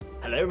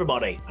Hello,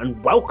 everybody,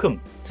 and welcome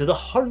to the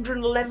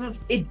 111th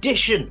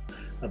edition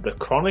of the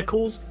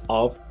Chronicles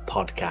of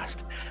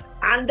Podcast.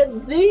 And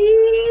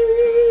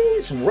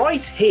these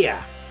right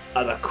here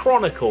are the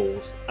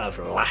Chronicles of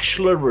Lash,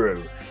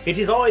 LeRoux. It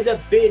is I,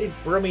 the bearded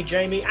Brummy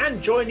Jamie, and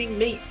joining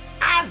me,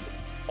 as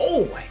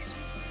always,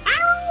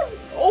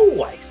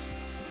 it's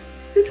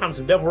this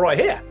handsome devil right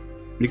here.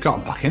 You got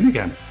him back in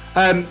again.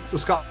 It's the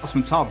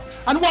Scotsman Tom,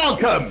 and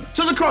welcome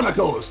to the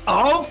Chronicles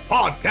of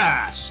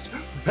Podcast.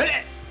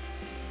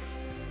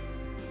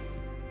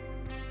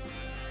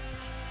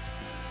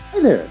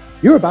 Hi there,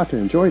 you're about to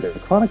enjoy the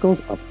Chronicles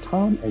of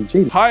Tom and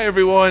Jamie. Hi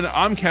everyone,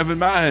 I'm Kevin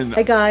Mann.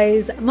 Hi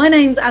guys, my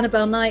name's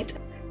Annabelle Knight.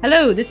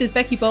 Hello, this is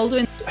Becky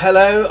Baldwin.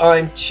 Hello,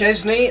 I'm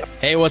Chesney.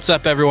 Hey, what's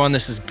up everyone?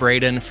 This is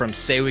Braden from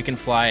Say We Can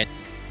Fly.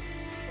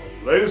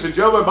 Ladies and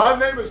gentlemen, my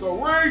name is the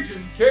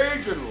Raging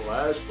Cajun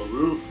Lash,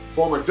 LeRoux,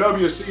 former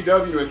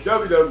WCW and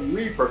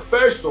WWE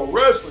professional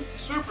wrestling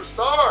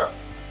superstar.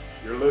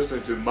 You're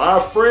listening to my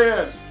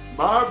friends,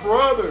 my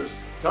brothers,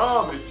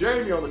 Tom and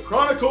Jamie on the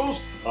Chronicles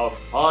of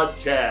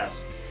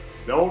Podcast.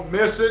 Don't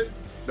miss it.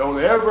 Don't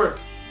ever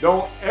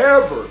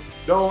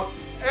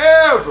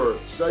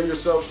sell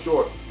yourself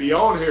short. Be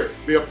on here.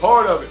 Be a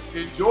part of it.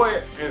 Enjoy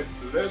it. And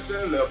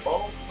laissez le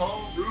bon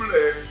temps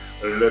rouler.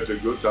 And let the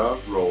good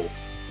times roll.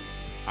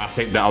 I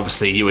think that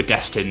obviously you were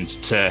destined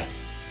to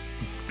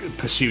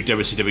pursue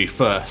WCW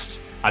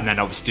first and then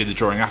obviously do the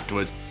drawing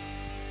afterwards.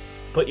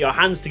 Put your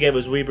hands together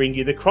as we bring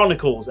you the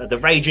Chronicles of the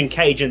Raging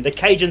Cajun, the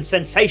Cajun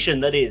sensation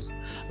that is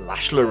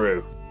Lash,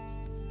 LeRoux.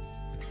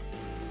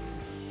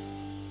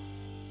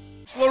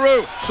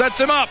 LeRoux sets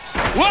him up.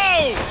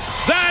 Whoa!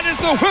 That is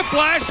the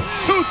Whiplash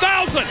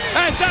 2000,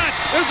 and that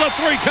is a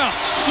 3 count.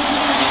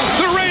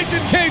 The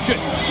Raging Cajun,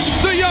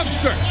 the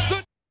youngster.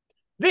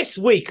 This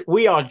week,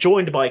 we are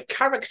joined by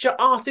caricature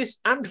artist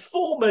and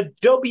former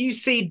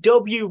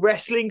WCW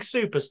wrestling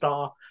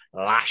superstar,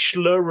 Lash,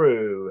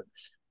 LeRoux.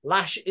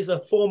 Lash is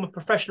a former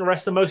professional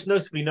wrestler, most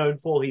notably known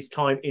for his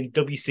time in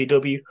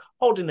WCW,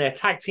 holding their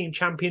tag team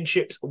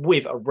championships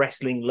with a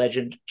wrestling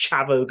legend,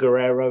 Chavo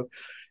Guerrero.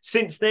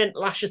 Since then,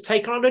 Lash has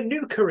taken on a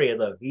new career,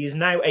 though. He is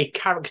now a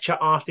caricature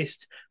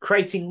artist,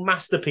 creating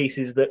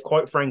masterpieces that,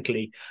 quite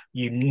frankly,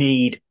 you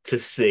need to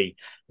see.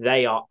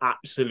 They are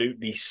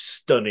absolutely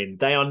stunning.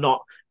 They are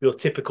not your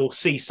typical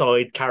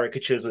seaside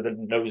caricatures with the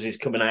noses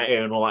coming out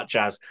here and all that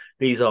jazz.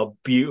 These are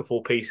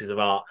beautiful pieces of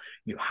art.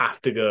 You have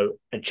to go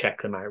and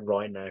check them out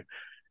right now.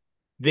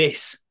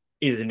 This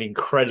is an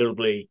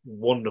incredibly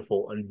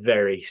wonderful and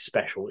very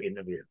special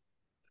interview.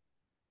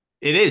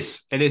 It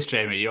is,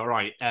 Jamie. You're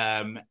right.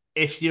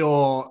 If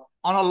you're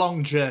on a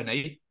long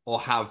journey or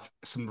have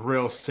some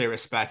real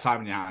serious spare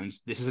time in your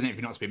hands, this is an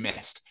interview not to be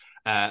missed.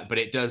 But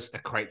it does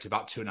equate to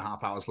about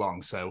 2.5 hours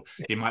long. So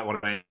you might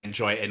want to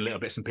enjoy it in little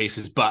bits and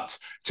pieces. But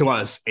to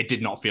us, it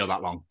did not feel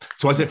that long.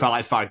 To us, it felt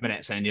like 5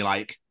 minutes. And you're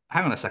like,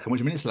 hang on a second, what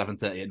do you mean it's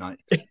 11:30 at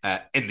night?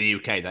 In the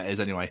UK, that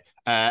is anyway.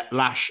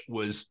 Lash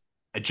was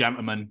a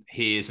gentleman.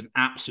 He is an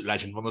absolute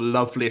legend. One of the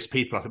loveliest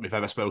people I think we've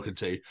ever spoken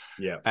to.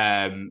 Yeah.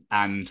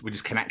 And we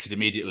just connected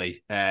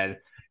immediately.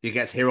 You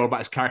get to hear all about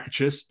his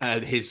caricatures,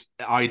 his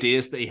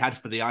ideas that he had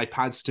for the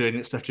iPads,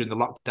 doing stuff during the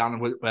lockdown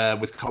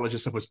with college and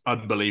stuff was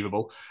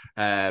unbelievable.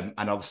 And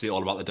obviously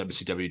all about the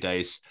WCW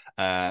days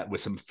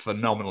with some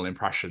phenomenal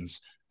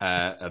impressions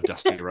of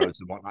Dusty Rhodes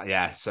and whatnot.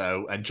 Yeah,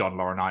 and John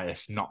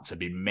Laurinaitis, not to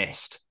be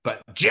missed.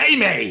 But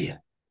Jamie!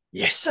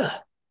 Yes, sir.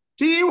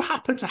 Do you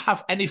happen to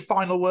have any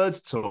final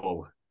words at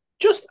all?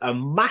 Just a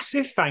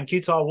massive thank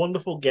you to our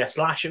wonderful guest,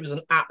 Lash. It was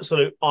an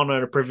absolute honour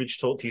and a privilege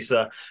to talk to you,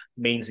 sir. It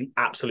means the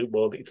absolute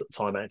world that you took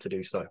time out to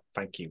do so.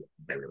 Thank you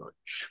very much.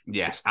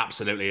 Yes,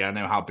 absolutely. I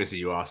know how busy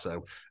you are,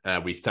 so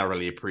we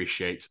thoroughly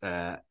appreciate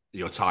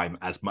your time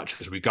as much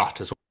as we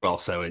got as well.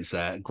 So it's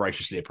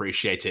graciously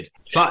appreciated.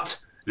 But,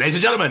 ladies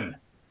and gentlemen,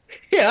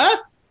 here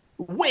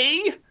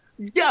we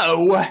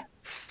go.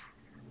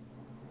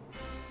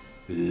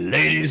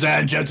 Ladies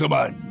and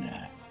gentlemen,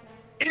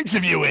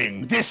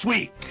 interviewing this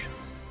week,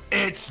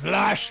 it's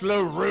Lash,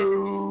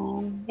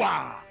 LeRoux.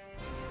 Wow.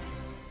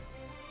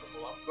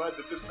 Well, I'm glad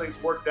that this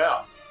thing's worked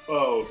out.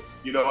 Oh,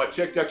 I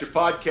checked out your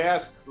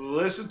podcast,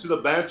 listened to the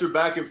banter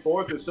back and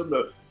forth and some of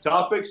the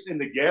topics and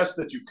the guests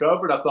that you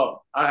covered. I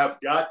thought, I have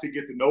got to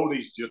get to know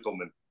these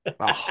gentlemen.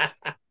 Oh.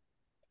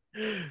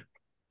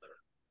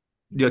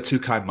 You're too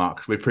kind,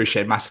 Mark. We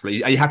appreciate it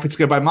massively. Are you happy to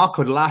go by Mark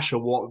or Lash, or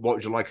what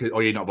would you like? Or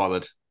are you not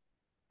bothered?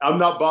 I'm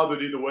not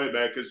bothered either way,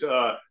 man, because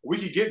we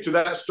could get into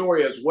that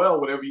story as well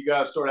whenever you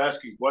guys start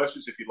asking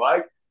questions if you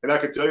like. And I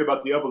can tell you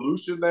about the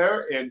evolution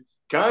there and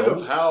kind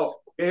of how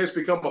it has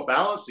become a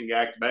balancing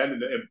act, man.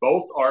 And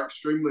both are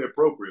extremely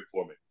appropriate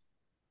for me.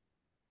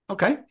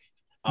 Okay.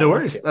 No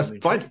worries. That's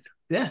fine.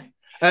 Yeah.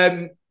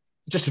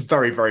 Just a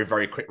very, very,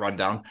 very quick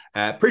rundown.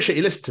 Appreciate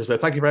you listening to us, though.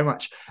 Thank you very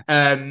much.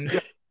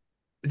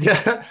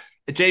 Yeah.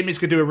 Jamie's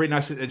going to do a really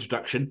nice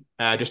introduction,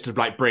 just to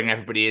bring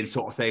everybody in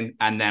sort of thing.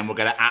 And then we're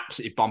going to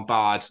absolutely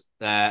bombard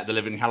the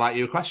living hell out of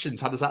you with questions.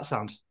 How does that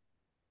sound?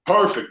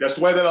 Perfect. That's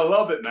the way that I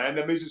love it, man.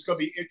 That means it's going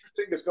to be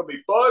interesting. It's going to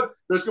be fun.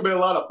 There's going to be a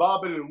lot of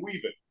bobbing and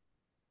weaving.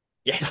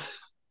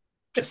 Yes.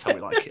 Just how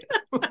we like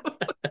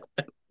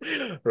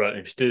it. Right,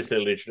 let's do this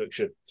little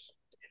introduction.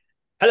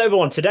 Hello,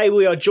 everyone. Today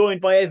we are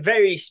joined by a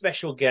very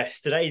special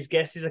guest. Today's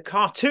guest is a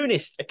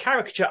cartoonist, a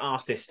caricature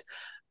artist.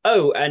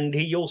 Oh, and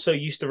he also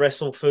used to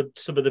wrestle for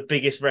some of the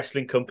biggest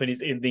wrestling companies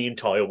in the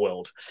entire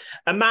world.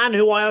 A man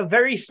who I have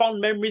very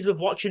fond memories of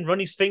watching run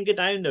his finger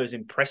down those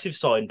impressive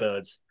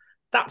signbirds.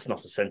 That's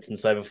not a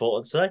sentence I ever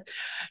thought I'd say.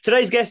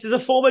 Today's guest is a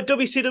former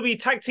WCW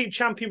Tag Team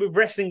Champion with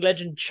wrestling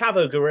legend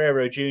Chavo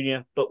Guerrero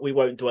Jr., but we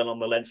won't dwell on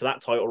the length of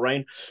that title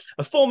reign.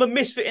 A former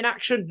misfit in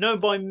action known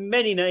by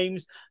many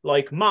names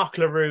like Mark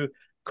LeRoux,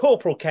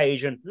 Corporal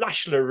Cage and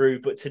Lash LeRoux,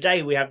 but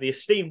today we have the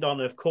esteemed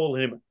honour of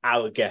calling him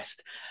our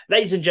guest.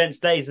 Ladies and gents,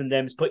 theys and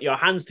thems, put your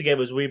hands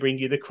together as we bring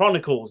you the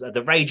Chronicles of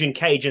the Raging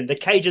Cajun, the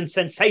Cajun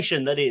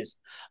sensation that is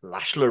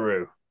Lash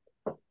LeRoux.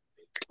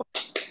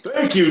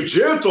 Thank you,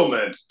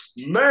 gentlemen.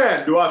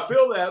 Man, do I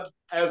feel that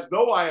as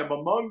though I am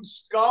among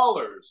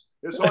scholars.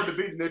 It's hard to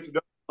beat an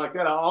introduction like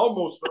that. I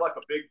almost feel like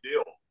a big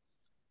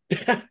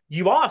deal.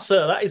 You are,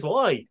 sir. That is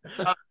why.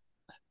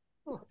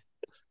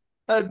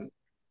 But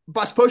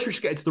I suppose we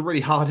should get into the really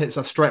hard hit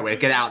stuff straight away,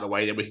 get it out of the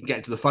way, then we can get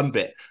into the fun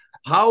bit.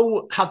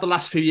 How have the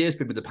last few years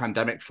been with the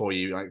pandemic for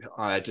you?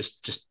 Like,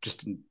 just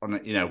on,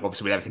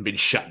 obviously with everything being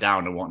shut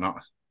down and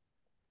whatnot.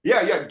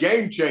 Yeah,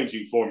 game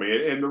changing for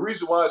me. And the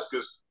reason why is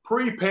because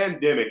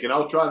pre-pandemic, and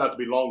I'll try not to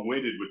be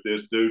long-winded with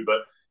this, dude,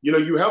 but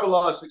you have a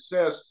lot of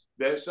success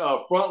that's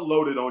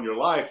front-loaded on your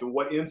life, and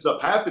what ends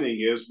up happening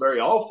is very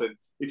often,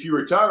 if you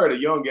retire at a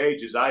young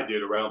age, as I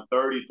did, around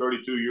 30,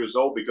 32 years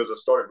old, because I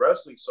started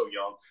wrestling so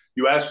young,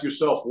 you ask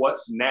yourself,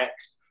 what's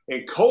next?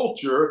 And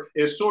culture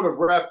is sort of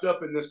wrapped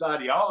up in this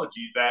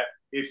ideology that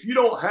if you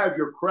don't have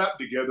your crap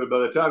together by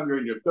the time you're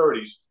in your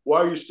 30s,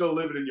 why are you still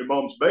living in your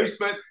mom's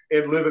basement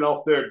and living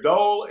off their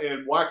dole?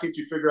 And why can't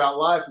you figure out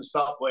life and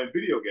stop playing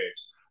video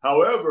games?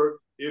 However,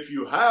 if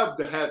you have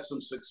had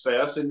some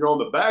success and you're on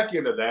the back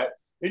end of that,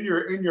 in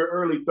your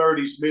early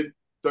 30s, mid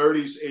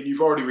 30s, and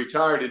you've already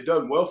retired and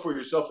done well for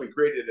yourself and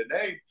created a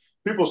name,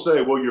 people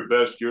say, well, your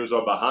best years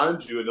are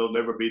behind you and they'll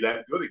never be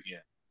that good again.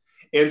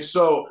 And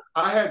so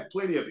I had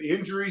plenty of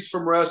injuries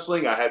from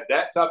wrestling. I had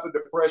that type of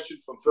depression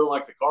from feeling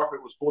like the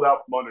carpet was pulled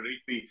out from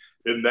underneath me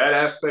in that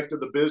aspect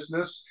of the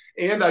business.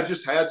 And I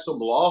just had some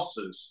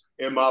losses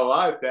in my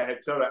life that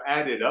had sort of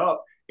added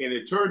up, and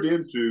it turned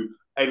into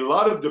a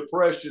lot of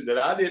depression that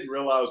I didn't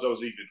realize I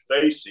was even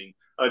facing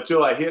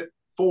until I hit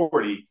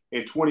 40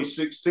 in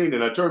 2016.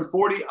 And I turned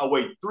 40, I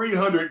weighed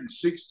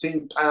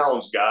 316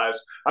 pounds, guys.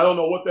 I don't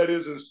know what that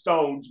is in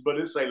stones, but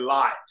it's a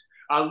lot.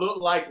 I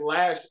look like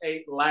Lash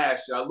ate Lash.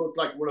 I look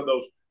like one of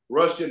those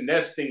Russian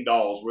nesting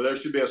dolls where there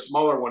should be a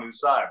smaller one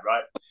inside,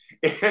 right?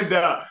 And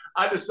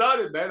I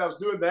decided, man, I was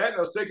doing that, and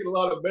I was taking a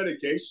lot of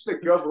medication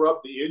to cover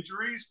up the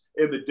injuries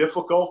and the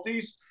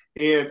difficulties.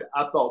 And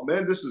I thought,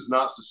 man, this is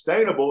not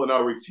sustainable. And I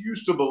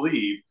refuse to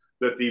believe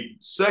that the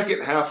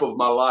second half of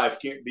my life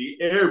can't be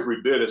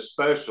every bit as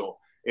special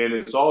and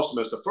as awesome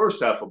as the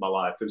first half of my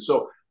life. And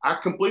so I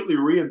completely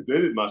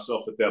reinvented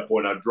myself at that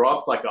point. I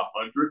dropped like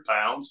 100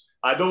 pounds.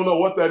 I don't know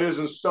what that is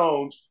in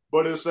stones,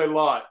 but it's a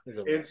lot.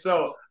 And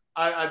so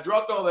I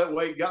dropped all that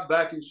weight, got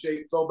back in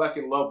shape, fell back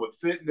in love with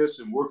fitness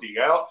and working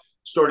out,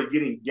 started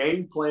getting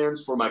game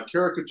plans for my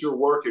caricature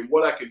work and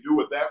what I could do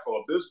with that from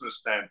a business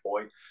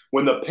standpoint.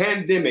 When the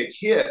pandemic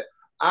hit,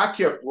 I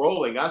kept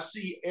rolling. I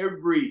see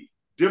every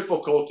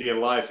difficulty in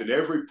life and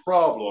every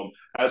problem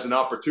as an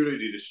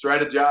opportunity to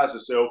strategize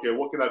and say, okay,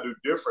 what can I do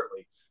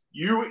differently?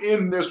 You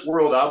in this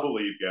world, I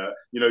believe,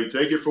 you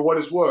take it for what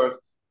it's worth,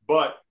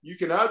 but you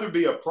can either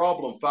be a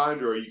problem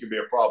finder or you can be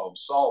a problem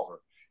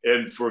solver.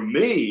 And for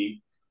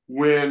me,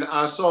 when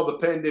I saw the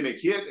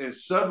pandemic hit and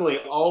suddenly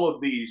all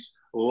of these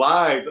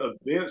live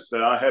events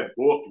that I had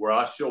booked where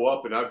I show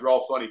up and I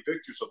draw funny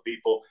pictures of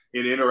people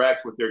and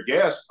interact with their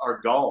guests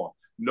are gone.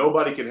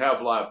 Nobody can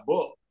have live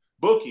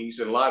bookings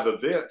and live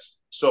events.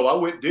 So I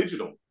went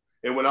digital.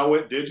 And when I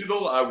went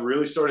digital, I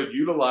really started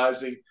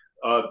utilizing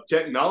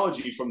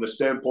technology from the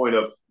standpoint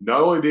of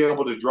not only being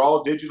able to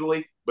draw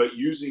digitally, but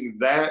using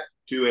that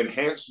to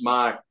enhance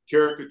my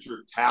caricature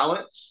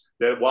talents,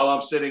 that while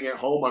I'm sitting at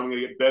home, I'm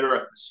going to get better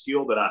at the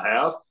skill that I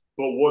have.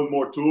 Put one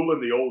more tool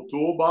in the old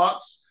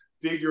toolbox,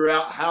 figure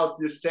out how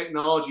this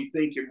technology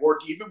thing can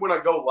work, even when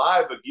I go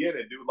live again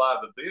and do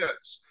live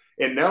events.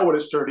 And now what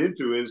it's turned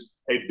into is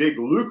a big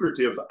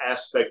lucrative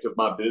aspect of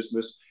my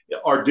business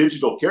are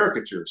digital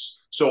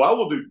caricatures. So I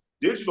will do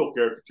digital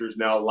caricatures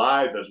now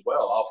live as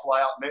well. I'll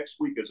fly out next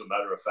week, as a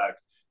matter of fact,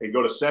 and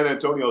go to San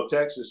Antonio,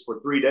 Texas for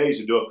 3 days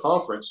and do a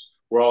conference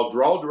where I'll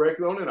draw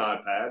directly on an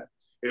iPad.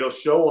 It'll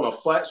show on a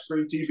flat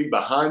screen TV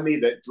behind me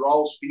that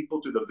draws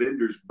people to the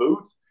vendor's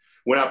booth.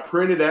 When I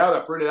print it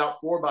out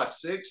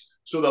 4x6.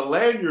 So the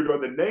lanyard or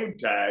the name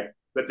tag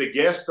that the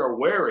guests are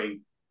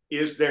wearing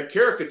is their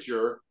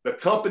caricature, the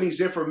company's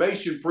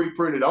information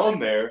pre-printed on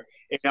there,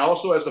 and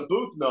also has a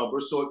booth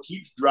number, so it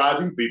keeps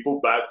driving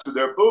people back to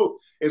their booth.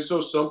 And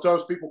so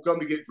sometimes people come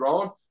to get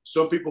drawn.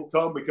 Some people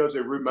come because they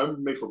remember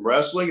me from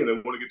wrestling and they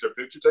want to get their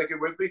picture taken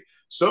with me.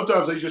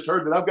 Sometimes they just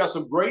heard that I've got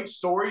some great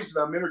stories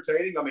and I'm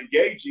entertaining, I'm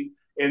engaging,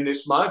 and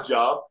it's my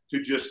job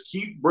to just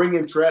keep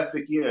bringing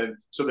traffic in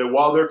so that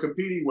while they're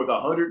competing with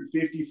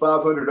 150,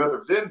 500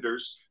 other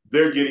vendors,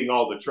 they're getting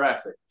all the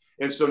traffic.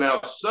 And so now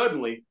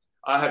suddenly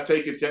I have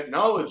taken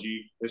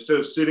technology, instead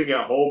of sitting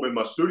at home in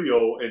my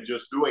studio and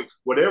just doing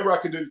whatever I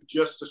can do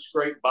just to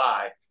scrape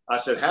by. I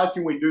said, how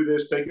can we do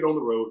this, take it on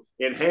the road,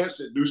 enhance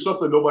it, do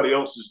something nobody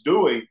else is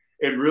doing,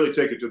 and really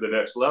take it to the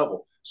next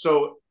level?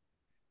 So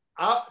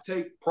I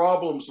take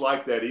problems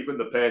like that, even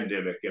the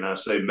pandemic, and I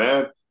say,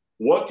 man,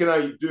 what can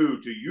I do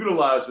to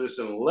utilize this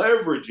and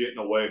leverage it in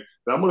a way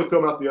that I'm going to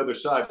come out the other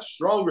side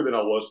stronger than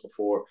I was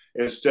before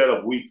instead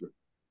of weaker?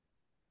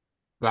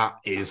 That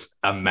is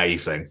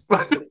amazing.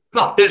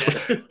 That is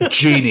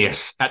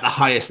genius at the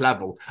highest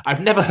level.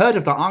 I've never heard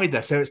of that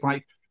either. So it's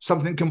like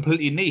something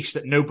completely niche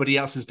that nobody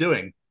else is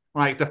doing.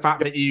 Like the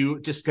fact that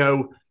you just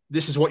go,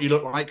 this is what you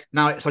look like.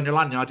 Now it's on your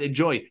lanyard.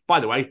 Enjoy. By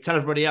the way, tell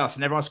everybody else.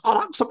 And everyone's, oh,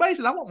 that's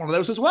amazing. I want one of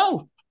those as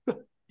well.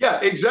 Yeah,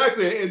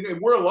 exactly.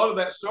 And where a lot of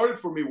that started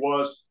for me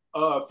was,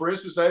 for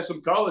instance, I had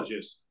some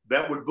colleges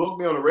that would book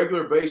me on a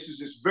regular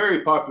basis. It's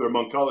very popular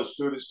among college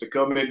students to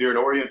come in during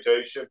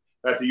orientation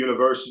at the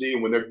university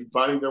and when they're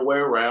finding their way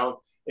around.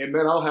 And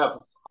then I'll have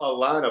a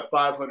line of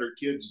 500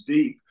 kids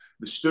deep,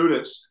 the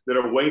students that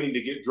are waiting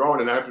to get drawn,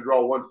 and I have to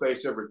draw one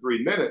face every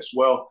 3 minutes.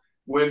 Well,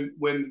 when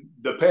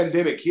the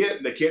pandemic hit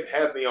and they can't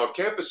have me on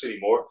campus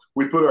anymore,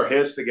 we put our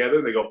heads together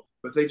and they go,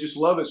 but they just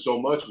love it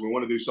so much. We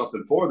want to do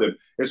something for them.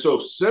 And so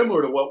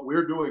similar to what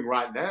we're doing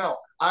right now,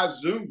 I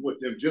Zoomed with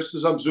them just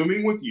as I'm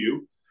Zooming with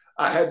you.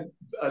 I had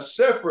a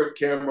separate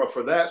camera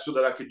for that so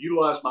that I could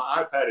utilize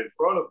my iPad in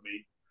front of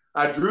me.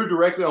 I drew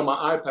directly on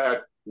my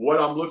iPad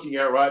what I'm looking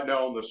at right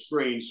now on the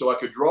screen so I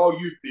could draw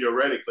you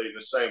theoretically in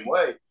the same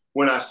way.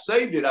 When I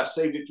saved it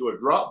to a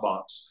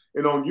Dropbox.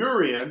 And on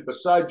your end,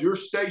 beside your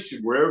station,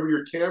 wherever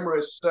your camera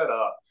is set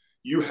up,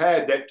 you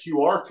had that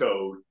QR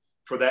code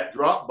for that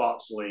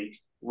Dropbox link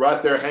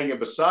right there hanging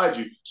beside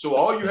you. So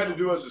all you had to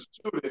do as a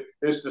student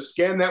is to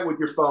scan that with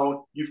your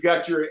phone. You've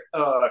got your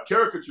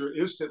caricature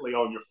instantly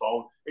on your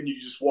phone, and you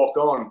just walk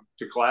on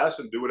to class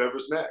and do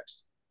whatever's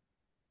next.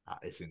 That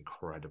is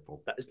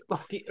incredible. That is,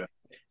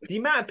 the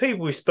amount of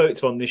people we spoke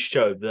to on this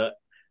show that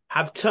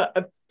have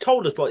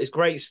told us like these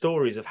great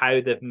stories of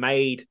how they've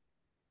made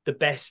the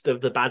best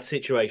of the bad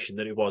situation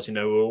that it was. You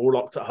know, we were all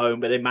locked at home,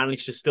 but they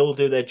managed to still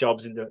do their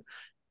jobs.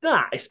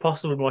 That is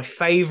possibly my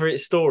favourite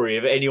story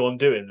of anyone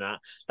doing that.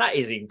 That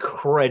is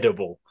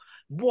incredible.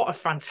 What a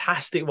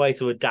fantastic way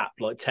to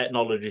adapt like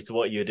technology to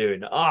what you're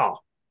doing.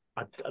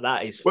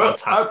 That is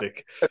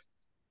fantastic.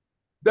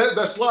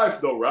 That's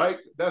life, though, right?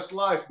 That's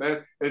life,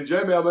 man. And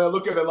Jamie, I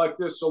look at it like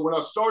this. So when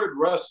I started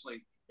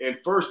wrestling and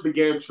first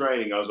began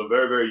training, I was a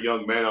very, very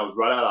young man. I was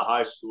right out of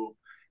high school.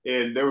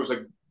 And there was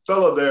a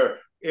fellow there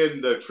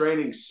in the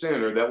training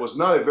center that was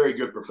not a very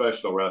good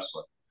professional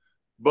wrestler.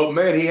 But,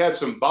 man, he had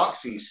some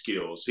boxing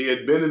skills. He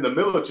had been in the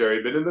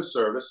military, been in the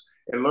service,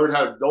 and learned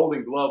how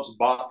Golden Gloves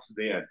box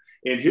then.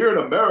 And here in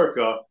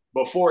America,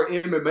 before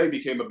MMA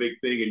became a big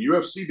thing and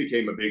UFC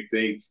became a big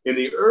thing, in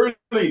the early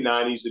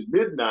 90s and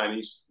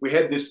mid-90s, we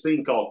had this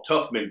thing called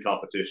tough men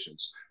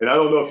competitions. And I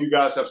don't know if you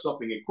guys have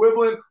something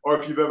equivalent or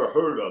if you've ever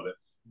heard of it.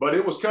 But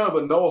it was kind of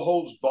a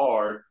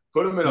no-holds-barred,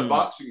 put them in a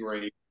boxing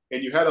ring,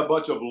 and you had a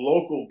bunch of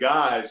local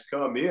guys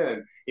come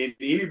in, and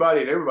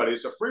anybody and everybody.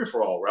 It's a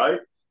free-for-all, right?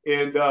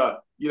 And,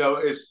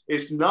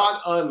 it's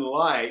not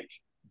unlike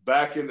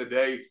back in the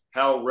day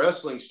how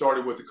wrestling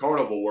started with the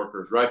carnival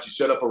workers, right? You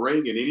set up a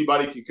ring and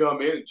anybody can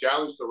come in and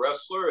challenge the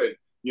wrestler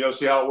and,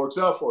 see how it works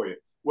out for you.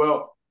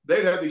 Well,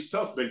 they'd have these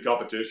tough men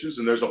competitions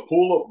and there's a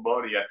pool of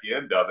money at the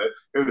end of it.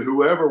 And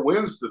whoever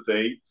wins the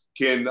thing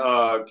can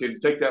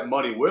take that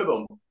money with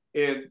them.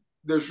 And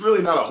there's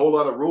really not a whole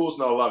lot of rules,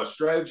 not a lot of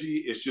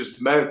strategy. It's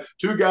just, man,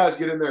 two guys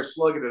get in there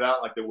slugging it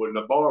out like they would in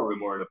a bar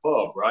room or in a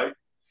pub, right?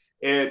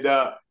 And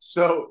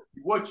so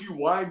what you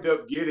wind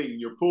up getting,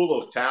 your pool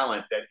of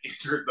talent that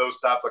entered those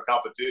type of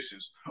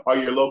competitions are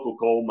your local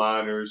coal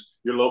miners,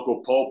 your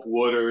local pulp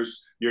wooders,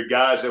 your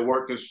guys that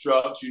work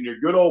construction, your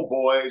good old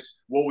boys,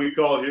 what we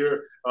call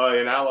here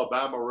in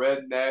Alabama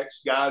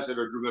rednecks, guys that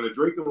are going to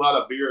drink a lot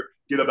of beer,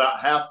 get about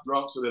half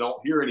drunk so they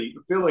don't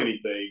feel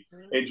anything,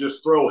 and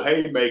just throw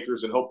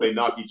haymakers and hope they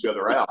knock each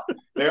other out.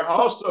 They're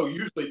also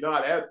usually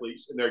not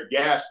athletes, and they're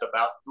gassed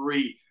about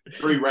three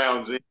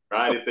rounds in,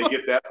 right? If they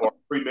get that far,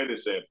 3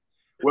 minutes in.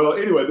 Well,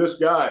 anyway, this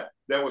guy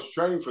that was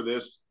training for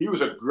this, he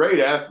was a great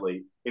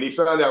athlete, and he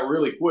found out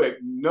really quick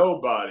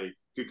nobody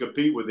could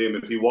compete with him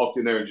if he walked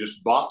in there and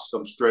just boxed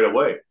them straight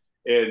away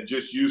and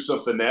just used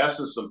some finesse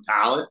and some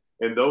talent.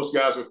 And those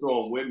guys are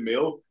throwing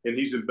windmill, and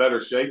he's in better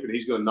shape, and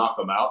he's going to knock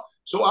them out.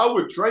 So I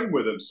would train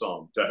with him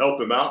some to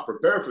help him out,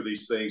 prepare for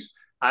these things.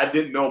 I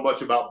didn't know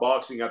much about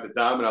boxing at the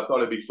time, and I thought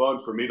it'd be fun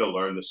for me to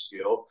learn the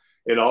skill.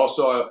 And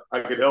also I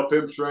could help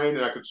him train,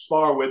 and I could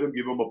spar with him,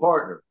 give him a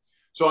partner.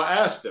 So I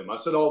asked him, I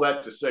said all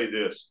that to say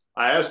this.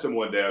 I asked him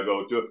one day, I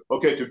go,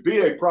 to be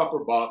a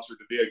proper boxer,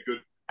 to be a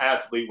good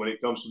athlete when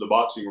it comes to the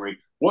boxing ring,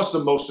 what's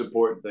the most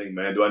important thing,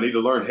 man? Do I need to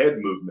learn head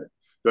movement?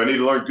 Do I need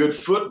to learn good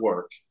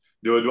footwork?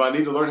 Do I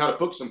need to learn how to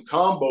put some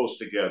combos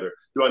together?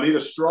 Do I need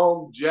a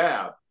strong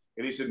jab?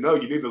 And he said, no,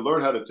 you need to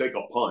learn how to take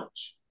a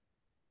punch.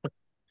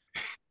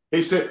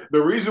 He said,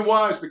 the reason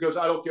why is because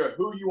I don't care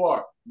who you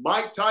are.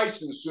 Mike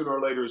Tyson, sooner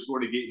or later, is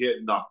going to get hit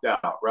and knocked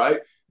out, right?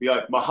 Be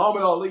like,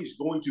 Muhammad Ali is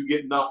going to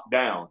get knocked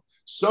down.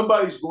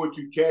 Somebody's going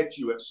to catch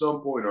you at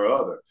some point or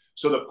other.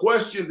 So the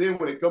question then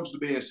when it comes to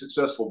being a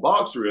successful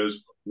boxer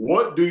is,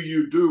 what do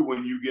you do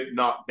when you get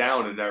knocked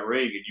down in that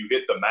ring and you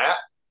hit the mat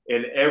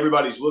and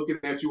everybody's looking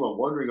at you and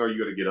wondering, are you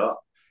going to get up?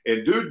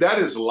 And, dude, that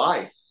is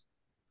life.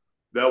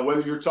 Now,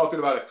 whether you're talking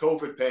about a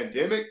COVID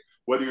pandemic,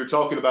 whether you're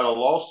talking about a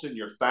loss in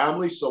your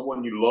family,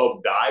 someone you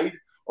love died,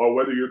 or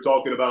whether you're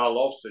talking about a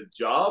lost a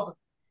job,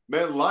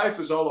 man, life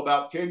is all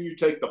about, can you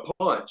take the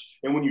punch?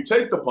 And when you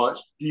take the punch,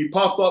 do you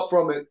pop up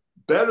from it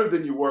better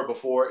than you were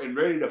before and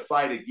ready to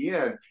fight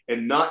again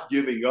and not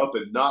giving up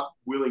and not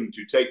willing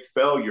to take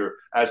failure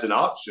as an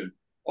option?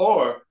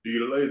 Or do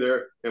you lay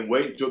there and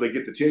wait until they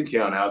get the 10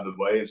 count out of the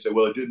way and say,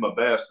 well, I did my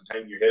best, and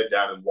hang your head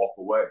down and walk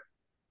away?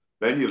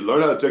 Then you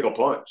learn how to take a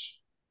punch.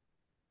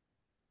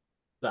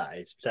 That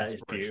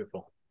is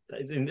beautiful.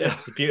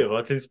 It's beautiful.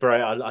 It's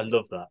inspiring. I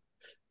love that.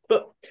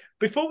 But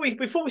before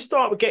we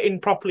start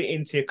getting properly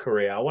into your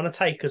career, I want to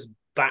take us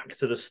back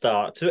to the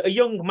start, to a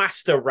young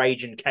master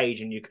raging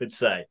Cajun, you could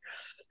say.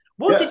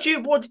 What did you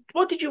want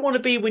to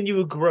be when you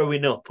were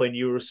growing up? When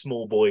you were a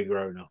small boy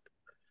growing up?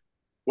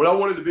 What I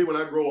wanted to be when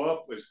I grow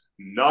up was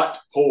not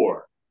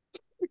poor.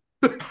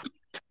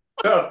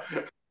 So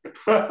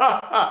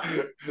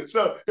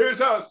here's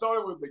how it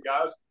started with me,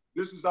 guys.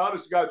 This is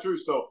honest to God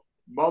truth. So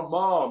my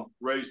mom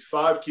raised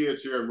 5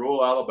 kids here in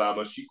rural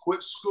Alabama. She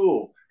quit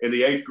school in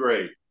the 8th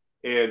grade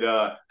and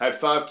had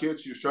 5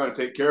 kids she was trying to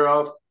take care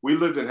of. We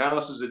lived in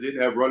houses that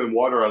didn't have running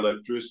water or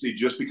electricity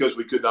just because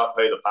we could not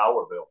pay the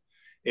power bill.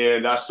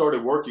 And I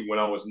started working when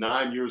I was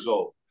 9 years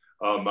old.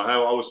 I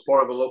was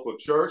part of a local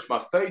church.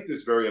 My faith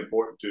is very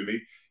important to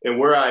me. And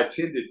where I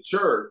attended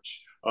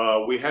church,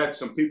 we had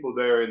some people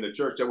there in the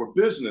church that were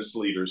business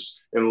leaders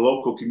in the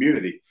local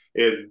community.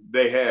 And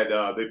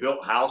they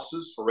built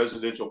houses for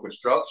residential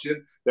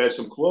construction. They had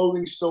some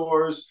clothing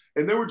stores,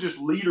 and they were just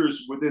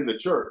leaders within the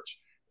church.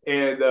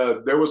 And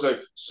there was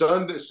a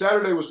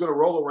Saturday was going to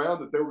roll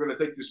around that they were going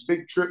to take this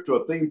big trip to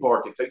a theme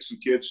park and take some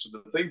kids to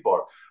the theme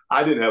park.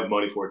 I didn't have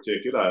money for a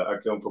ticket. I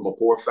come from a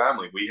poor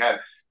family.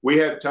 We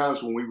had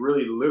times when we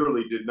really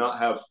literally did not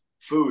have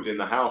food in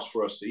the house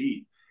for us to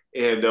eat.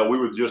 And we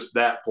were just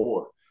that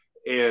poor.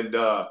 And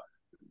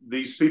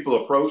these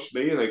people approached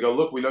me and they go,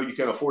 look, we know you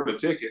can't afford a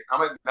ticket.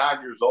 I'm at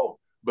 9 years old,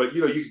 but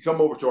you can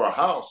come over to our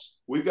house.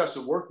 We've got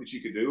some work that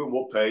you can do and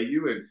we'll pay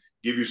you and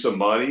give you some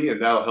money, and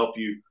that'll help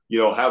you,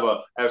 have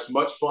as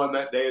much fun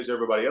that day as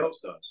everybody else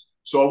does.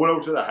 So I went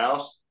over to the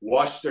house,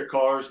 washed their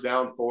cars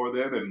down for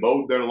them and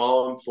mowed their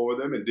lawn for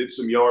them and did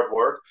some yard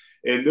work.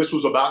 And this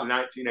was about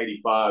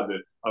 1985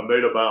 that I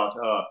made about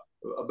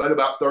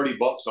 $30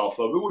 off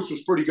of it, which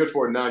was pretty good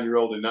for a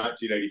 9-year-old in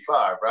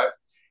 1985, right?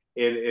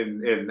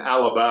 In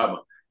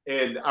Alabama.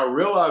 And I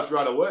realized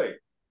right away,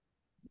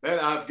 man,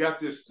 I've got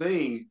this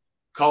thing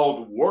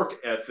called work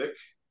ethic.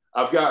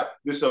 I've got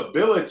this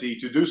ability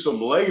to do some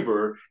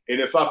labor.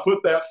 And if I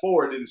put that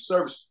forward in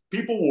service,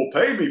 people will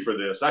pay me for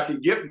this. I can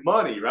get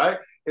money, right?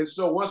 And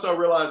so once I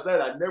realized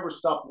that, I never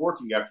stopped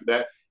working after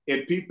that.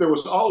 And there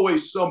was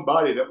always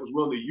somebody that was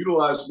willing to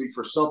utilize me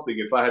for something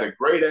if I had a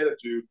great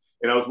attitude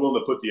and I was willing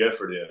to put the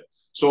effort in.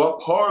 So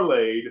I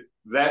parlayed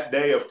that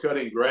day of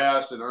cutting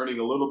grass and earning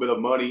a little bit of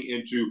money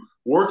into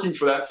working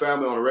for that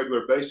family on a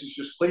regular basis,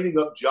 just cleaning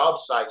up job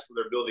sites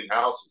where they're building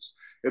houses.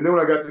 And then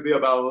when I got to be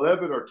about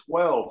 11 or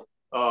 12,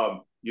 I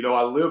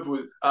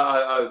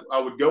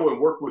would go and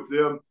work with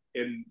them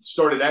and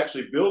started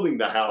actually building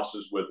the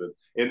houses with them.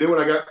 And then when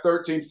I got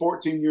 13,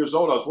 14 years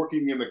old, I was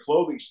working in the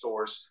clothing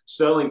stores,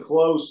 selling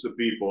clothes to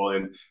people.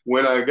 And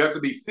when I got to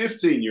be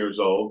 15 years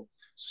old,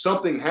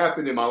 something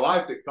happened in my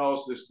life that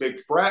caused this big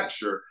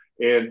fracture.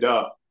 And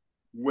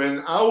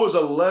when I was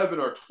 11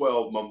 or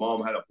 12, my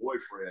mom had a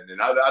boyfriend.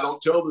 And I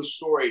don't tell this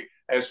story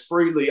as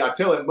freely. I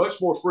tell it much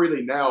more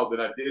freely now than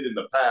I did in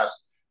the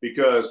past,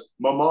 because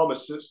my mom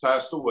has since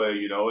passed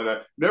away, and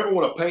I never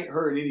want to paint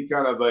her in any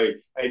kind of a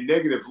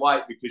negative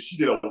light, because she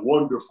did a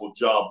wonderful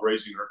job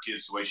raising her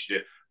kids the way she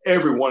did.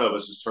 Every one of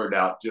us has turned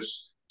out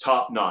just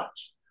top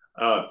notch.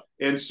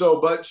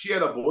 But she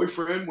had a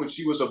boyfriend when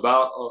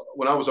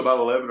I was about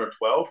 11 or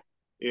 12,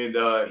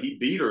 and he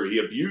beat her. He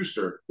abused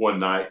her one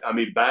night. I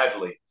mean,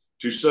 badly,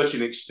 to such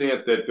an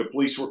extent that the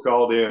police were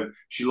called in.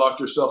 She locked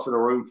herself in a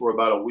room for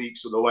about a week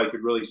so nobody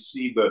could really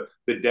see the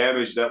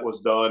damage that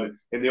was done.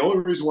 And the only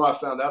reason why I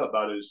found out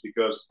about it is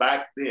because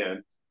back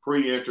then,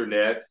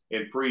 pre-internet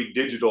and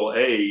pre-digital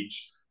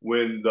age,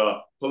 when the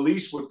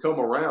police would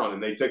come around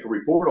and they take a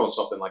report on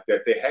something like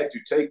that, they had to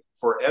take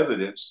for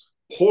evidence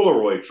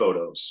Polaroid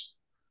photos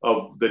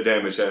of the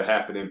damage that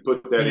happened and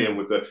put that in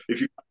with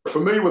if you're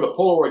familiar with a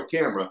Polaroid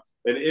camera,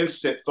 an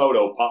instant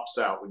photo pops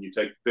out when you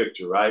take the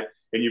picture, right?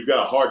 And you've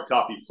got a hard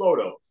copy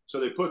photo. So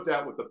they put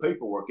that with the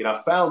paperwork. And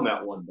I found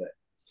that one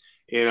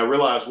day. And I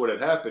realized what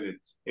had happened.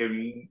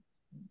 And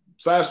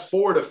fast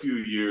forward a few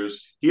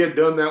years, he had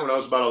done that when I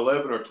was about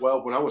 11 or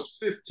 12. When I was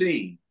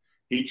 15,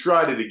 he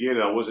tried it again,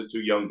 and I wasn't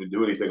too young to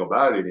do anything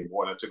about it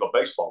anymore. And I took a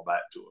baseball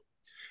bat to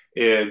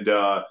him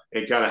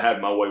and kind of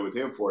had my way with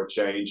him for a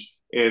change.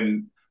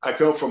 And I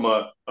come from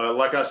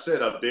like I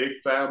said, a big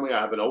family.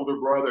 I have an older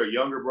brother, a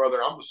younger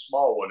brother. I'm the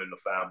small one in the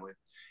family.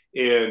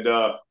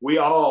 And we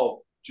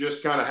all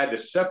just kind of had to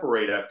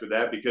separate after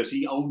that because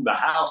he owned the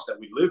house that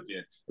we lived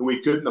in, and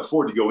we couldn't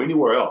afford to go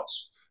anywhere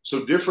else.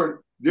 So different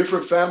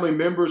family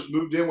members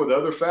moved in with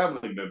other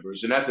family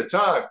members. And at the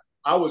time,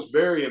 I was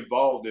very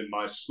involved in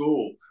my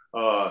school,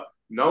 not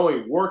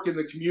only work in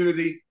the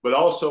community, but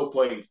also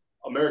playing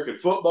American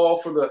football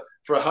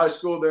for high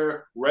school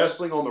there,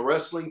 wrestling on the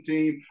wrestling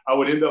team. I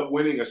would end up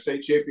winning a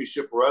state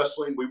championship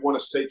wrestling. We won a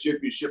state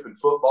championship in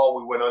football.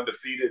 We went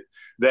undefeated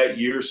that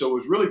year. So it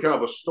was really kind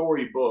of a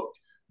storybook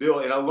deal.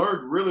 And I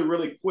learned really,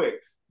 really quick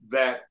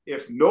that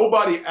if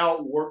nobody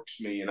outworks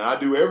me and I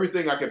do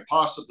everything I can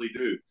possibly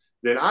do,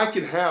 then I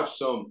can have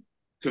some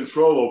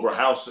control over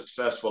how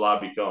successful I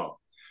become.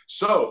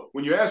 So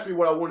when you asked me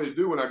what I wanted to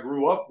do when I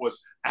grew up,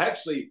 was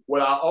actually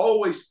what I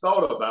always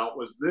thought about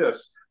was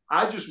this.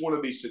 I just want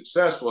to be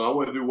successful and I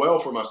want to do well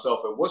for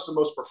myself. And what's the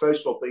most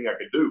professional thing I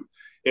could do?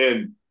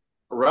 And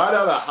right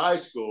out of high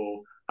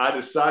school, I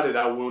decided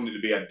I wanted to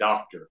be a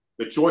doctor.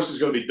 The choice is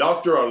going to be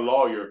doctor or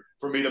lawyer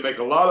for me to make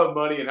a lot of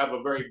money and have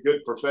a very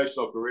good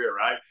professional career,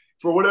 right?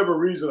 For whatever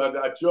reason,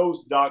 I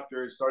chose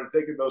doctor and started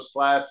taking those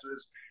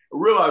classes. I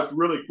realized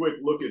really quick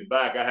looking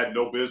back, I had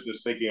no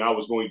business thinking I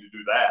was going to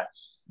do that.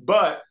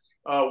 But,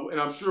 and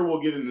I'm sure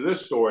we'll get into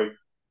this story,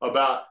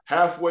 about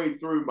halfway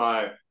through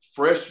my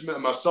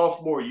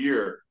sophomore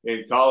year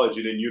in college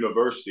and in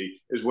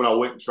university is when I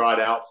went and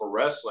tried out for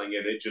wrestling,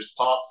 and it just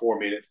popped for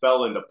me and it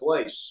fell into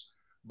place.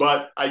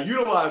 But I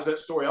utilize that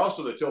story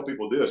also to tell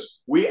people this.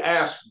 We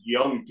ask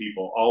young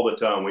people all the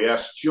time. We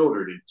ask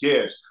children and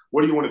kids,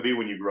 what do you want to be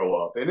when you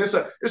grow up? And it's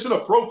an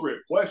appropriate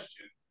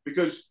question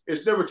because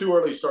it's never too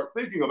early to start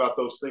thinking about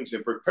those things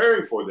and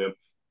preparing for them.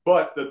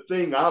 But the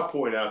thing I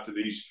point out to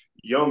these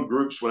young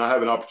groups when I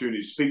have an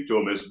opportunity to speak to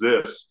them is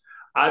this.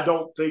 I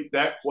don't think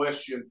that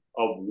question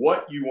of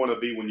what you want to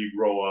be when you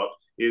grow up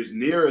is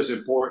near as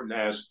important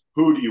as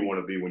who do you want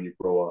to be when you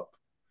grow up.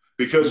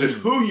 Because if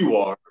who you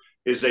are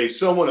is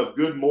someone of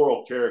good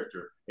moral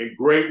character and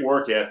great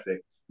work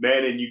ethic,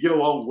 man, and you get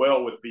along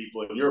well with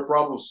people and you're a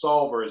problem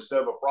solver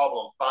instead of a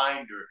problem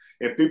finder,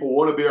 and people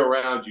want to be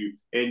around you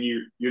and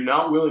you're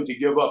not willing to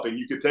give up and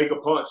you can take a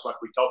punch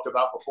like we talked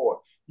about before,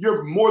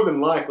 you're more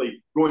than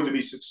likely going to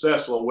be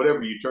successful in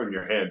whatever you turn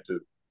your hand to.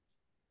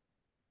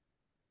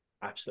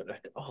 Absolutely.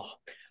 Oh,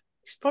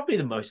 it's probably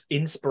the most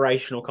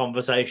inspirational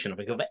conversation I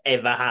think I've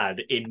ever had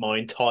in my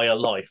entire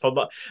life. I'm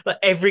like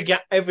every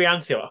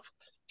answer, I'm like,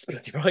 it's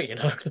bloody right, you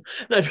know.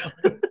 No,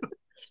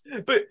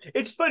 but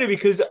it's funny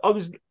because I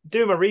was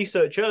doing my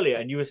research earlier,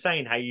 and you were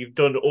saying how you've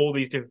done all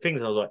these different things.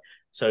 And I was like,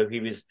 so he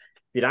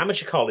did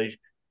amateur college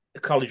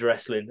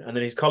wrestling, and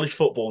then his college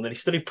football, and then he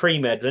studied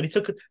pre-med, and then he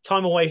took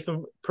time away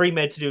from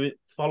pre-med to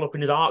follow up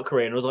in his art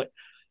career. And I was like,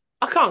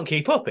 I can't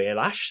keep up here,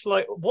 Lash.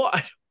 Like,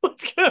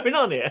 what's going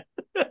on here?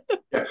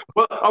 Yeah.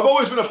 Well, I've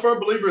always been a firm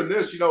believer in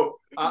this. You know,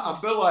 I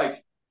feel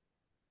like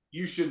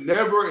you should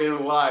never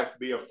in life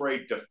be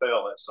afraid to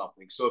fail at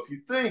something. So if you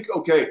think,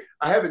 okay,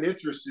 I have an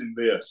interest in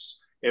this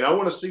and I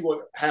want to see what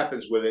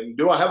happens with it, and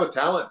do I have a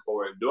talent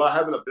for it? Do I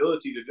have an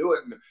ability to do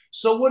it? And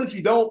so what if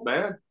you don't,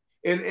 man?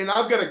 And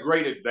I've got a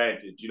great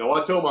advantage. You know,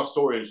 I tell my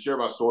story and share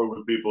my story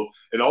with people,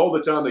 and all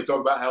the time they talk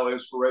about how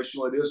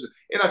inspirational it is.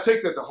 And I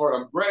take that to heart.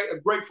 I'm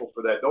grateful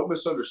for that. Don't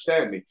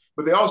misunderstand me.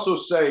 But they also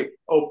say,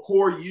 oh,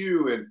 poor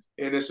you. And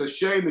it's a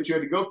shame that you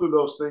had to go through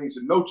those things.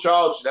 And no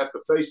child should have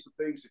to face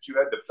the things that you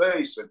had to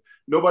face. And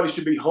nobody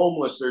should be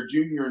homeless their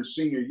junior and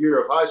senior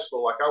year of high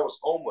school like I was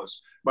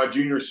homeless my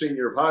junior and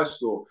senior of high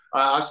school.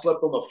 I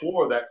slept on the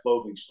floor of that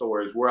clothing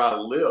store is where I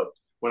lived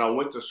when I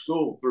went to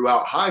school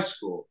throughout high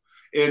school.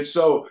 And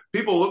so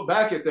people look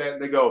back at that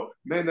and they go,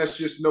 man, that's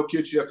just no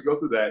kid should have to go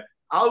through that.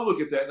 I'll look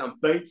at that and I'm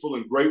thankful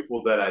and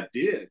grateful that I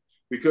did,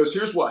 because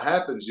here's what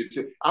happens.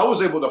 I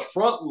was able to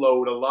front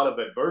load a lot of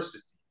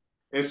adversity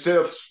instead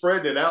of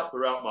spreading it out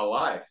throughout my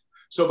life.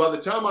 So by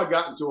the time I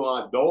got into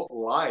my adult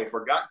life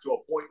or got to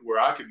a point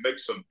where I could make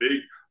some big,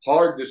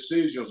 hard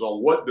decisions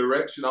on what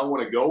direction I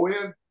want to go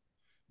in,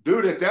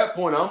 dude, at that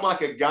point, I'm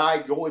like a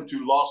guy going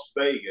to Las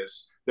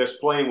Vegas that's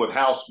playing with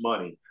house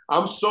money.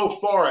 I'm so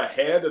far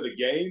ahead of the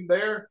game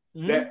there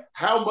that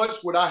how much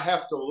would I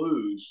have to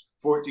lose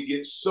for it to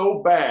get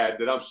so bad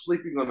that I'm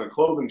sleeping on the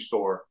clothing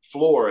store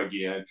floor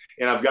again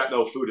and I've got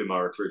no food in my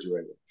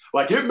refrigerator?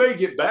 Like, it may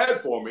get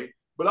bad for me,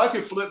 but I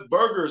could flip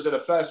burgers at a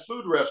fast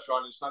food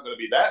restaurant. It's not going to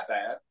be that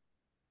bad.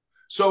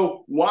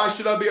 So why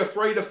should I be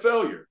afraid of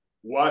failure?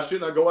 Why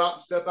shouldn't I go out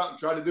and step out and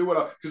try to do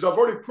because I've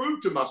already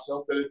proved to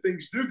myself that if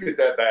things do get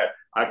that bad,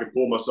 I can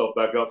pull myself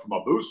back up from my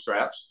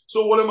bootstraps.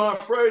 So what am I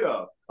afraid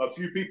of? A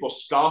few people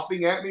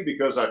scoffing at me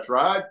because I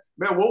tried?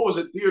 Man, what was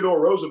it Theodore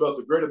Roosevelt,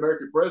 the great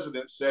American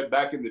president, said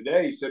back in the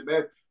day? He said,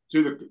 man,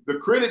 the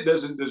critic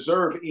doesn't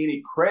deserve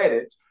any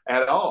credit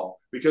at all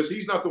because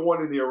he's not the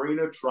one in the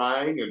arena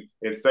trying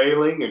and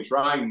failing and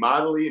trying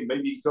mightily, and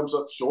maybe he comes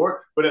up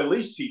short, but at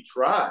least he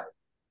tried.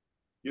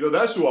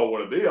 That's who I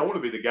want to be. I want to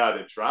be the guy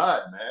that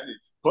tried, man.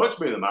 Punch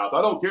me in the mouth.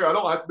 I don't care. I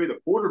don't have to be the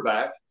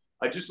quarterback.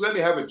 Just let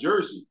me have a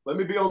jersey. Let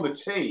me be on the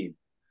team.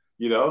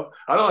 I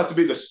don't have to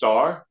be the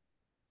star.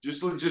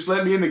 Just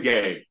let me in the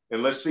game,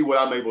 and let's see what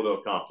I'm able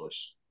to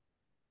accomplish.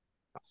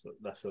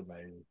 That's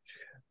amazing.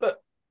 But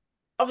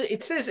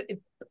it says,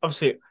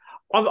 obviously,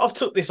 I've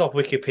took this off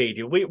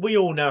Wikipedia. We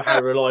all know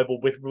how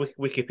reliable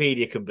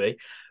Wikipedia can be.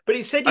 But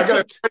it said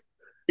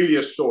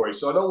media story,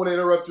 so I don't want to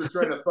interrupt your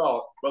train of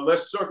thought, but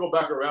let's circle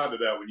back around to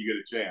that when you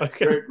get a chance.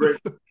 Okay. Great.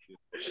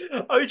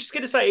 I was just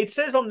going to say, it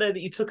says on there that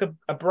you took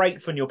a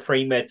break from your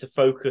pre-med to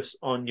focus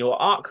on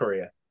your art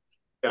career.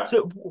 Yeah.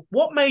 So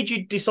what made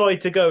you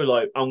decide to go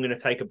I'm going to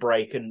take a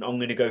break and I'm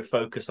going to go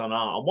focus on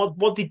art?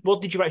 What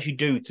did you actually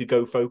do to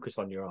go focus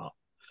on your art?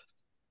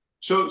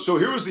 So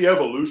here was the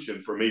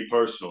evolution for me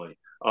personally.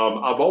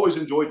 I've always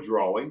enjoyed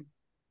drawing.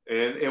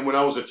 And when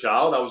I was a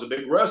child, I was a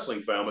big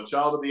wrestling fan. I'm a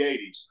child of the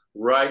 80s,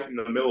 right in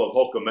the middle of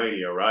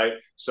Hulkamania, right?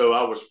 So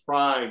I was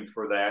primed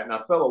for that. And I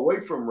fell away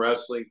from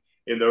wrestling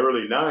in the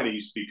early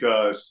 90s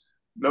because,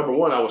 number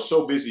one, I was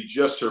so busy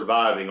just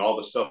surviving all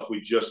the stuff we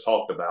just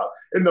talked about.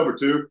 And number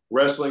two,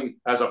 wrestling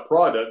as a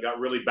product got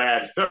really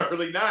bad in the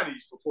early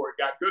 90s before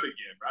it got good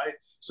again, right?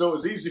 So it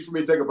was easy for me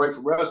to take a break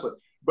from wrestling.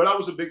 But I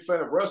was a big fan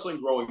of wrestling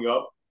growing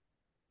up.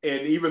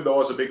 And even though I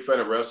was a big fan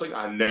of wrestling,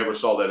 I never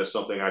saw that as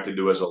something I could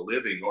do as a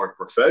living or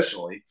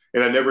professionally.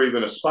 And I never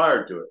even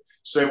aspired to it.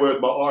 Same way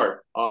with my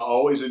art. I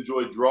always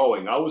enjoyed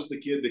drawing. I was the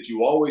kid that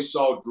you always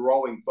saw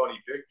drawing funny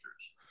pictures.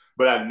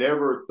 But I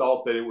never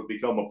thought that it would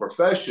become a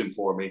profession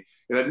for me.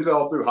 And I did it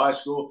all through high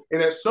school.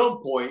 And at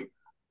some point,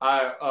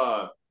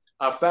 I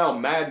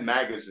found Mad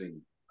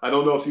Magazine. I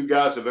don't know if you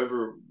guys have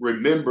ever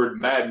remembered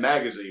Mad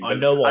Magazine. I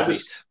know of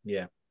it,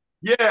 yeah.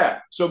 Yeah,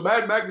 so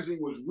Mad Magazine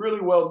was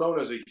really well known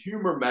as a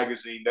humor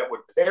magazine that would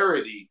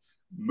parody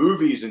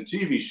movies and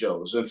TV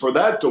shows. And for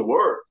that to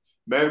work,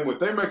 man, when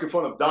they're making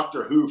fun of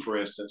Doctor Who, for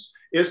instance,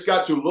 it's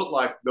got to look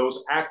like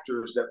those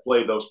actors that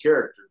play those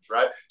characters,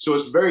 right? So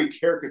it's very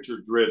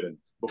caricature-driven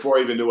before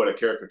I even knew what a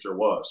caricature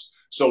was.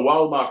 So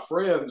while my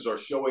friends are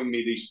showing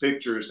me these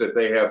pictures that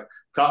they have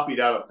copied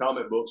out of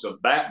comic books of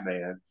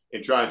Batman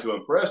and trying to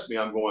impress me,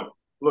 I'm going,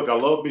 look, I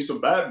love me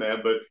some Batman,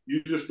 but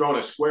you just drawn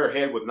a square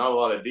head with not a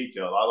lot of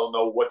detail. I don't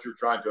know what you're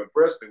trying to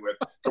impress me with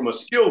from a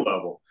skill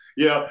level.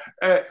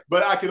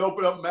 But I can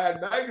open up Mad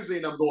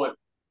Magazine. I'm going,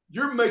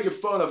 you're making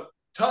fun of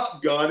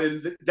Top Gun,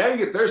 and dang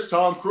it, there's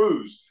Tom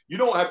Cruise. You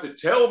don't have to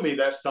tell me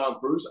that's Tom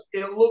Cruise.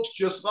 It looks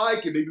just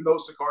like him, even though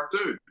it's a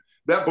cartoon.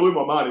 That blew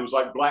my mind. It was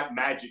like black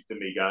magic to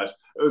me, guys.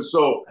 And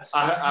so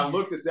I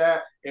looked at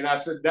that, and I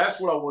said, that's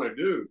what I want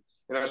to do.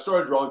 And I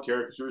started drawing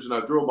caricatures, and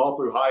I drew them all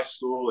through high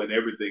school and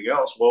everything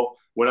else. Well,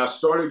 when I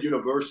started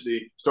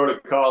university,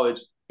 started college,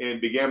 and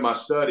began my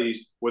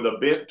studies with a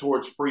bent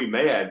towards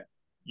pre-med,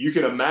 you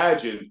can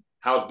imagine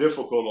how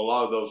difficult a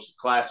lot of those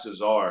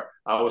classes are.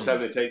 I was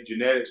having to take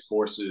genetics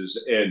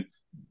courses and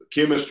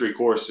chemistry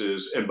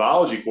courses and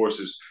biology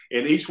courses.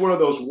 And each one of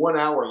those 1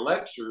 hour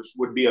lectures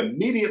would be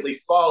immediately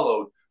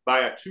followed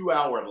by a 2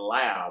 hour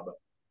lab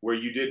where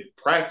you did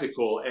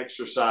practical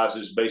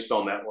exercises based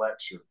on that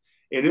lecture.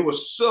 And it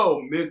was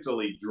so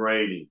mentally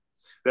draining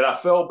that I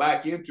fell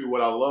back into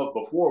what I loved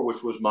before,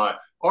 which was my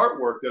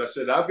artwork, that I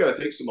said, I've got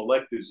to take some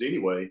electives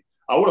anyway.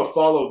 I want to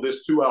follow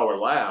this 2 hour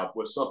lab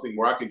with something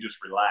where I can just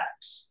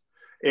relax.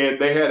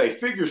 And they had a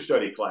figure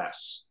study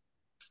class.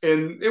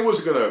 And it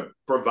wasn't going to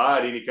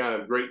provide any kind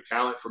of great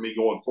talent for me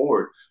going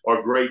forward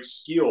or great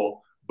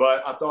skill.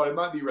 But I thought it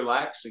might be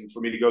relaxing for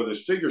me to go to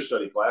this figure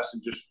study class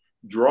and just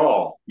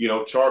draw,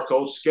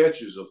 charcoal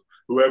sketches of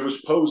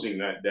whoever's posing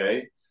that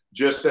day,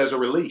 just as a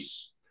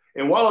release.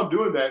 And while I'm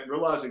doing that and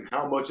realizing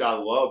how much I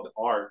loved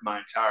art my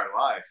entire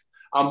life,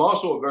 I'm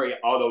also a very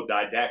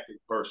autodidactic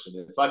person.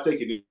 If I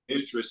take an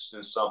interest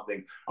in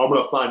something, I'm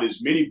going to find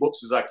as many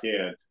books as I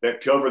can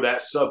that cover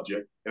that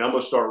subject, and I'm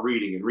going to start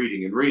reading and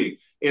reading and reading.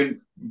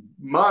 And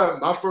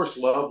my first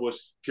love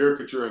was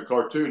caricature and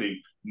cartooning,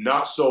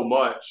 not so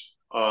much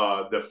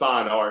the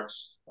fine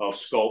arts of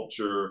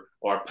sculpture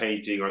or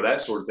painting or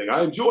that sort of thing.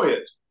 I enjoy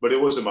it, but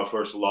it wasn't my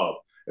first love.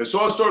 And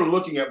so I started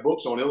looking at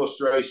books on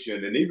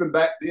illustration. And even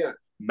back then,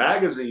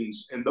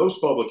 magazines and those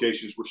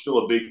publications were still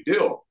a big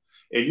deal.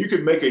 And you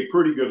could make a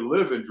pretty good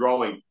living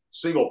drawing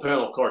single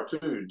panel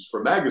cartoons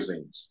for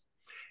magazines.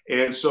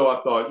 And so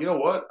I thought, you know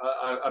what?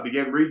 I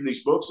began reading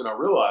these books, and I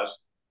realized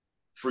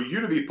for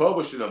you to be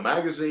published in a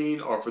magazine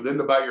or for them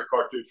to buy your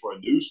cartoon for a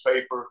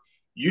newspaper,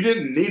 you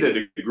didn't need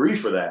a degree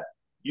for that.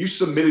 You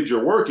submitted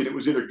your work, and it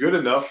was either good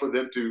enough for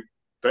them to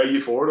pay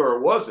you for it or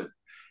it wasn't.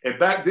 And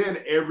back then,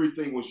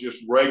 everything was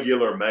just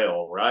regular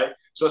mail, right?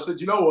 So I said,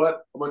 you know what?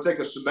 I'm going to take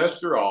a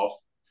semester off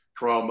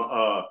from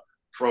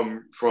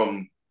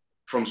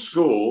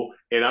school,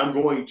 and I'm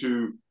going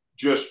to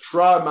just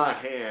try my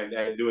hand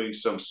at doing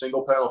some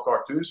single panel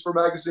cartoons for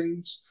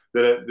magazines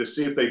to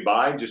see if they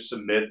buy and just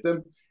submit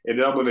them. And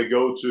then I'm going to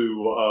go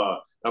to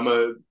I'm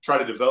going to try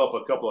to develop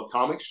a couple of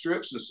comic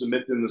strips and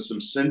submit them to some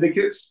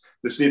syndicates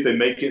to see if they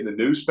make it in the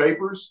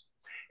newspapers.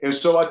 And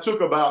so I took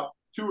about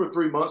 2 or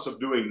 3 months of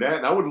doing that.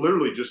 And I would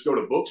literally just go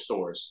to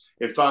bookstores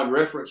and find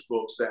reference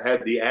books that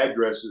had the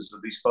addresses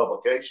of these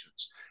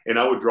publications. And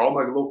I would draw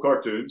my little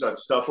cartoons. I'd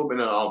stuff them in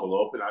an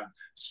envelope and I'd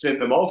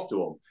send them off to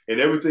them. And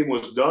everything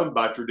was done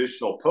by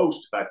traditional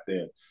post back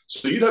then.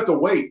 So you'd have to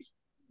wait,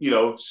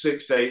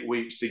 6 to 8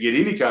 weeks to get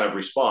any kind of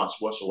response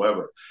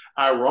whatsoever.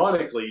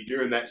 Ironically,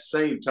 during that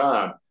same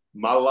time,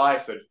 my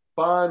life had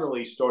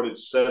finally started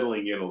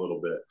settling in a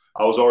little bit.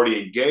 I was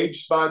already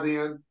engaged by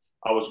then.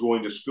 I was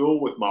going to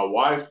school with my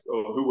wife,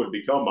 who would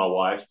become my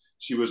wife.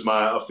 She was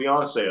my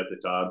fiance at the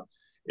time.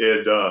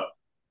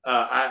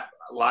 And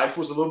life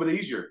was a little bit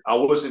easier. I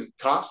wasn't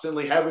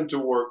constantly having to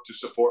work to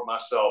support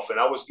myself, and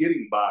I was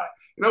getting by.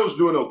 And I was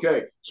doing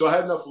okay. So I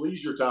had enough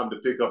leisure time to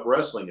pick up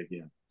wrestling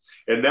again.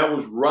 And that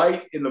was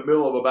right in the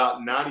middle of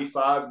about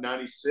 95,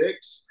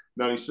 96,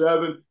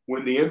 97,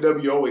 when the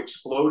NWO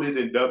exploded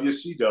in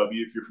WCW,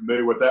 if you're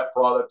familiar with that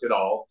product at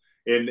all.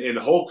 And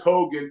Hulk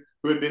Hogan,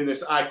 who had been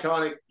this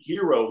iconic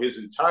hero his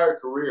entire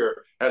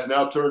career, has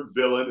now turned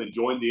villain and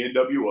joined the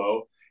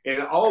NWO.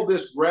 And all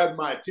this grabbed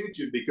my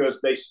attention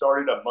because they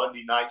started a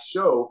Monday night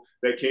show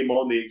that came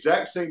on the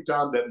exact same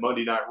time that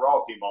Monday Night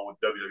Raw came on with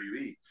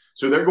WWE.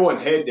 So they're going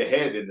head to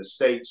head in the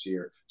States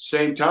here.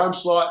 Same time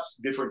slots,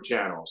 different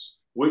channels.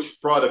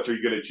 Which product are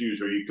you going to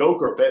choose? Are you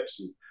Coke or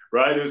Pepsi?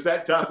 Right? It was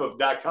that type of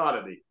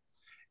dichotomy.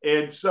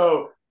 And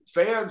so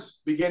fans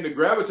began to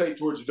gravitate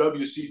towards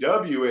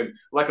WCW. And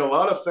like a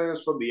lot of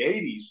fans from the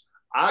 80s,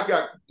 I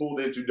got pulled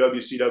into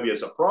WCW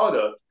as a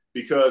product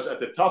because at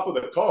the top of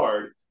the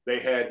card, they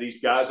had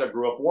these guys I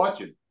grew up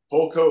watching.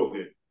 Hulk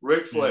Hogan,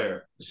 Ric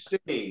Flair,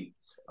 Sting,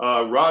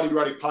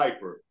 Roddy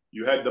Piper.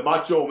 You had the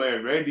Macho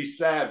Man, Randy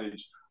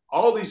Savage.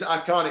 All these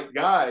iconic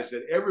guys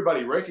that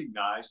everybody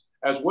recognized,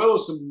 as well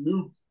as some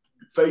new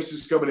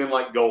faces coming in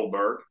like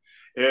Goldberg.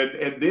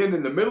 And then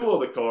in the middle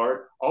of the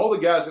card, all the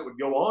guys that would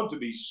go on to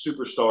be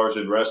superstars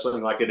in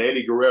wrestling, like an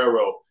Eddie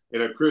Guerrero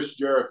and a Chris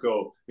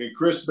Jericho and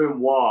Chris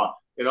Benoit.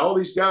 And all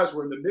these guys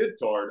were in the mid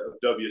card of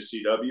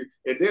WCW.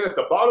 And then at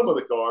the bottom of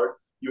the card,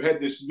 you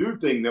had this new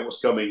thing that was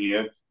coming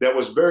in that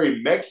was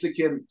very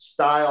Mexican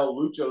style,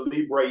 lucha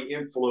libre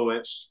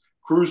influenced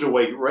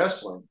cruiserweight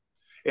wrestling.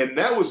 And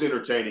that was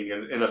entertaining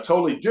and a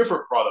totally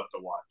different product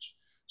to watch.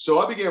 So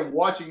I began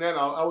watching that.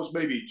 I was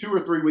maybe 2 or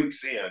 3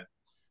 weeks in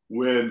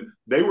when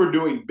they were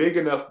doing big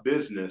enough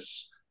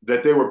business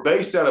that they were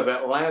based out of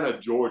Atlanta,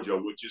 Georgia,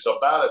 which is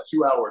about a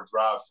 2-hour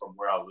drive from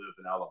where I live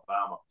in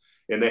Alabama.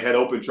 And they had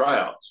open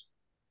tryouts.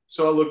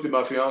 So I looked at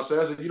my fiance.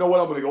 I said, you know what?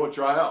 I'm going to go and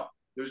try out.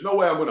 There's no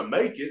way I'm going to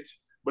make it,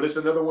 but it's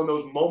another one of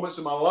those moments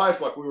in my life,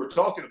 like we were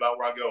talking about,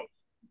 where I go,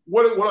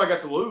 what do I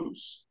got to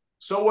lose?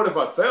 So what if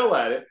I fail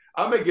at it?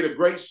 I may get a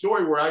great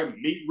story where I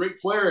meet Ric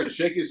Flair and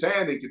shake his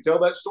hand and can tell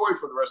that story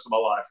for the rest of my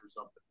life or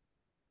something.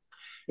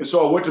 And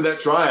so I went to that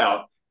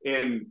tryout,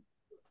 and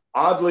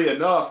oddly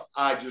enough,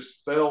 I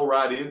just fell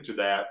right into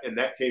that, and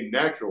that came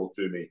natural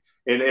to me.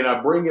 And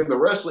I bring in the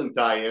wrestling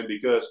tie-in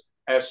because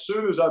as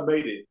soon as I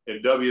made it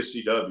in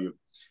WCW,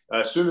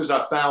 as soon as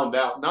I found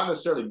out, not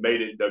necessarily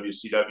made it in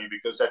WCW,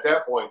 because at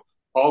that point,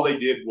 all they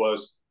did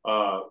was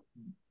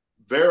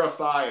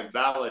verify and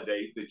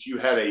validate that you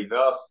had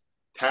enough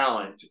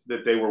talent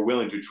that they were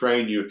willing to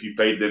train you if you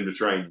paid them to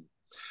train you.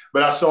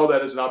 But I saw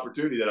that as an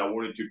opportunity that I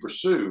wanted to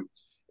pursue.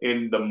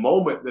 In the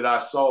moment that I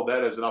saw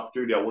that as an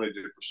opportunity I wanted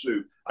to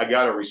pursue, I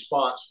got a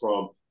response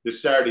from the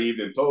Saturday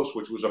Evening Post,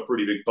 which was a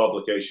pretty big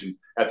publication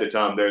at the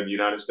time there in the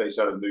United States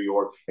out of New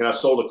York, and I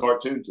sold a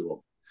cartoon to them.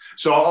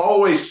 So I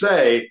always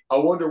say, I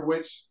wonder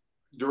which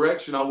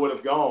direction I would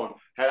have gone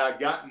had I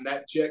gotten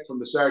that check from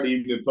the Saturday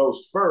Evening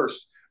Post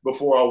first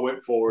before I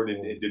went forward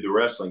and did the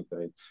wrestling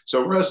thing.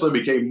 So wrestling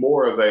became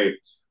more of a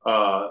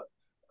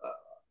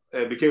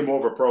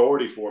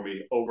priority for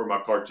me over my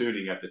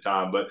cartooning at the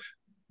time. But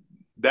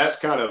that's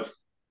kind of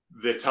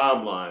the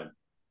timeline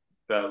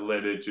that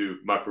led into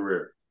my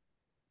career.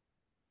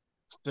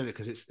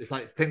 Because it's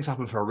like things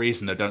happen for a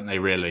reason, though, don't they?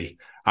 Really,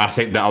 I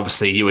think that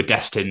obviously you were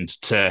destined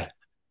to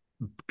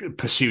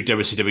pursue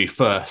WCW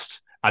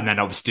first, and then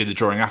obviously do the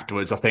drawing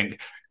afterwards. I think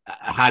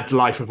had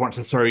life have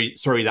wanted to throw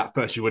you that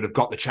first, you would have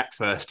got the check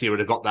first. You would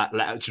have got that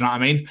letter. Do you know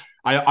what I mean?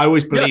 I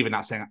always believe in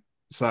that thing.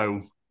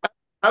 So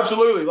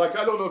absolutely, like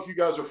I don't know if you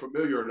guys are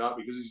familiar or not,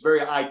 because he's a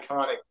very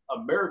iconic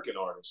American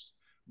artist.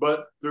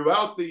 But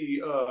throughout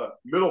the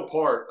middle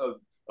part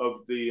of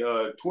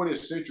the 20th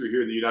century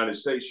here in the United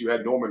States, you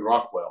had Norman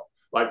Rockwell.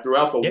 Like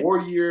throughout the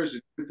war years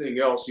and everything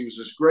else, he was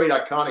this great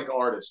iconic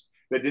artist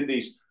that did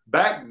these.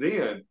 Back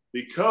then,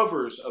 the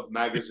covers of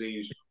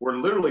magazines were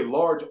literally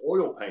large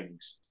oil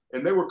paintings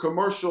and they were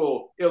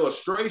commercial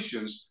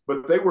illustrations,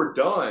 but they were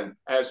done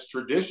as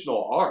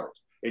traditional art.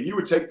 And you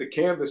would take the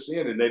canvas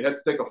in, and they'd have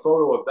to take a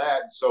photo of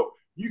that. And so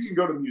you can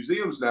go to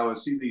museums now and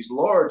see these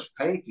large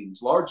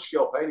paintings,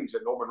 large-scale paintings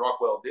that Norman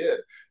Rockwell did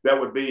that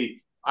would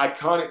be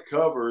iconic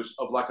covers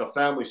of like a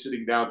family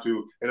sitting down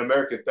to an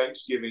American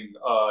Thanksgiving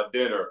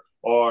dinner,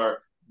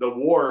 or the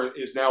war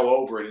is now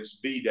over and it's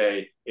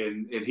V-Day,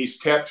 and he's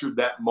captured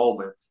that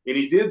moment. And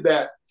he did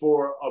that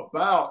for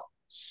about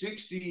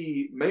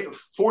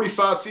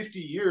 45, 50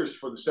 years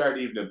for the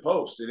Saturday Evening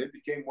Post. And it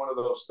became one of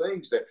those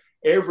things that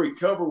every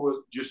cover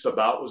was just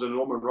about was a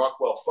Norman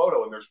Rockwell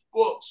photo, and there's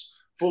books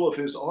full of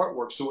his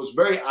artwork. So it was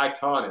very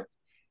iconic.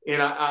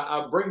 And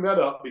I bring that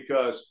up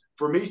because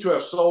for me to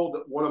have sold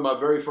one of my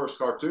very first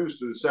cartoons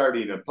to the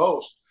Saturday Evening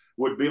Post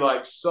would be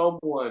like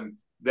someone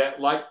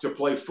that liked to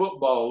play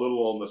football a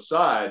little on the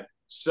side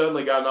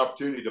suddenly got an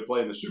opportunity to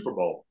play in the Super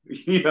Bowl.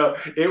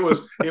 It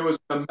was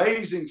an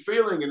amazing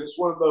feeling, and it's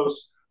one of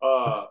those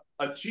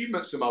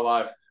achievements in my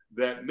life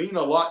that mean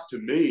a lot to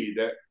me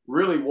that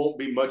really won't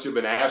be much of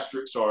an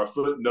asterisk or a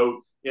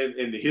footnote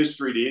in the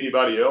history to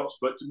anybody else.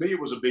 But to me, it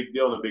was a big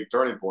deal and a big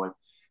turning point.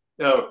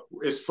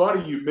 It's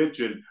funny you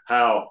mentioned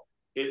how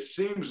it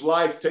seems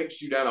life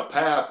takes you down a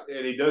path,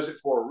 and he does it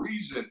for a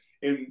reason.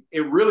 And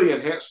it really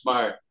enhanced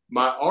my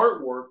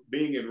artwork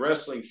being in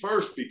wrestling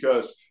first,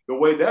 because the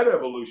way that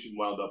evolution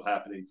wound up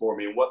happening for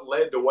me and what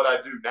led to what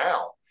I do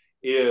now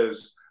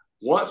is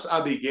once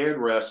I began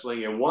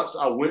wrestling and once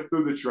I went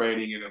through the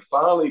training and it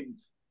finally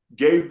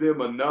gave them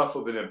enough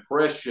of an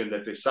impression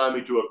that they signed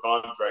me to a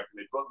contract and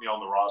they put me on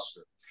the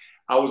roster.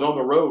 I was on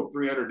the road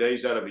 300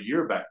 days out of a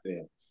year back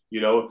then,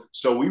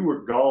 so we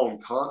were gone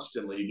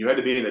constantly. You had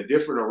to be in a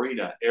different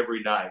arena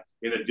every night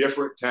in a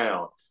different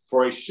town.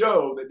 For a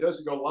show that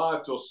doesn't go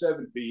live till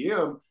 7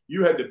 p.m.,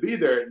 you had to be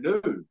there at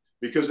noon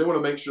because they want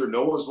to make sure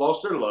no one's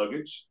lost their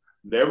luggage,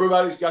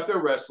 everybody's got their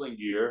wrestling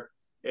gear,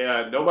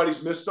 and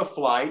nobody's missed a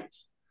flight.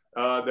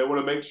 They want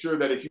to make sure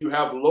that if you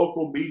have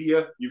local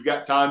media, you've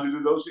got time to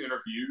do those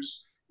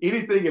interviews,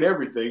 anything and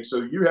everything.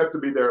 So you have to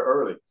be there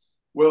early.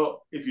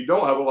 Well, if you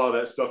don't have a lot of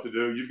that stuff to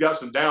do, you've got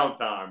some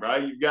downtime,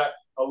 right? You've got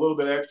a little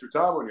bit extra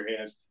time on your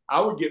hands. I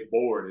would get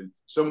bored, and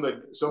some of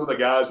the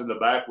guys in the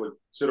back would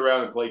sit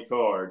around and play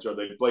cards, or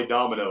they'd play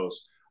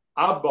dominoes.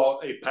 I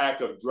bought a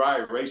pack of dry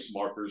erase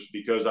markers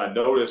because I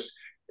noticed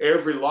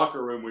every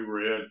locker room we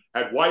were in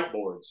had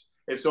whiteboards.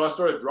 And so I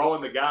started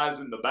drawing the guys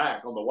in the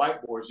back on the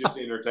whiteboards just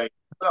to entertain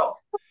myself.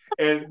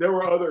 And there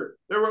were other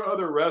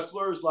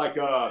wrestlers, like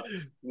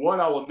one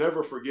I will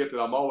never forget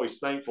that I'm always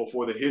thankful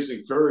for, that his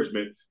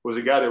encouragement was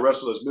a guy that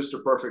wrestled as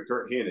Mr. Perfect,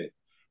 Kurt Hennig.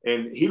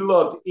 And he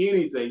loved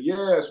anything.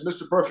 Yes,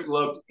 Mr. Perfect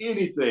loved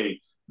anything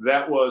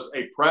that was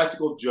a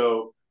practical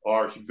joke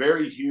or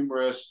very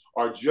humorous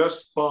or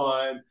just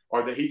fun,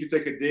 or that he could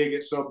take a dig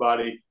at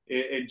somebody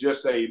and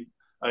just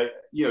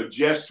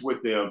jest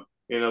with them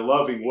in a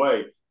loving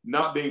way,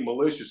 not being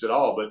malicious at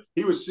all. But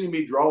he would see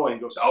me draw and he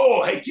goes,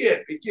 "Oh, hey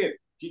kid,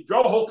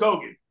 draw Hulk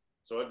Hogan."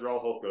 So I draw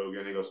Hulk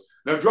Hogan. He goes,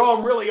 "Now draw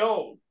him really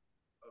old."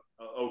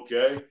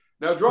 Okay.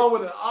 Now draw him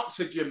with an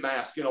oxygen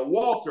mask and a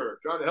walker,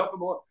 trying to help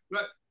him along.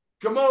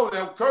 Come on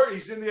now, Kurt,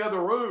 he's in the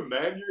other room,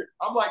 man.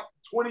 I'm like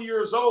 20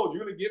 years old.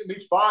 You're going to get me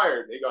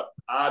fired. They go,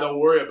 "I don't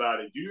worry about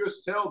it. You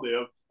just tell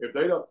them if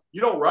they don't, you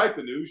don't write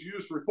the news, you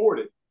just report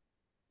it."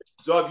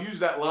 So I've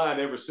used that line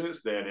ever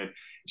since then. And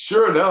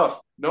sure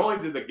enough, not only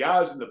did the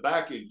guys in the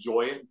back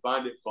enjoy it and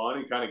find it fun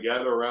and kind of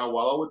gather around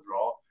while I would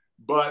draw,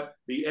 but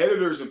the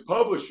editors and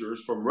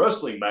publishers from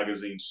wrestling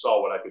magazines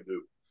saw what I could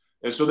do.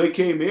 And so they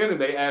came in and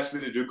they asked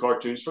me to do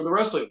cartoons for the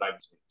wrestling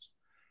magazines.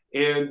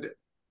 And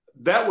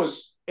that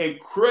was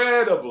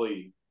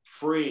incredibly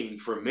freeing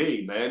for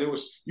me, man.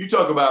 You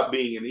talk about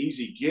being an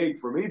easy gig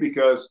for me,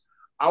 because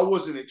I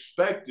wasn't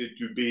expected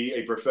to be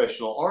a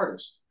professional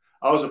artist.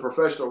 I was a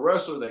professional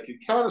wrestler that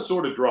could kind of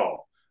sort of draw.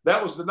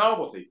 That was the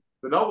novelty.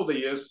 The novelty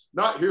is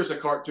not here's a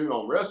cartoon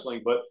on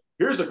wrestling, but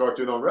here's a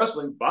cartoon on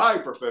wrestling by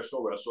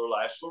professional wrestler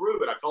Lash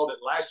LeRoux. And I called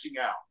it Lashing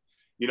Out.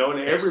 And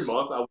every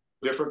month I would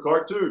do a different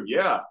cartoon.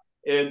 Yeah.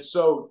 And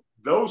so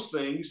those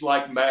things,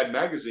 like Mad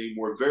Magazine,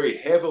 were very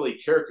heavily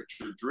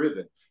caricature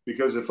driven,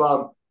 because if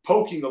I'm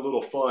poking a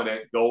little fun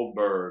at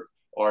Goldberg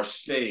or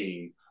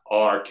Sting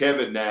or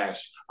Kevin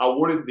Nash, I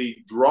wanted the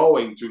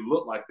drawing to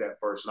look like that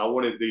person. I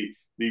wanted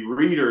the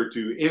reader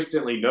to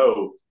instantly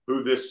know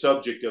who this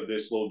subject of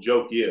this little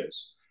joke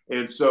is.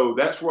 And so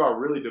that's where I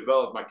really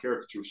developed my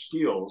caricature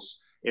skills.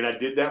 And I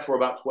did that for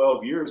about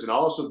 12 years. And I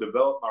also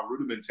developed my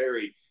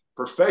rudimentary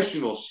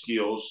professional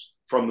skills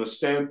from the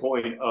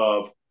standpoint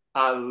of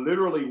I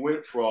literally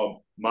went from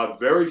my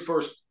very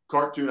first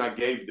cartoon I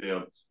gave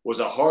them was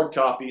a hard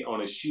copy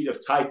on a sheet of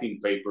typing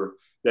paper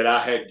that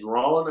I had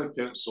drawn and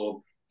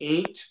penciled,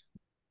 inked,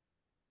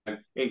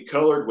 and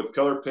colored with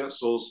colored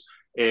pencils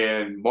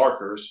and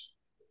markers.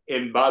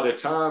 And by the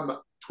time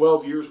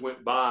 12 years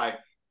went by,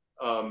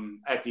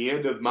 at the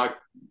end of my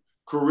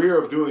career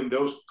of doing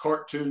those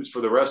cartoons for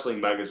the wrestling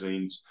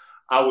magazines,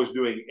 I was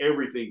doing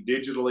everything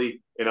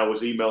digitally and I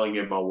was emailing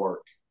in my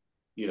work.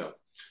 you know.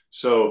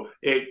 So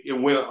I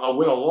went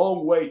a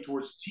long way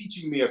towards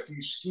teaching me a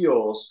few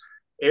skills.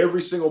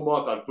 Every single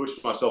month, I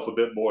pushed myself a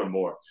bit more and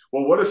more.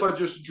 Well, what if I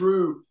just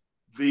drew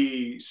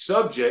the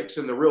subjects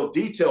and the real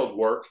detailed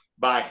work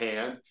by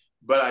hand,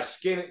 but I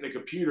scan it in the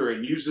computer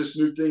and use this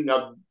new thing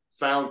I've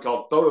found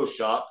called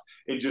Photoshop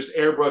and just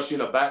airbrush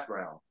in a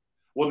background?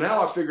 Well,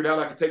 now I figured out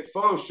I can take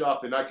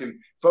Photoshop and I can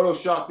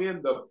Photoshop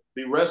in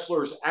the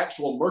wrestler's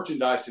actual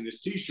merchandise in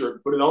his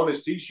T-shirt, put it on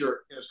his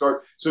T-shirt and his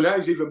card. So now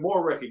he's even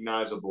more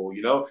recognizable,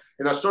 you know.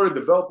 And I started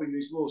developing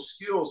these little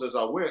skills as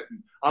I went. And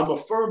I'm a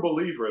firm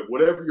believer in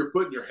whatever you're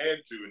putting your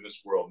hand to in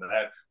this world,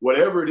 man,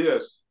 whatever it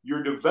is,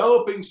 you're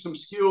developing some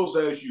skills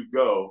as you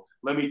go.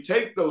 Let me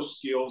take those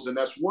skills, and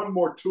that's one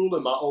more tool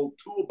in my old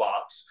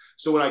toolbox.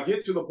 So when I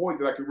get to the point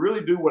that I can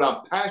really do what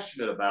I'm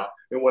passionate about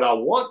and what I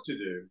want to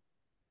do,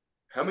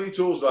 how many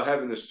tools do I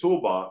have in this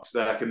toolbox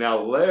that I can now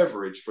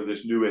leverage for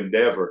this new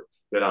endeavor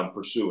that I'm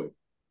pursuing?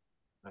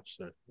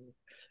 Absolutely.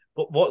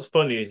 But what's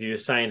funny is you were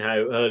saying how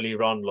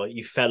earlier on, like,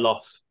 you fell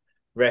off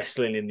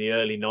wrestling in the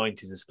early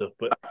 90s and stuff.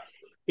 But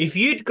if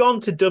you'd gone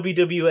to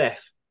WWF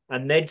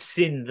and they'd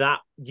seen that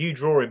you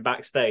drawing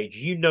backstage,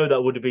 you know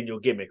that would have been your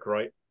gimmick,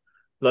 right?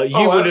 Like,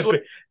 you would have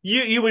been,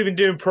 you would have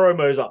been doing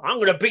promos like, I'm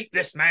going to beat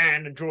this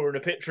man, and drawing a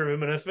picture of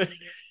him and a thing.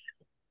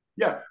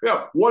 Yeah,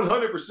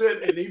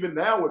 100%. And even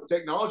now, with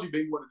technology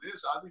being what it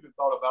is, I've even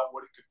thought about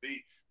what it could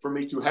be for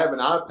me to have an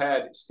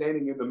iPad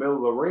standing in the middle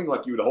of the ring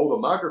like you would hold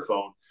a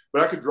microphone,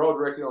 but I could draw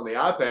directly on the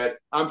iPad.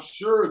 I'm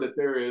sure that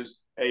there is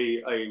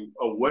a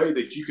way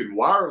that you can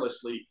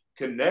wirelessly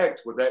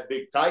connect with that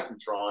big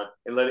Titantron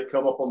and let it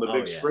come up on the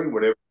big screen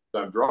whatever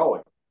I'm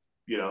drawing,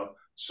 you know.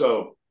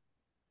 So,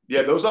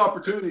 yeah, those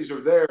opportunities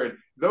are there. And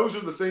those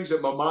are the things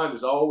that my mind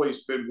has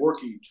always been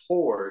working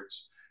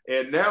towards.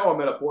 And now I'm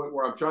at a point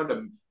where I'm trying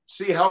to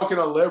see how can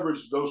I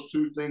leverage those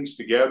two things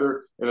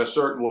together in a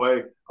certain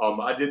way.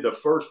 I did the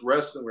first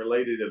wrestling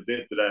related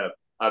event that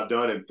I've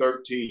done in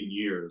 13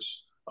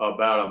 years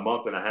about a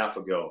month and a half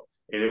ago.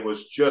 And it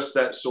was just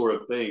that sort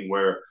of thing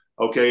where,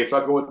 okay, if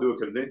I go into a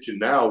convention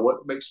now,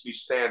 what makes me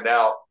stand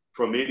out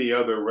from any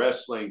other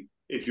wrestling,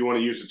 if you want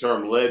to use the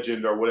term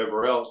legend or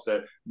whatever else,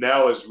 that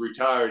now is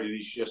retired and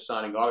he's just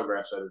signing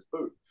autographs at his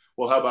booth?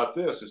 Well, how about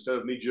this? Instead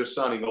of me just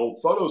signing old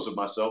photos of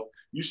myself,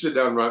 you sit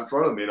down right in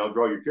front of me and I'll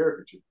draw your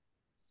caricature.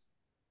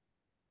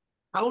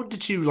 How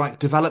did you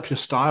develop your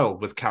style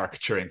with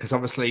caricaturing? Because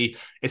obviously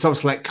it's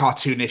like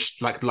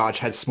cartoonish, like large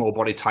head, small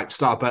body type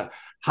style. But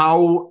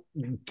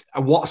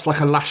what's like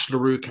a Lash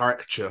LeRoux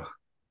caricature?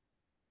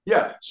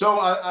 Yeah,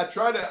 so I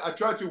try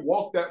to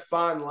walk that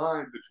fine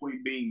line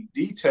between being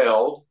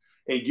detailed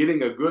and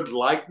getting a good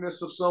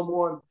likeness of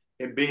someone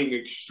and being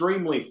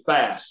extremely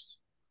fast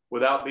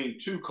without being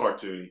too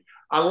cartoony.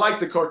 I like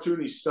the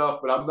cartoony stuff,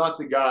 but I'm not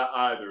the guy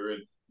either.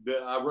 And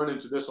I run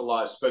into this a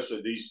lot,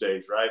 especially these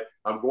days, right?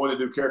 I'm going to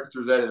do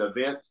caricatures at an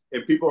event,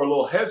 and people are a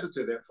little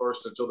hesitant at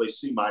first until they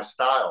see my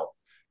style.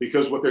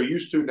 Because what they're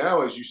used to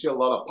now is you see a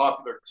lot of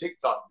popular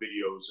TikTok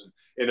videos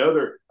and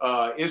other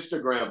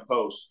Instagram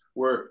posts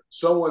where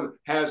someone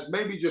has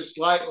maybe just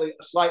a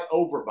slight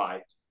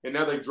overbite, and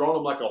now they've drawn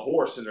them like a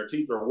horse and their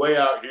teeth are way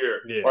out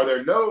here, or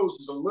their nose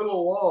is a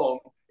little long,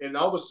 and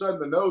all of a sudden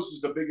the nose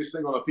is the biggest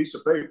thing on a piece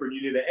of paper, and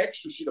you need an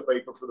extra sheet of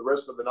paper for the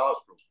rest of the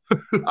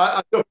nostrils.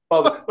 I don't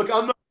bother. Look,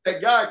 I'm not that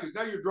guy, because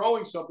now you're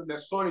drawing something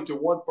that's funny to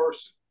one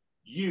person,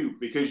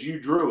 because you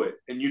drew it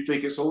and you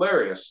think it's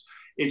hilarious.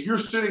 If you're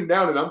sitting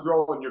down and I'm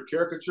drawing your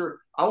caricature,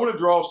 I want to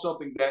draw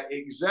something that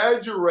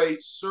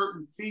exaggerates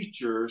certain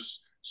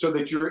features so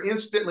that you're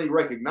instantly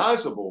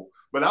recognizable.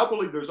 But I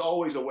believe there's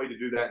always a way to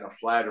do that in a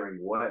flattering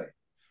way.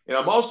 And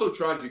I'm also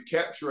trying to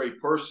capture a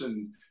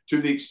person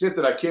to the extent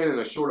that I can in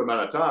a short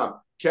amount of time,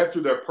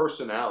 capture their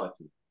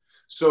personality.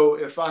 So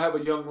if I have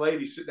a young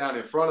lady sit down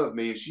in front of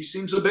me and she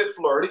seems a bit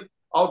flirty,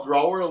 I'll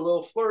draw her a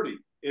little flirty.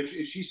 If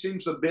she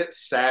seems a bit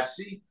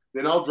sassy,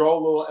 then I'll draw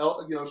a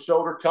little,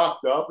 shoulder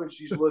cocked up and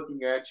she's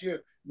looking at you,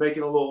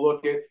 making a little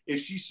look at.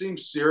 If she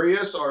seems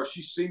serious or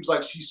she seems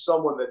like she's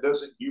someone that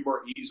doesn't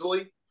humor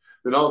easily,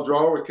 then I'll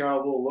draw her with kind of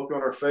a little look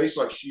on her face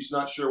like she's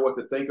not sure what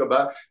to think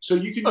about. So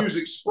you can use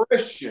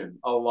expression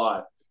a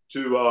lot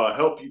to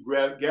help you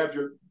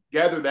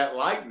gather that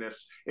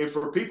likeness. And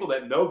for people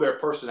that know their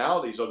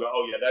personalities, they'll go,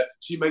 oh, yeah,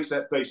 she makes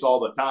that face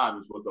all the time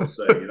is what they'll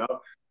say,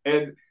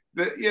 And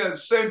the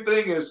same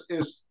thing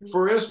is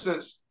for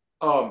instance,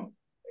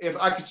 if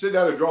I could sit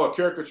down and draw a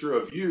caricature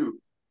of you,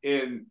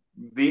 and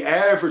the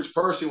average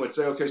person would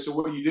say, okay, so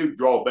what do you do?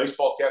 Draw a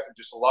baseball cap and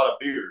just a lot of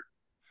beard.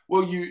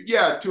 Well,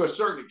 to a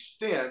certain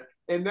extent,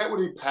 and that would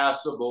be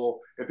passable.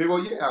 And people,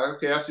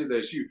 okay, I see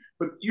that's you.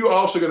 But you're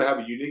also going to have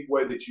a unique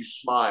way that you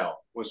smile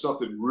when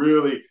something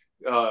really,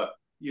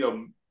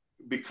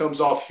 becomes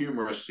off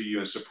humorous to you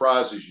and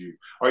surprises you.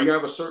 Or you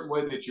have a certain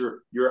way that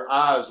your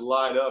eyes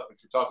light up if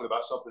you're talking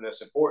about something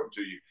that's important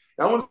to you.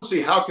 And I want to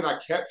see how can I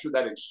capture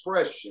that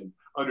expression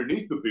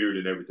underneath the beard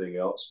and everything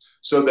else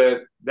so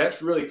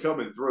that's really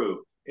coming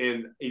through.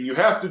 And you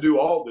have to do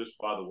all this,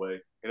 by the way,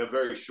 in a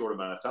very short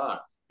amount of time.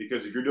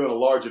 Because if you're doing a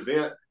large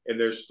event and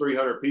there's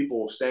 300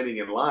 people standing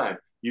in line,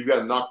 you've got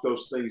to knock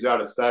those things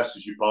out as fast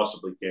as you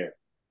possibly can.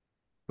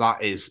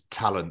 That is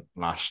talent,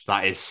 Lash.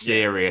 That is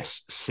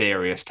serious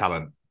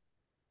talent.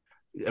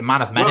 A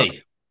man of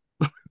many.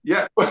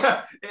 Yeah,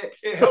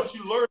 it helps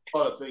you learn a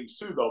lot of things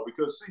too, though,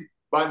 because see,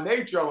 by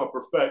nature, I'm a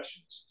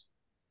perfectionist.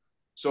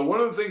 So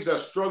one of the things I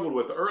struggled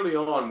with early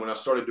on when I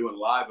started doing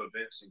live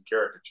events in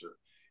caricature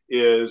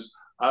is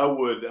I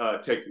would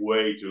take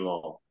way too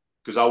long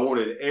because I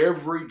wanted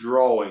every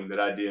drawing that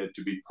I did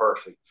to be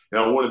perfect. And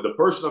I wanted the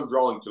person I'm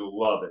drawing to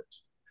love it,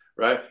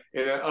 right?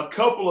 And a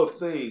couple of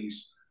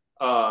things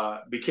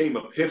became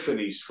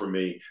epiphanies for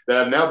me that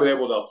I've now been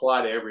able to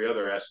apply to every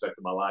other aspect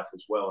of my life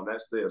as well. And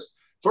that's this.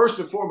 First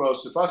and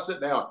foremost, if I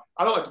sit down,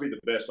 I don't like to be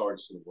the best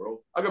artist in the world.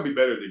 I got to be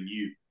better than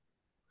you.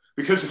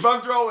 Because if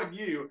I'm drawing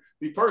you,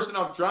 the person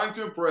I'm trying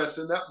to impress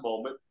in that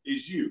moment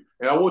is you.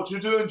 And I want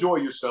you to enjoy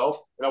yourself,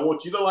 and I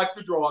want you to like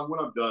the drawing when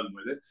I'm done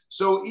with it.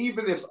 So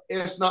even if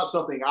it's not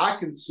something I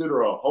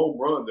consider a home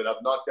run that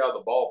I've knocked out of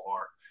the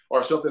ballpark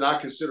or something I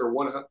consider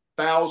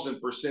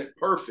 1,000%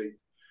 perfect,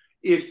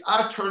 if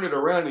I turn it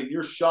around and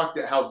you're shocked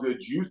at how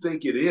good you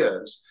think it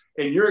is,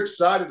 and you're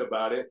excited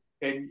about it,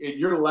 and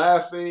you're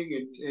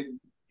laughing and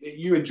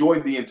you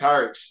enjoyed the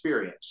entire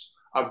experience,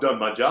 I've done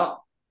my job.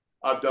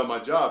 I've done my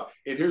job.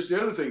 And here's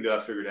the other thing that I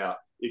figured out.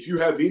 If you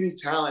have any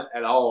talent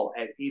at all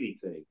at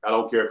anything, I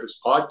don't care if it's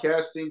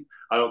podcasting,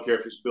 I don't care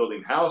if it's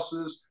building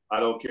houses, I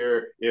don't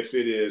care if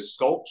it is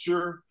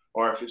sculpture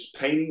or if it's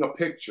painting a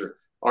picture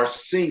or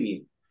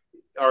singing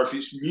or if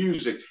it's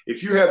music.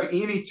 If you have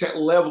any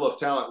level of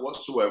talent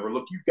whatsoever,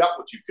 look, you've got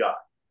what you've got,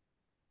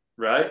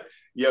 right?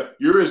 Yeah,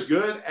 you're as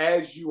good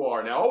as you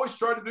are. Now, always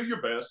try to do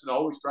your best and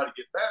always try to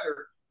get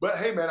better. But,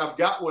 hey, man, I've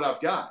got what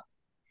I've got.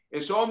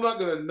 And so I'm not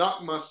going to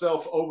knock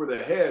myself over the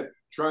head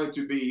trying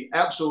to be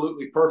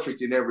absolutely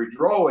perfect in every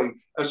drawing,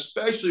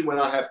 especially when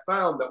I have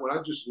found that when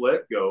I just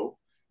let go,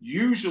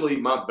 usually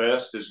my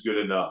best is good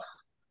enough.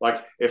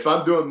 Like if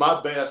I'm doing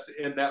my best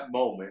in that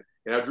moment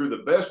and I drew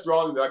the best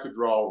drawing that I could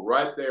draw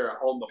right there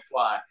on the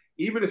fly,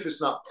 even if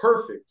it's not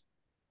perfect,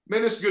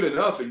 man, it's good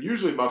enough. And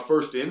usually my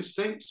first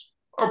instincts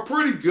are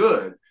pretty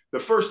good. The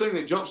first thing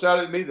that jumps out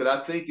at me that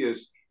I think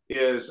is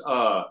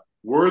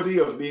worthy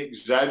of me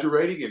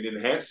exaggerating and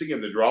enhancing in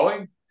the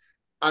drawing,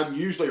 I'm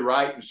usually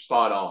right and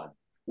spot on.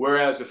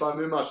 Whereas if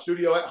I'm in my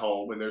studio at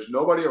home and there's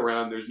nobody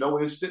around, there's no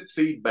instant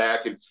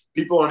feedback and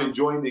people aren't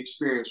enjoying the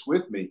experience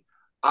with me,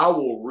 I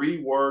will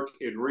rework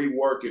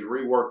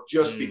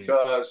just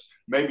because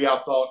maybe I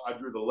thought I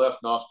drew the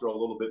left nostril a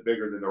little bit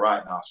bigger than the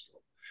right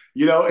nostril.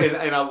 You know,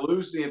 and I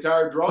lose the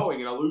entire drawing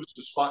and I lose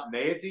the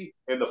spontaneity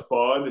and the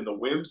fun and the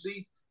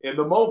whimsy in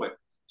the moment.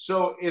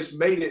 So it's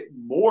made it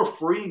more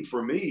freeing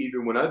for me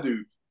even when I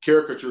do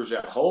caricatures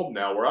at home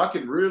now, where I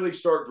can really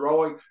start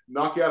drawing,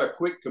 knock out a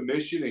quick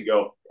commission and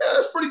go, yeah,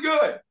 that's pretty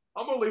good.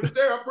 I'm going to leave it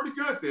there. I'm pretty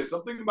good at this.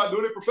 I'm thinking about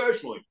doing it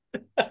professionally,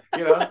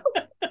 you know?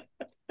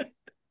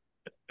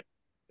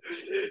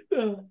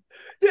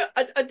 Yeah,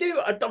 I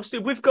do. Obviously,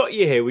 we've got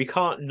you here. We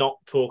can't not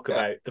talk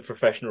about the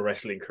professional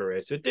wrestling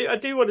career. So I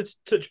do want to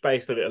touch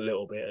base on it a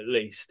little bit, at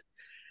least.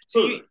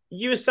 So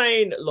you were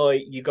saying,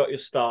 like, you got your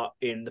start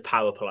in the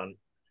power plant.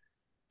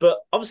 But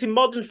obviously,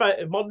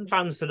 modern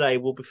fans today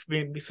will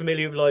be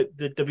familiar with like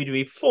the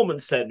WWE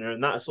Performance Center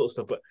and that sort of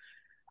stuff. But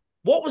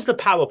what was the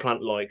power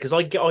plant like? Because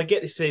I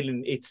get this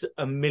feeling it's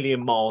a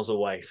million miles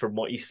away from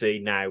what you see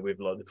now with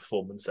like the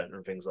Performance Center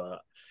and things like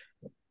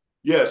that.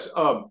 Yes,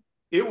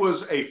 it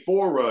was a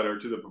forerunner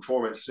to the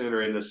Performance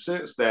Center in the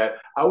sense that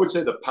I would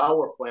say the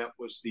power plant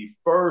was the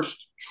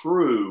first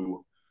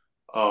true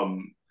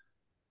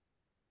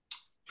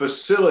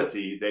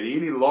facility that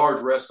any large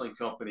wrestling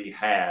company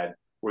had,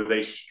 where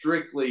they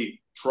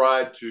strictly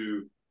tried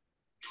to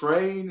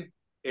train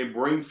and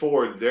bring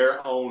forward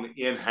their own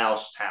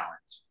in-house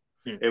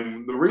talent.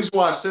 And the reason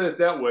why I said it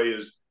that way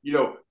is, you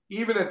know,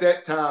 even at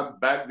that time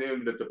back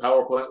then that the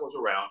power plant was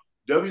around,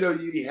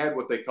 WWE had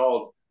what they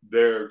called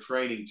their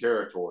training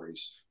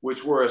territories,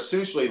 which were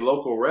essentially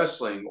local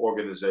wrestling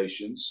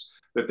organizations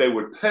that they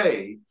would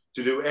pay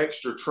to do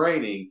extra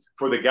training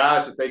for the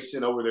guys that they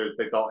sent over there that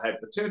they thought had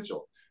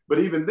potential. But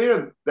even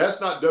then,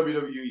 that's not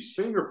WWE's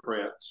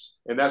fingerprints,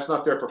 and that's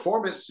not their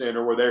performance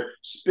center where they're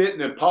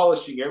spitting and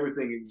polishing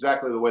everything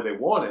exactly the way they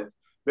want it.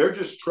 They're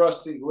just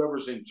trusting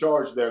whoever's in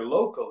charge there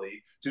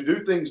locally to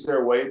do things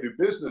their way, do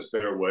business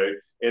their way,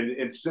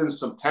 and send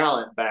some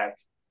talent back,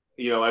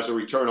 you know, as a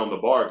return on the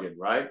bargain,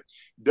 right?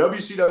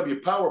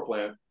 WCW Power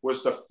Plant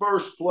was the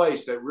first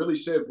place that really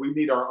said we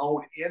need our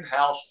own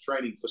in-house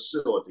training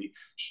facility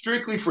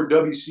strictly for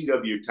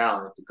WCW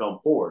talent to come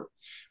forward.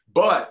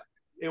 But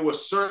it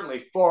was certainly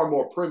far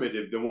more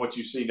primitive than what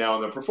you see now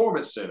in the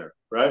Performance Center,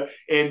 right?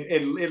 And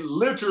it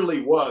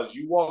literally was.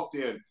 You walked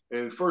in,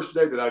 and the first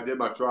day that I did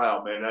my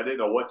tryout, man, I didn't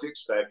know what to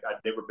expect.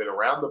 I'd never been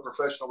around the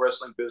professional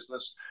wrestling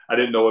business. I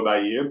didn't know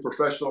anybody in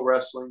professional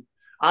wrestling.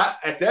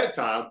 At that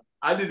time,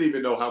 I didn't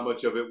even know how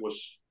much of it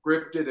was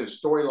scripted and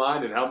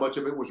storyline and how much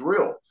of it was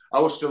real. I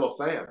was still a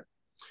fan.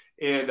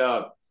 And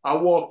I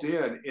walked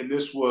in, and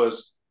this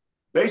was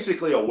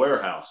basically a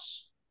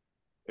warehouse.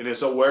 and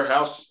it's a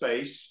warehouse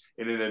space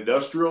in an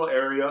industrial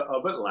area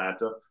of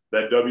Atlanta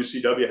that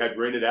WCW had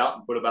rented out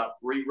and put about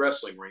 3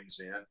 wrestling rings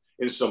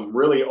in some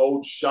really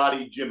old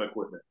shoddy gym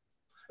equipment.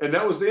 And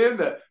that was the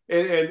end of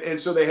it. And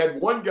so they had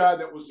one guy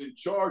that was in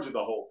charge of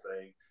the whole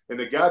thing. And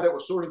the guy that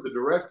was sort of the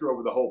director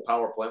over the whole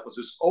power plant was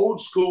this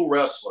old school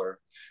wrestler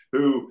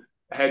who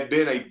had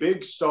been a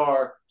big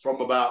star from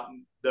about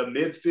the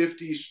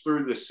mid-50s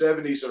through the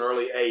 70s and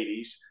early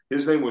 80s.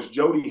 His name was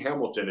Jody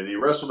Hamilton, and he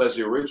wrestled as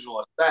the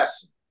original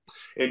Assassin.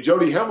 And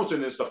Jody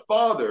Hamilton is the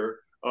father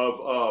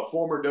of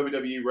former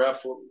WWE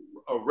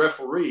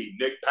referee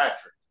Nick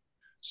Patrick.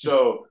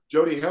 So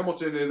Jody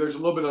Hamilton, there's a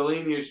little bit of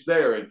lineage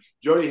there. And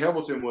Jody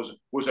Hamilton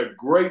was a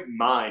great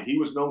mind. He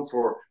was known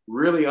for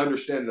really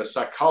understanding the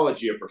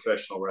psychology of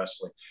professional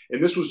wrestling.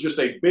 And this was just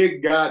a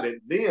big guy that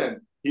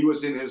then he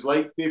was in his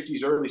late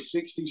 50s, early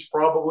 60s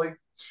probably.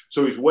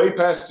 So he's way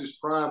past his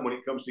prime when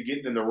it comes to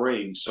getting in the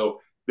ring. So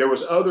there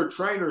was other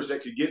trainers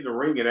that could get in the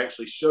ring and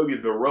actually show you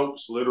the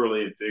ropes,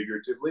 literally and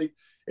figuratively.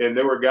 And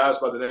there were guys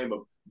by the name of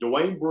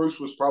Dwayne Bruce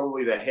was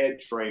probably the head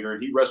trainer,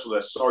 and he wrestled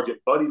as Sergeant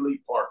Buddy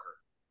Lee Parker.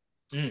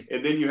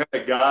 And then you had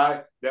a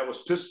guy that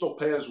was Pistol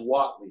Pez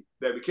Watley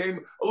that became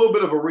a little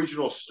bit of a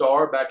regional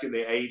star back in the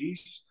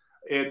 80s.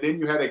 And then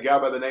you had a guy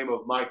by the name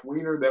of Mike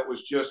Weiner that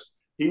was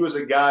he was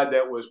a guy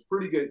that was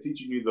pretty good at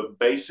teaching you the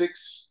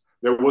basics.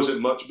 There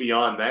wasn't much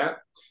beyond that.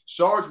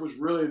 Sarge was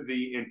really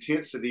the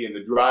intensity and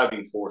the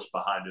driving force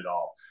behind it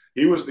all.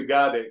 He was the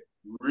guy that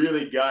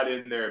really got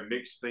in there and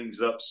mixed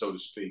things up, so to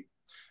speak.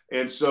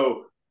 And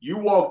so you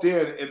walked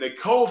in, and they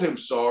called him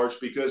Sarge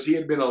because he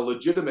had been a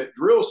legitimate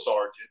drill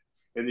sergeant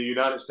in the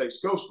United States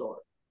Coast Guard.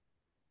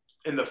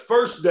 And the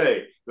first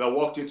day that I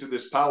walked into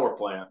this power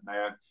plant,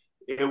 man,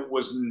 it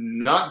was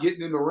not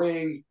getting in the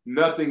ring,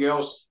 nothing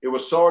else. It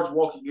was Sarge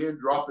walking in,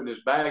 dropping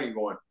his bag and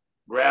going,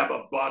 grab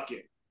a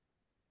bucket.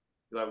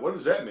 You're like, what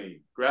does that mean?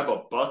 Grab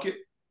a bucket?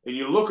 And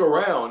you look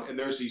around, and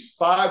there's these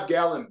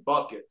 5-gallon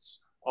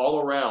buckets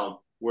all around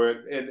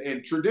where,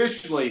 and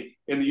traditionally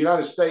in the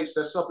United States,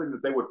 that's something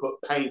that they would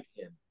put paint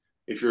in.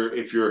 If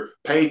you're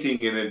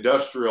painting an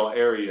industrial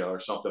area or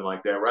something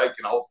like that, right? It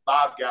can hold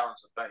 5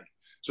 gallons of paint.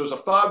 So it's a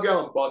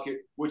 5-gallon bucket,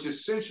 which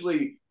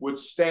essentially would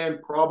stand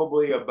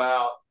probably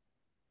about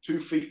 2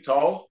 feet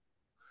tall.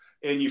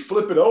 And you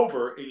flip it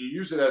over and you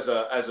use it as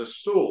a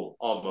stool,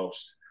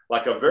 almost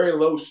like a very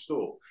low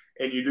stool.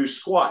 And you do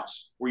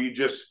squats where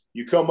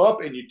you come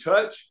up and you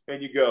touch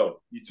and you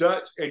go, you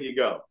touch and you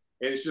go.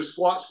 And it's just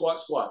squats,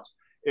 squats, squats.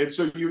 And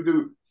so you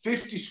do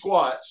 50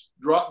 squats,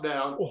 drop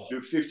down, do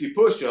 50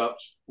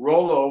 push-ups,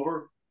 roll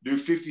over, do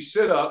 50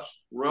 sit-ups,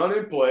 run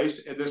in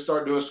place, and then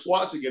start doing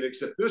squats again,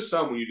 except this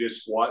time when you did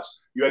squats,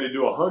 you had to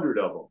do 100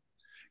 of them.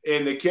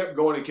 And they kept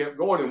going and kept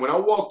going. And when I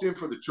walked in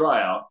for the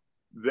tryout,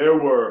 there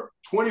were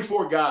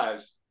 24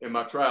 guys in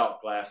my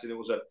tryout class, and it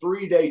was a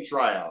 3-day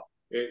tryout.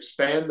 It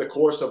spanned the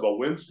course of a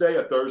Wednesday,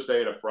 a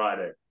Thursday, and a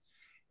Friday.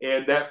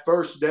 And that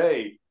first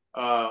day,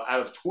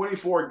 out of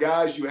 24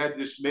 guys, you had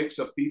this mix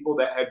of people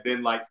that had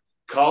been like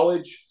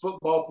college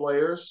football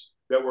players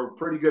that were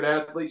pretty good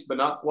athletes, but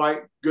not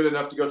quite good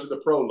enough to go to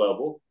the pro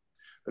level.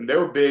 And they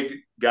were big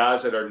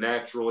guys that are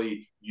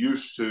naturally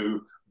used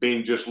to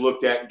being just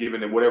looked at and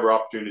given them whatever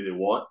opportunity they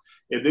want.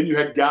 And then you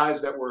had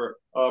guys that were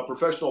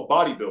professional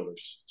bodybuilders.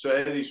 So they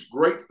had these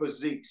great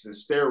physiques and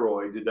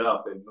steroided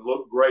up and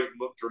looked great,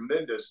 looked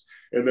tremendous.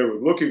 And they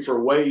were looking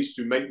for ways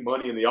to make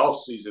money in the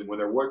off season when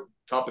there weren't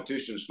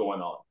competitions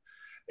going on.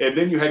 And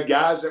then you had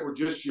guys that were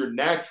just your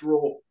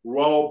natural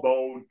raw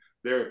bone.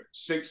 They're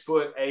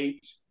 6'8",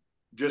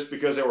 just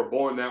because they were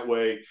born that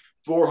way.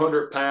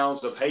 400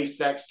 pounds of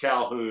Haystacks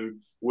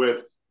Calhoun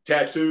with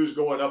tattoos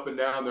going up and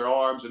down their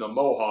arms and a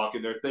mohawk,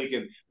 and they're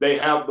thinking they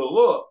have the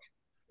look.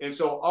 And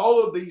so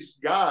all of these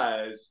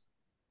guys,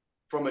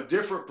 from a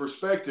different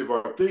perspective,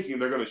 are thinking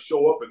they're going to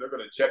show up and they're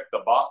going to check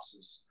the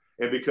boxes.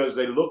 And because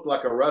they looked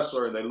like a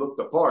wrestler and they looked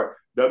the part,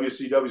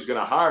 WCW is going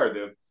to hire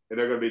them and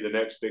they're going to be the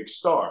next big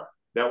star.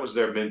 That was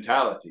their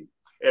mentality.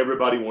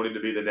 Everybody wanted to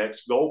be the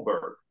next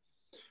Goldberg.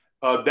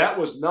 That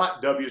was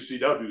not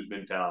WCW's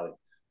mentality.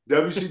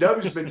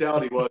 WCW's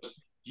mentality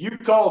was, you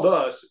called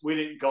us, we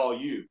didn't call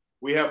you.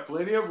 We have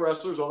plenty of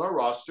wrestlers on our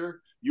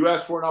roster. You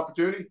asked for an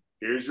opportunity,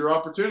 here's your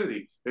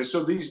opportunity. And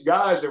so these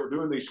guys that were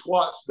doing these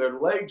squats, their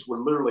legs would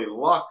literally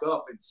lock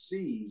up and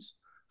seize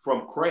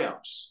from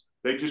cramps.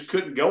 They just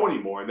couldn't go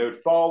anymore, and they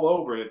would fall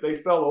over. And if they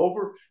fell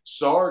over,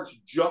 Sarge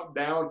jumped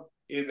down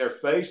in their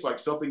face like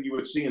something you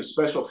would see in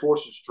Special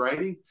Forces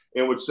training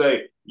and would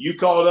say, you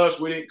called us,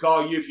 we didn't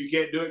call you. If you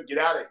can't do it, get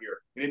out of here.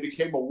 And it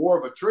became a war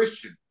of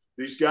attrition.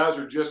 These guys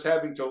are just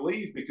having to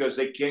leave because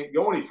they can't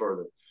go any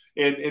further.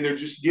 And they're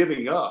just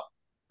giving up.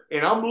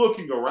 And I'm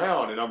looking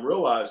around and I'm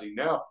realizing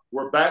now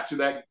we're back to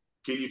that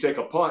can you take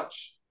a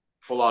punch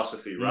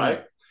philosophy,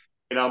 right?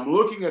 And I'm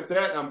looking at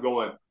that and I'm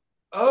going,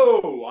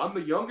 oh, I'm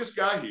the youngest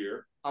guy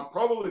here. I'm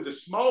probably the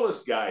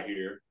smallest guy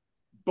here,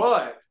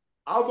 but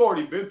I've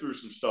already been through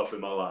some stuff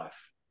in my life.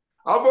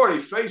 I've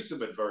already faced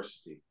some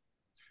adversity.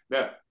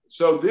 Now,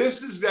 so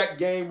this is that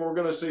game where we're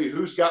going to see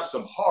who's got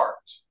some heart,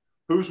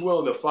 who's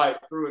willing to fight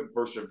through it and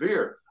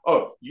persevere.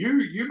 Oh,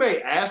 you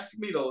may ask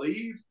me to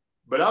leave,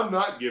 but I'm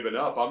not giving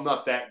up. I'm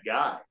not that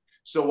guy.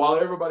 So while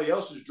everybody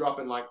else is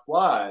dropping like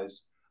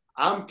flies,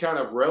 I'm kind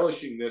of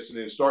relishing this and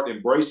then starting to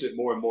embrace it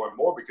more and more and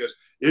more because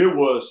it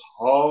was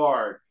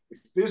hard.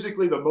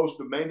 Physically the most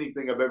demanding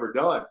thing I've ever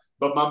done.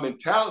 But my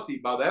mentality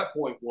by that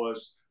point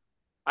was,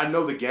 I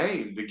know the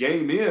game. The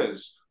game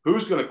is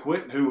who's going to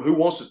quit and who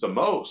wants it the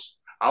most.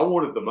 I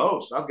want it the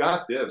most. I've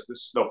got this. This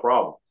is no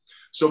problem.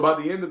 So by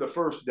the end of the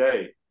first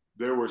day,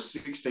 there were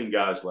 16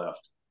 guys left.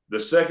 The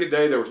second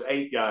day, there was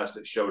 8 guys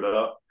that showed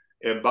up.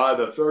 And by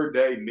the third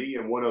day, me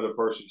and one other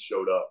person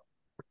showed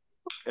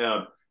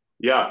up.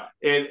 Yeah.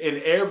 And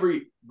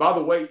by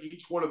the way,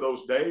 each one of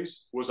those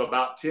days was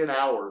about 10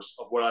 hours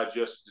of what I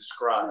just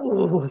described.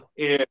 Ooh.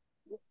 And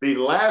the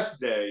last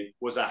day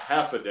was a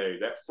half a day.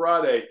 That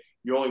Friday,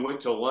 you only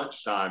went till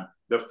lunchtime.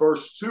 The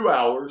first 2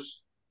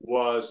 hours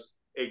was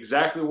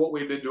exactly what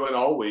we've been doing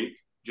all week,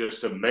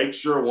 just to make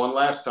sure one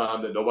last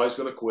time that nobody's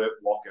going to quit,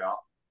 walk out.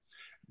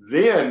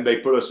 Then they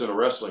put us in a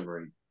wrestling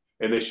ring,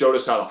 and they showed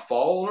us how to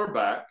fall on our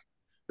back.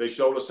 They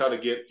showed us how to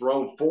get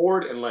thrown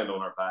forward and land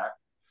on our back.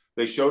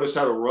 They showed us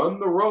how to run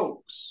the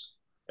ropes,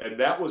 and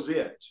that was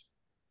it.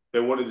 They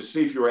wanted to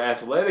see if you were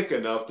athletic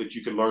enough that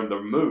you could learn the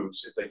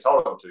moves if they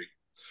taught them to you.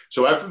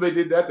 So after they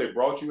did that, they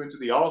brought you into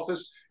the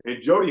office,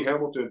 and Jody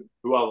Hamilton,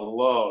 who I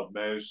love,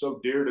 man, is so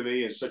dear to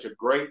me and such a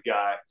great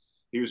guy.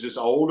 He was this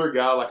older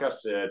guy, like I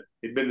said.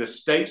 He'd been the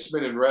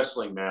statesman in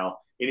wrestling now,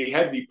 and he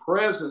had the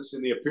presence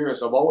and the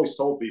appearance. I've always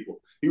told people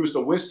he was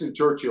the Winston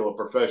Churchill of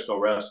professional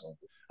wrestling.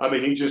 I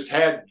mean, he just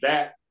had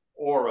that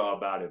aura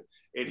about him.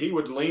 And he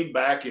would lean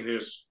back in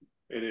his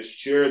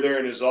chair there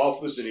in his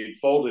office, and he'd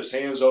fold his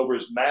hands over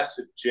his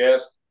massive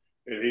chest,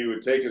 and he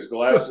would take his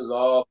glasses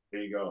off,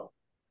 and he'd go,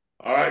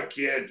 "All right,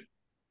 kid,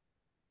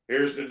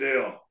 here's the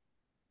deal.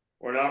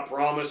 We're not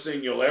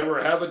promising you'll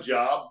ever have a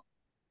job.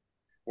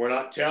 We're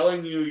not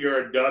telling you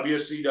you're a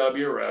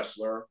WCW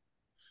wrestler.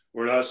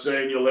 We're not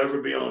saying you'll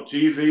ever be on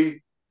TV,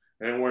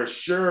 and we're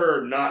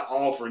sure not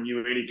offering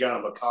you any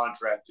kind of a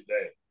contract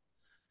today.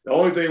 The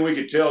only thing we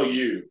can tell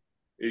you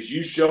is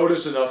you showed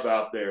us enough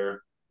out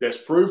there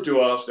that's proved to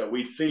us that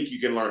we think you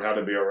can learn how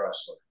to be a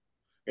wrestler.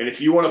 And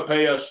if you want to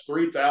pay us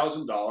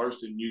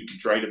 $3,000, then you can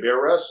train to be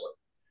a wrestler."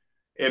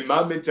 And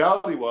my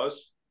mentality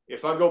was,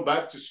 if I go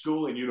back to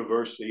school and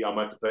university, I'm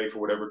going to have to pay for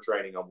whatever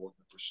training I'm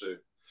wanting to pursue.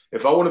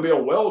 If I want to be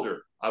a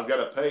welder, I've got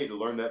to pay to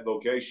learn that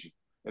vocation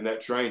and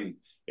that training.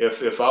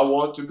 If I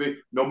want to be,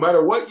 no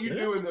matter what you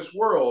do in this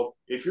world,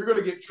 if you're going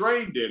to get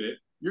trained in it,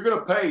 you're going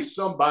to pay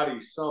somebody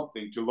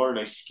something to learn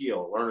a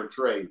skill, learn a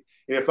trade.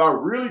 And if I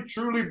really,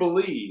 truly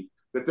believe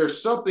that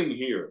there's something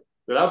here,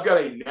 that I've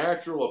got a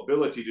natural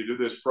ability to do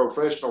this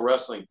professional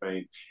wrestling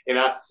thing, and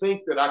I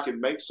think that I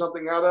can make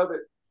something out of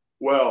it,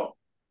 well,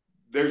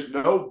 there's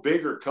no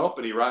bigger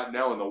company right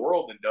now in the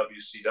world than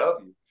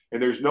WCW.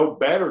 And there's no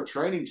better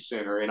training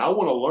center. And I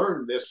want to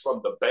learn this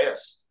from the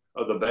best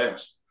of the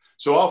best.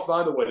 So I'll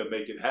find a way to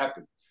make it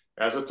happen.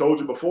 As I told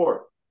you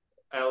before,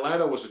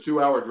 Atlanta was a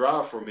 2-hour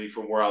drive for me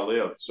from where I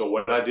lived. So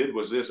what I did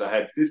was this. I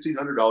had $1,500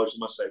 in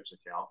my savings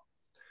account.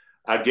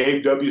 I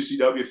gave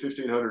WCW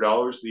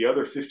 $1,500. The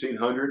other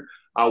 $1,500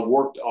 I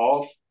worked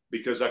off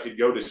because I could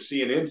go to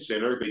CNN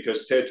Center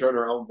because Ted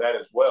Turner owned that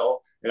as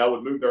well. And I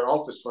would move their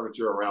office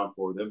furniture around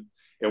for them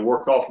and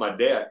work off my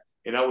debt.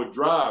 And I would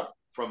drive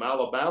from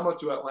Alabama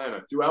to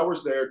Atlanta, 2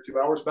 hours there, 2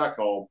 hours back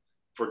home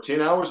for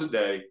 10 hours a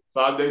day,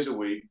 5 days a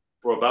week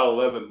for about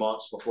 11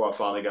 months before I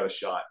finally got a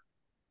shot.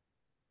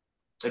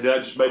 And then I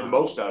just made the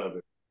most out of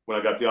it when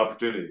I got the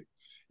opportunity.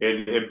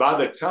 And by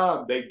the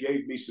time they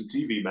gave me some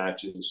TV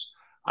matches,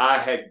 I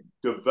had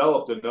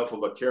developed enough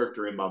of a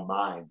character in my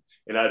mind.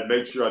 And I'd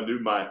made sure I knew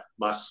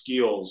my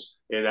skills,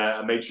 and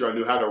I made sure I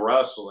knew how to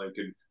wrestle and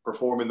could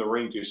perform in the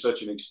ring to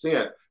such an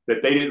extent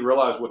that they didn't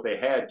realize what they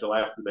had till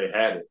after they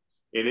had it.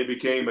 And it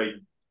became a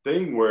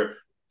thing where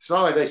it's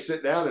not like they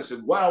sit down and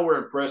said, "Wow,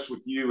 we're impressed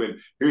with you, and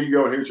here you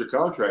go, and here's your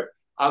contract."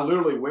 I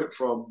literally went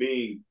from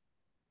being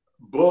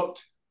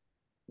booked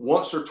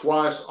once or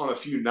twice on a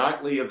few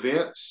nightly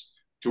events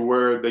to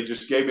where they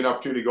just gave me an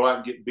opportunity to go out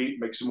and get beat,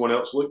 make someone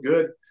else look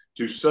good,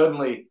 to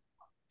suddenly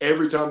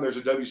every time there's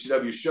a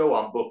WCW show,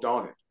 I'm booked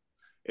on it.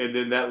 And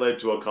then that led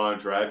to a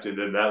contract, and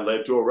then that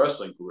led to a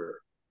wrestling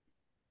career.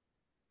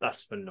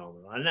 That's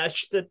phenomenal. And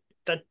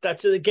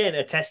that's again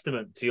a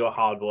testament to your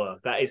hard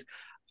work. That is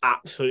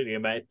absolutely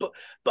amazing.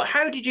 But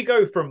how did you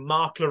go from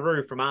Mark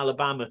LeRoux from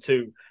Alabama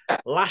to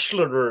Lash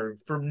LeRoux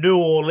from New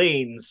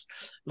Orleans?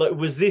 Like,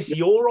 was this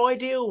your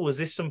idea, or was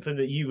this something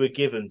that you were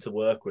given to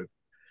work with?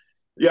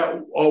 Yeah,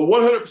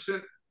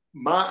 100%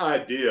 my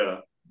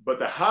idea, but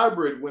the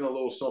hybrid went a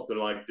little something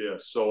like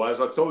this. So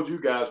as I told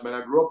you guys, man,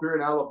 I grew up here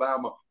in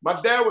Alabama.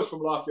 My dad was from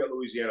Lafayette,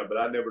 Louisiana, but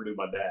I never knew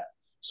my dad.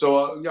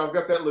 So I've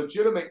got that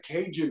legitimate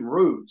Cajun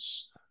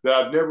roots that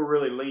I've never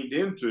really leaned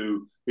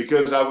into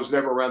because I was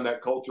never around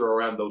that culture,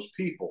 around those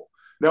people.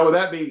 Now, with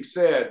that being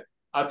said,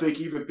 I think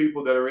even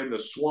people that are in the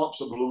swamps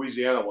of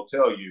Louisiana will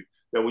tell you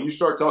that when you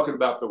start talking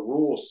about the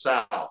rural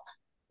South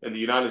in the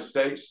United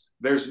States,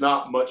 there's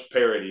not much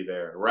parity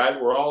there, right?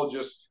 We're all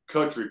just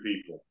country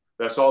people.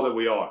 That's all that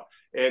we are.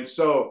 And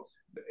so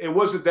it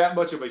wasn't that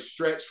much of a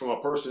stretch from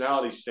a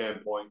personality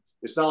standpoint.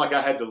 It's not like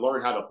I had to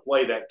learn how to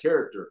play that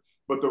character.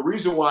 But the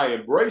reason why I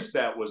embraced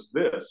that was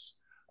this.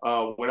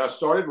 When I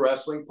started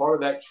wrestling, part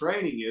of that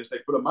training is they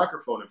put a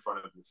microphone in front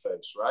of your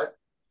face, right?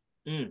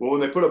 Well, when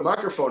they put a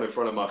microphone in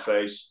front of my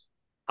face,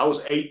 I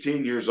was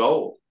 18 years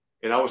old,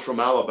 and I was from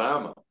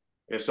Alabama.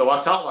 And so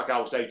I talked like I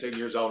was 18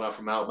 years old, and I'm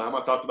from Alabama.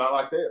 I talked about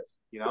like this.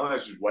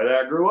 That's just the way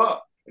that I grew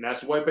up. And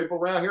that's the way people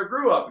around here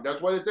grew up. And that's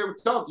the way that they were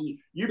talking.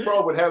 You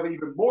probably would have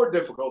even more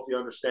difficulty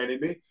understanding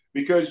me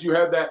because you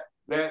have that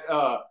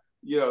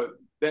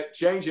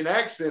change in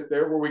accent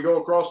there where we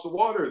go across the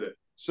water there.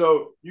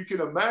 So you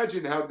can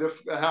imagine how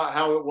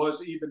it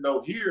was, even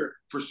though here,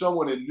 for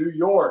someone in New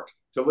York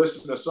to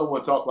listen to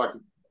someone talk like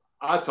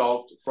I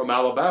talked from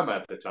Alabama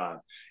at the time.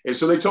 And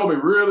so they told me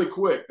really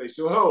quick, they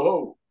said,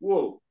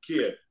 whoa,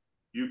 kid,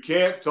 you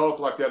can't talk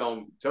like that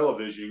on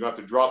television. You have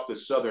to drop the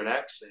Southern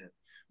accent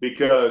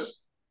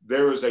because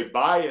there was a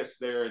bias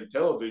there in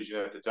television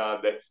at the time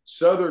that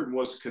Southern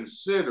was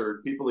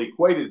considered, people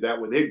equated that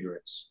with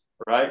ignorance,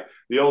 right?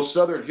 The old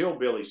Southern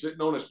hillbilly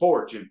sitting on his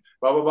porch and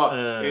blah, blah,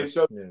 blah. And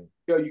so,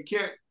 you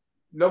can't,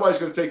 nobody's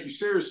going to take you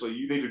seriously.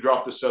 You need to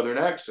drop the Southern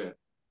accent.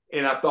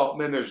 And I thought,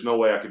 man, there's no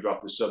way I could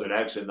drop the Southern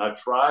accent. And I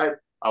tried.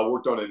 I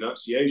worked on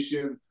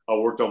enunciation. I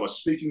worked on my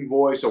speaking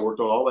voice. I worked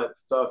on all that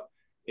stuff.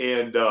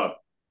 And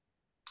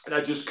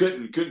I just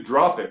couldn't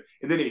drop it.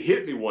 And then it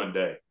hit me one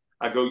day.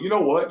 I go, you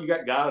know what? You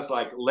got guys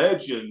like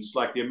legends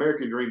like the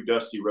American Dream,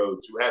 Dusty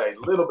Rhodes, who had a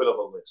little bit of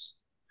a list.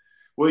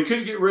 Well, he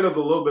couldn't get rid of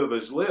a little bit of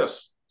his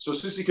list. So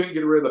since he couldn't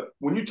get rid of it,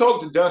 when you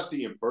talk to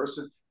Dusty in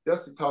person,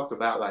 Dusty talked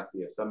about like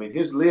this. I mean,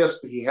 his list,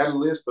 he had a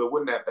list, but it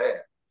wasn't that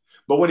bad.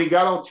 But when he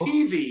got on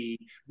TV,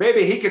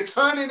 baby, he could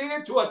turn it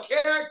into a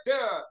character,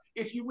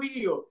 if you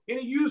will. And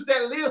he used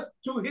that list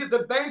to his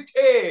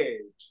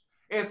advantage.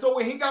 And so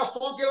when he got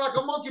funky like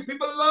a monkey,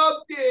 people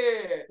loved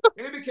it.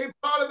 And it became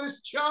part of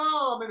his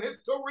charm and his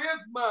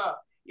charisma,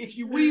 if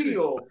you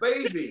will,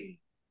 baby.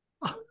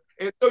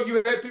 And so you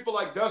had people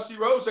like Dusty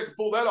Rhodes that could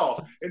pull that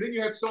off. And then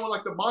you had someone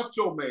like the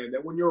Macho Man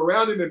that when you're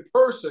around him in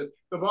person,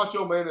 the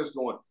Macho Man is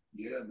going,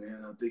 yeah,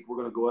 man, I think we're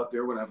going to go out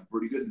there. We're going to have a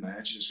pretty good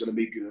match. And it's going to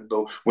be good.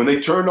 But when they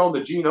turned on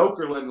the Gene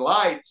Okerlund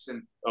lights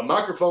and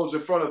microphones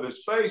in front of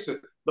his face, and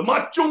the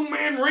Macho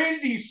Man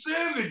Randy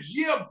Savage,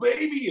 yeah,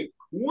 baby, and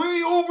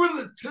way over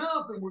the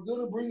top, and we're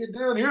going to bring it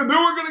down here. And then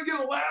we're going to get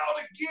loud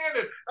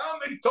again, and I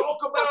may talk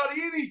about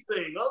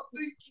anything. I'm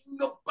thinking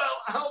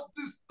about how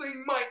this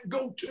thing might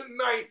go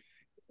tonight.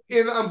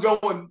 And I'm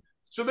going,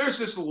 so there's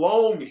this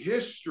long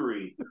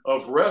history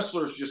of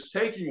wrestlers just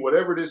taking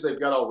whatever it is they've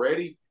got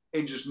already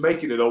and just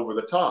making it over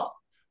the top.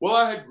 Well,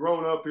 I had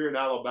grown up here in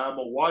Alabama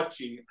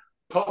watching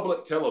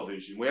public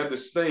television. We have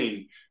this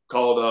thing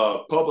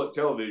called public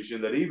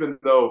television that even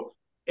though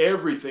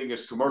everything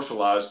is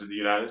commercialized in the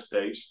United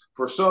States,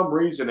 for some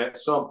reason at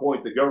some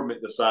point the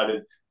government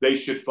decided they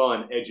should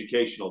fund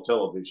educational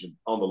television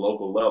on the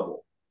local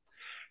level.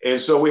 And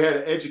so we had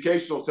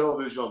educational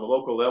television on the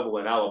local level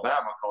in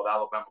Alabama called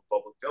Alabama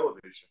Public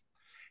Television.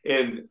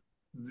 And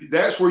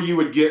that's where you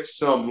would get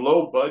some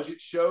low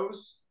budget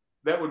shows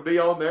that would be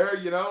on there,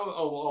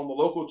 on the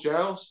local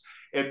channels.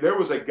 And there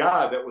was a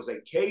guy that was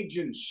a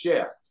Cajun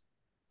chef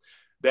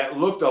that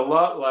looked a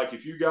lot like,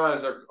 if you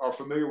guys are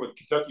familiar with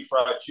Kentucky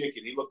Fried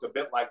Chicken, he looked a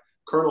bit like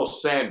Colonel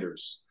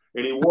Sanders.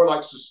 And he wore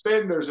like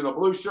suspenders and a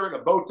blue shirt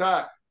and a bow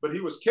tie, but he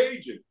was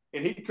Cajun.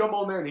 And he'd come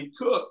on there and he'd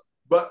cook.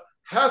 But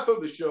half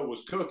of the show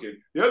was cooking.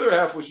 The other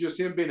half was just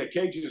him being a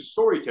Cajun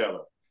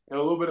storyteller and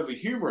a little bit of a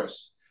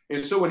humorist.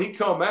 And so when he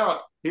come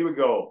out, he would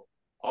go,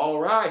 all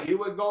right, here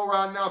we go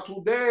right now.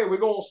 Today, we're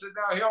going to sit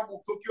down here. I'm going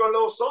to cook you a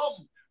little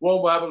something.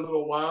 We'll have a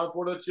little wine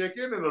for the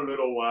chicken and a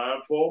little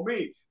wine for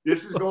me.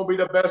 This is going to be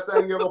the best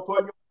thing you ever put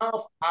in your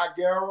mouth, I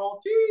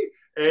guarantee.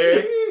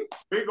 Hey,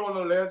 we're going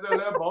to let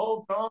that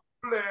bon temps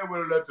play.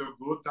 We'll let the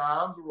good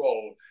times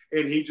roll.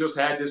 And he just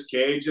had this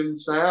Cajun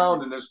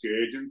sound and this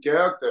Cajun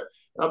character.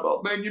 And I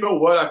thought, man, you know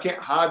what? I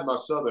can't hide my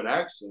Southern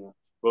accent.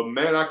 But,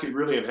 man, I could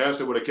really enhance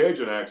it with a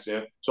Cajun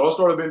accent. So I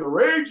started being the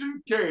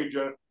Raging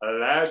Cajun,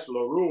 Lash,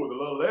 LeRoux, with a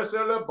little laissez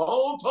le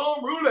bon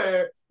temps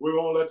roulette. We're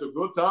going to let the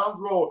good times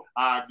roll,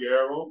 I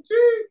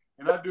guarantee.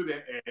 And I do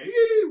that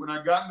when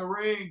I got in the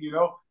ring,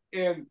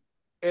 and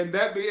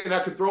I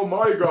could throw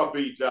Mardi Gras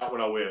beads out when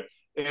I went.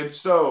 And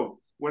so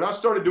when I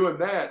started doing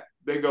that,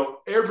 they go,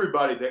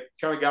 everybody that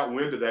kind of got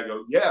wind of that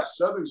go, yeah,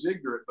 Southern's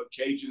ignorant, but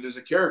Cajun is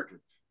a character.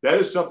 That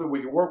is something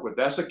we can work with.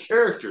 That's a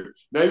character.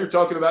 Now you're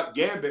talking about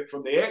Gambit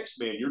from the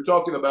X-Men. You're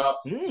talking about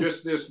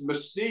just this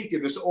mystique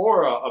and this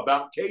aura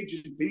about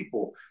Cajun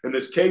people and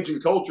this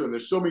Cajun culture. And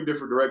there's so many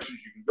different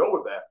directions you can go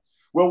with that.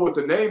 Well, with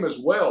the name as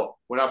well,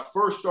 when I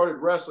first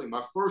started wrestling,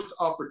 my first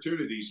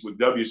opportunities with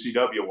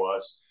WCW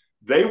was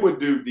they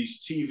would do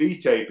these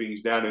TV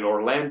tapings down in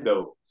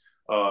Orlando,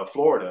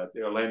 Florida, at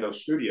the Orlando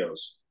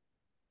studios.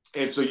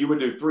 And so you would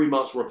do 3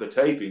 months worth of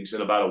tapings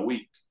in about a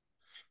week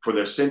for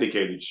their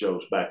syndicated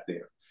shows back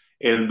there.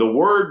 And the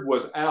word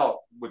was out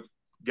with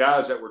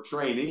guys that were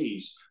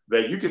trainees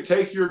that you could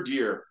take your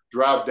gear,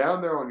 drive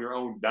down there on your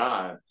own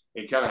dime,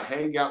 and kind of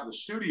hang out in the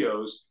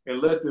studios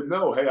and let them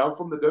know, hey, I'm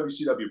from the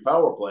WCW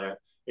power plant.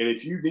 And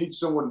if you need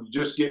someone to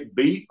just get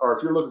beat, or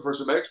if you're looking for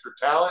some extra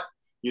talent,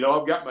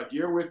 I've got my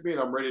gear with me and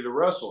I'm ready to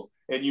wrestle.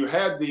 And you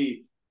had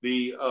the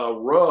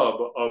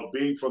rub of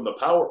being from the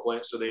power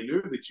plant, so they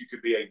knew that you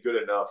could be a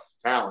good enough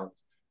talent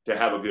to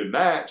have a good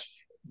match,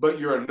 but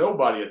you're a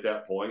nobody at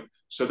that point,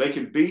 so they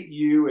can beat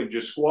you and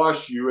just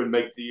squash you and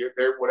make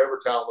their whatever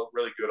talent look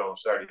really good on a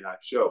Saturday night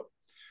show.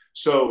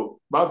 So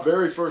my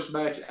very first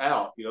match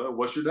out,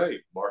 what's your name?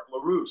 Mark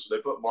LeRoux. So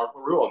they put Mark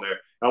LeRoux on there.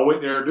 I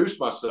went and introduced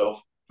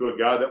myself to a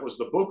guy that was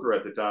the booker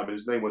at the time, and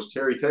his name was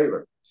Terry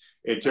Taylor.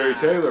 And Terry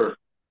Taylor,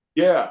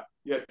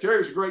 Terry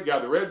was a great guy,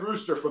 the Red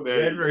Rooster from the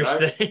Red 80s,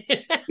 Rooster.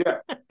 right? Yeah,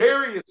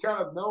 Terry is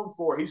kind of known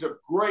for, he's a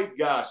great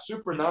guy,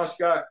 super nice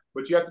guy,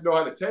 but you have to know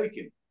how to take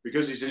him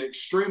because he's an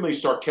extremely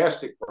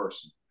sarcastic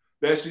person.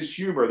 That's his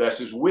humor, that's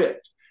his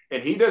wit.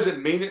 And he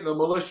doesn't mean it in a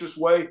malicious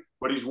way,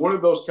 but he's one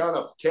of those kind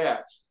of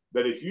cats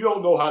that if you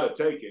don't know how to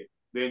take it,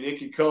 then it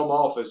can come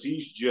off as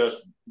he's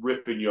just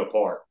ripping you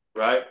apart,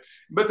 right?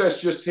 But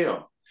that's just him.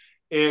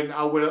 And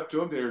I went up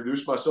to him to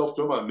introduce myself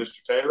to him. I'm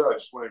Mr. Taylor. I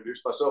just want to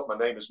introduce myself. My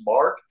name is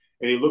Mark.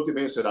 And he looked at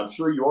me and said, I'm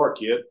sure you are,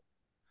 kid.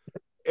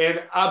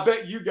 And I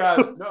bet you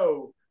guys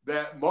know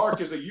that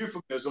Mark is a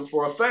euphemism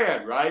for a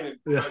fan, right? In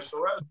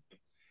professional wrestling.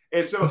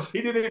 And so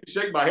he didn't even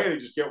shake my hand. He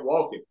just kept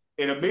walking.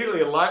 And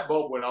immediately a light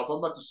bulb went off.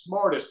 I'm not the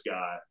smartest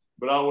guy,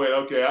 but I went,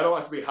 okay, I don't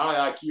have to be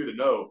high IQ to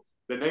know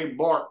the name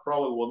Mark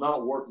probably will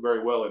not work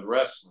very well in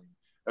wrestling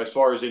as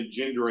far as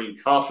engendering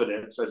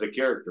confidence as a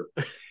character.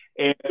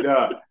 And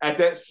at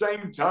that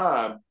same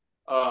time,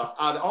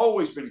 I'd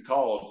always been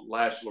called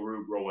Lash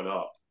LeRoux growing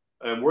up.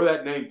 And where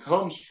that name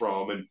comes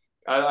from, and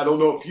I don't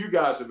know if you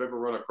guys have ever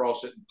run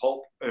across it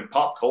in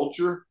pop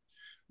culture,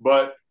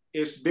 but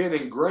it's been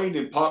ingrained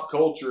in pop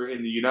culture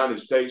in the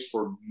United States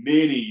for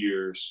many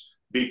years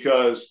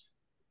because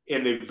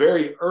in the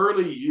very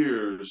early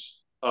years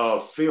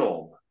of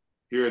film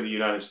here in the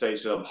United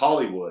States, of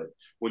Hollywood,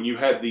 when you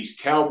had these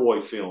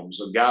cowboy films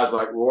of guys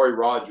like Roy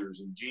Rogers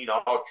and Gene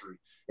Autry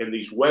and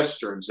these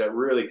Westerns that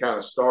really kind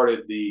of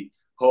started the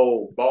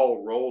whole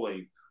ball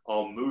rolling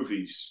on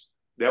movies,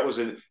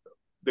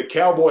 the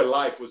cowboy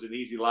life was an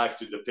easy life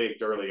to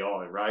depict early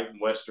on, right? In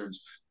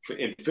Westerns,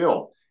 in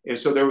film. And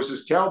so there was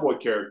this cowboy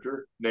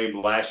character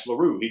named Lash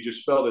LeRoux. He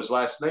just spelled his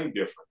last name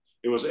different.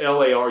 It was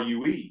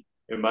L-A-R-U-E.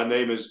 And my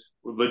name is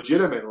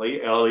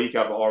legitimately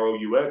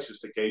L-E-R-O-U-X, is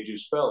the Cajun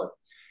spelling.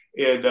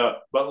 And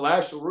but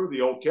Lash LeRoux,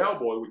 the old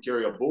cowboy, would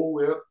carry a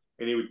bullwhip,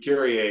 and he would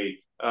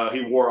carry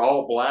he wore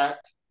all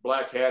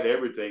black hat,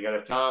 everything, at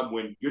a time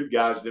when good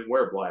guys didn't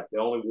wear black. They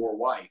only wore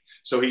white.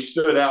 So he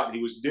stood out, and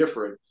he was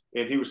different,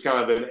 and he was kind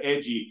of an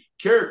edgy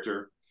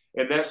character.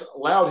 And that's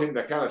allowed him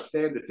to kind of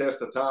stand the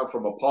test of time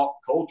from a pop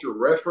culture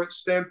reference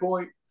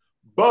standpoint.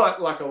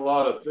 But like a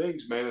lot of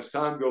things, man, as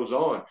time goes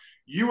on,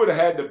 you would have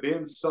had to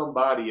been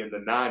somebody in the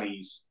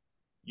 90s.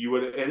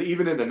 And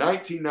even in the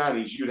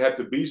 1990s, you'd have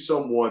to be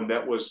someone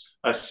that was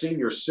a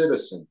senior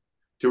citizen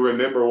to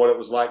remember what it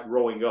was like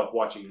growing up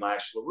watching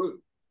Lash LeRoux.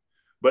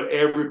 But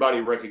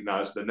everybody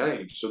recognized the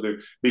name. So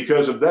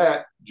because of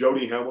that,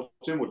 Jody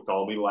Hamilton would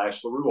call me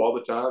Lash LeRoux all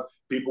the time.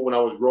 People, when I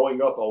was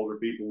growing up, older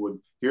people would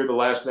hear the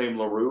last name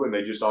LeRoux, and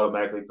they just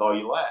automatically call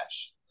you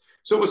Lash.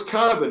 So it was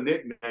kind of a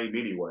nickname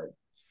anyway.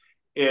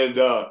 And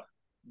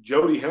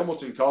Jody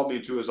Hamilton called me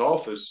into his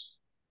office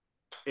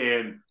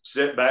and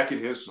sat back in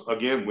his,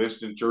 again,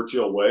 Winston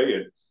Churchill way,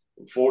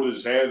 and folded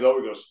his hands over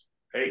and goes,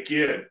 hey,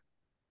 kid,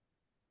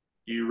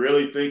 you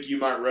really think you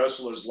might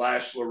wrestle as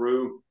Lash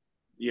LeRoux,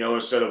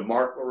 instead of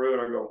Mark LeRoux?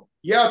 And I go,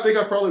 yeah, I think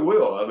I probably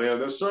will. I mean,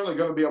 there's certainly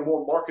going to be a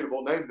more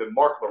marketable name than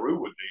Mark LeRoux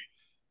would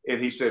be. And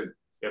he said,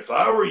 if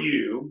I were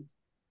you,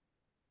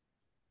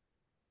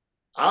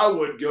 I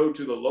would go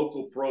to the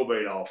local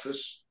probate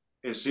office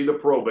and see the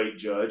probate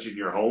judge in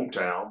your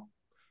hometown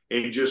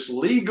and just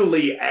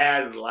legally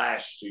add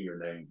Lash to your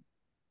name.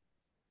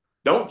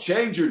 Don't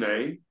change your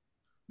name.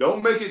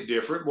 Don't make it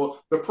different.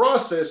 Well, the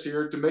process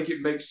here to make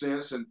it make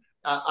sense, and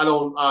I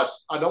don't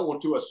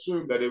want to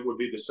assume that it would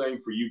be the same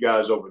for you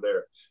guys over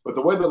there. But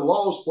the way the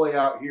laws play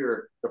out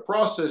here, the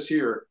process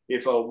here,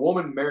 if a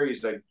woman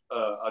marries a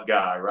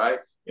guy, right,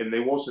 and they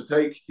wants to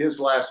take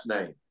his last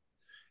name,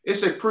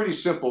 it's a pretty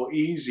simple,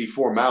 easy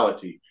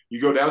formality.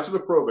 You go down to the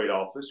probate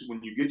office.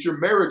 When you get your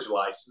marriage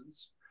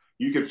license,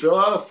 you can fill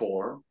out a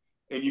form,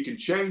 and you can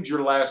change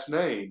your last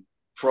name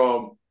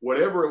from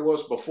whatever it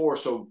was before.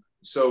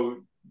 So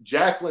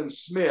Jacqueline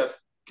Smith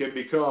can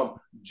become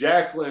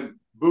Jacqueline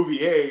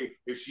Bouvier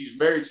if she's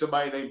married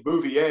somebody named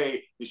Bouvier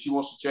and she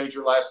wants to change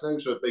her last name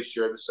so that they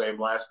share the same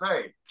last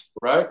name,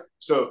 right?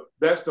 So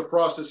that's the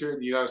process here in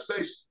the United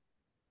States.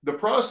 The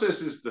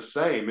process is the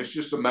same. It's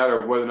just a matter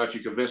of whether or not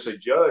you convince a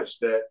judge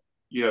that,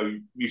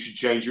 you should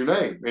change your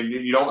name, and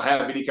you don't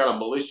have any kind of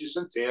malicious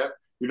intent.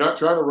 You're not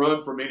trying to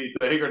run from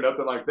anything or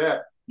nothing like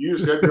that. You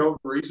just have your own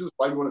reasons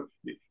why you want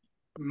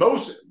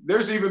to.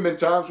 There's even been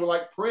times where,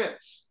 like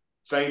Prince,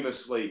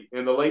 famously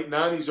in the late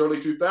 90s,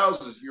 early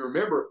 2000s, if you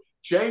remember,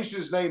 changed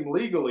his name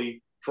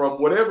legally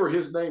from whatever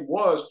his name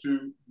was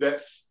to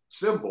that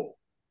symbol.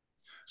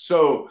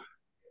 So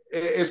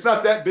it's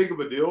not that big of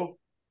a deal.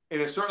 And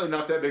it's certainly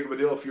not that big of a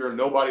deal if you're a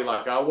nobody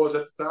like I was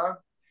at the time.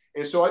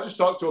 And so I just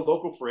talked to a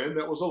local friend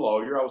that was a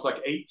lawyer. I was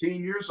like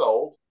 18 years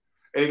old.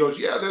 And he goes,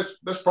 yeah,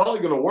 that's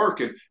probably going to work.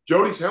 And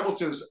Jody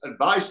Hamilton's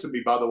advice to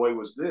me, by the way,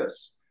 was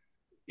this.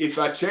 If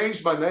I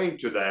changed my name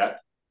to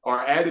that or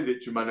added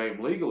it to my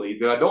name legally,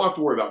 then I don't have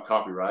to worry about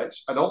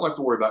copyrights. I don't have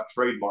to worry about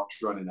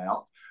trademarks running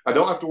out. I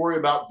don't have to worry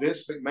about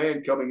Vince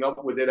McMahon coming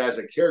up with it as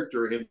a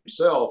character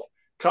himself,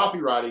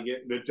 copyrighting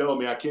it, and then telling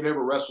me I can't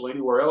ever wrestle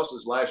anywhere else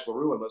as Lash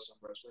LeRoux unless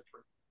I'm wrestling for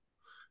him.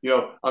 You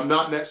know, I'm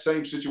not in that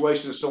same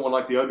situation as someone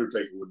like The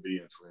Undertaker would be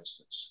in, for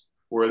instance,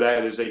 where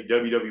that is a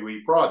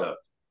WWE product.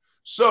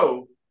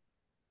 So,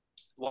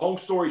 long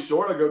story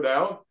short, I go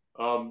down,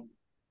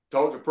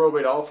 talk to the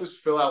probate office,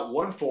 fill out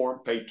one form,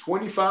 pay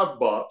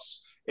 $25,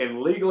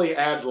 and legally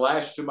add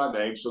Lash to my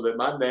name so that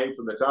my name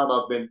from the time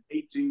I've been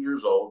 18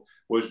 years old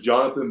was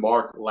Jonathan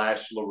Mark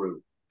Lash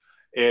LeRoux.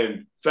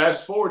 And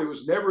fast forward, it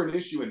was never an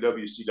issue in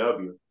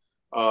WCW.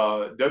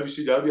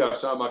 WCW, I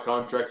signed my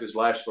contract as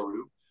Lash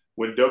LeRoux.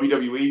 When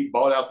WWE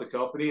bought out the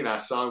company and I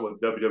signed with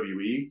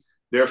WWE,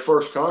 their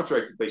first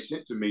contract that they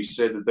sent to me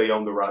said that they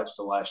owned the rights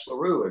to Lash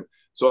LeRoux. And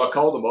so I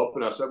called them up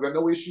and I said, I've got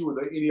no issue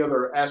with any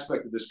other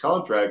aspect of this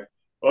contract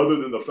other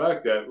than the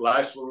fact that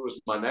Lash LeRoux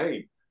is my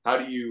name. How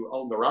do you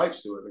own the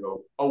rights to it? They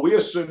go, oh, we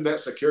assume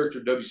that's a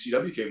character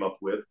WCW came up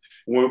with.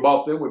 And when we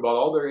bought them, we bought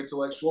all their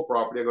intellectual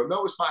property. I go,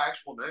 no, it's my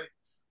actual name.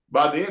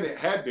 By then, it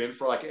had been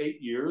for like 8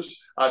 years.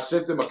 I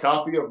sent them a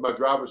copy of my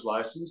driver's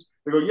license.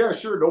 They go, yeah,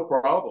 sure, no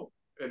problem.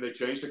 And they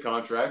changed the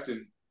contract,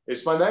 and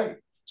it's my name.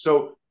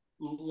 So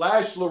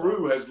Lash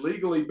LeRoux has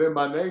legally been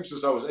my name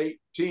since I was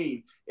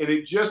 18, and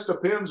it just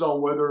depends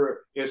on whether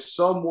it's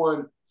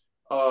someone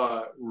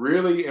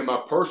really in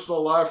my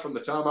personal life from the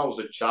time I was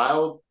a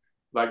child.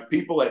 Like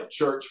people at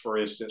church, for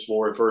instance,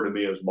 will refer to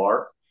me as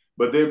Mark.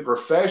 But then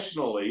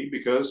professionally,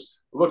 because,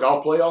 look,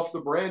 I'll play off the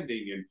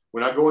branding. And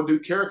when I go and do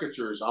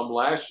caricatures, I'm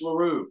Lash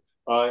LeRoux.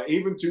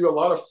 Even to a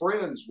lot of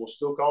friends will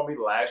still call me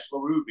Lash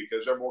LeRoux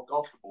because they're more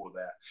comfortable with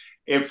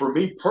that. And for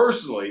me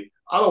personally,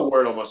 I don't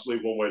wear it on my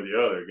sleeve one way or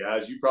the other,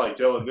 guys. You probably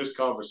tell in this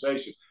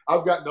conversation,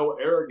 I've got no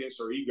arrogance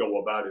or ego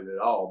about it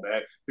at all,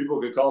 man. People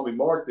can call me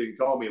Mark, they can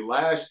call me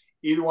Lash.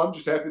 Either way, I'm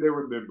just happy they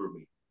remember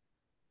me.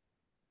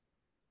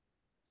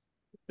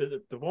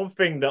 The one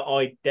thing that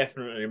I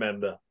definitely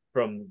remember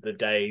from the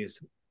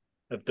days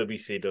of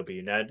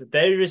WCW, now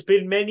there has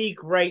been many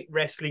great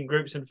wrestling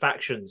groups and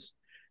factions.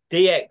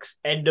 DX,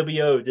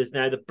 NWO, there's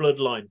now the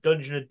Bloodline,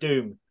 Dungeon of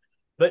Doom,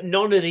 but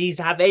none of these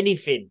have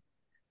anything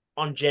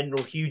on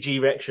General Huge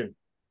Erection,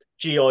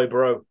 G.I.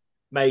 Bro,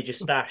 Major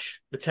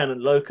Stash, Lieutenant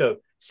Loco,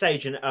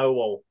 Sage and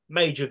Owol,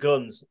 Major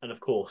Guns, and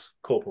of course,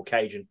 Corporal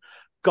Cajun.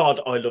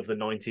 God, I love the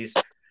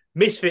 90s.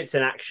 Misfits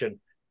in action.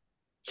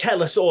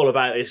 Tell us all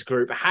about this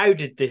group. How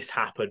did this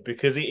happen?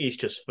 Because it is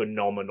just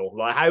phenomenal.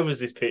 Like, how was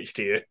this pitched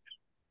to you?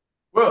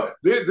 Well,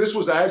 this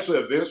was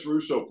actually a Vince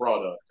Russo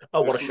product.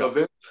 Oh, what a shock. A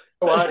Vince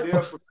Russo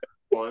idea for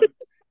one.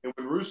 And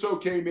when Russo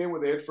came in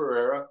with Ed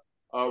Ferreira,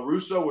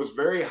 Russo was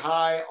very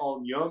high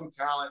on young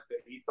talent that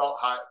he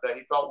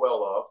thought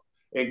well of,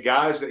 and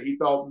guys that he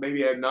thought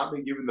maybe had not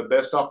been given the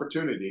best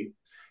opportunity.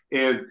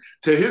 And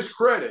to his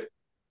credit,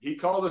 he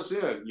called us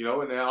in,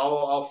 and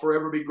I'll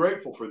forever be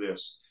grateful for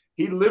this.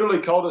 He literally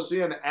called us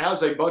in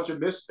as a bunch of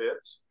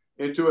misfits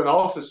into an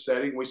office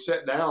setting. We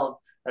sat down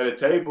at a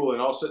table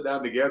and all sat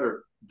down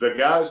together. The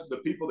guys, the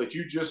people that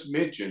you just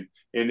mentioned,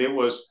 and it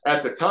was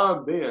at the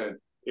time then,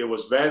 it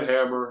was Van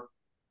Hammer,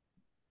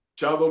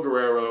 Chavo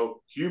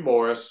Guerrero, Hugh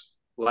Morris,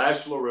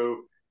 Lash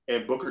LeRoux,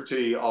 and Booker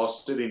T all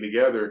sitting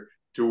together,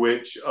 to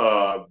which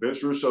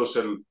Vince Russo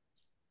said,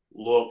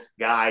 look,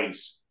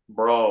 guys,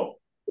 bro,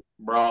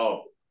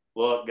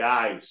 look,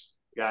 guys,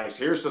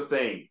 here's the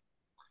thing.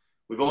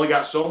 We've only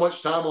got so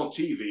much time on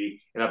TV,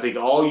 and I think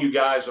all you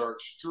guys are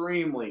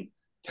extremely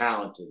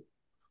talented.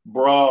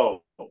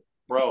 Bro,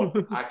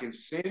 I can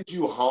send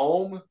you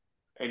home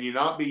and you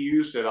not be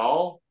used at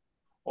all,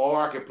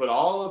 or I can put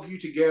all of you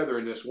together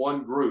in this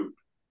one group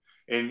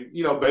and,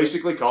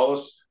 basically call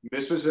us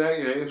Misfits in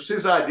Action. It was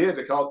his idea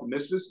to call it the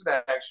Misfits in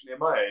Action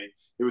MIA.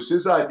 It was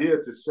his idea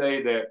to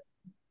say that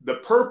the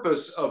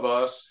purpose of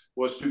us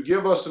was to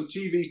give us some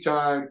TV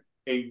time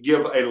and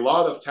give a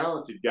lot of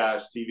talented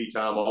guys TV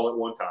time all at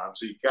one time.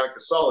 So you kind of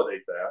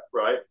consolidate that,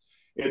 right?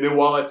 And then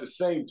while at the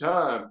same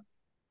time,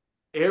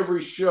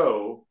 every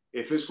show,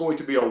 if it's going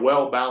to be a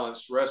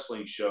well-balanced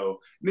wrestling show,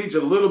 needs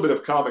a little bit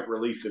of comic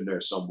relief in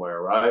there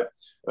somewhere, right?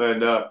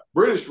 And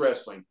British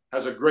wrestling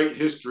has a great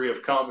history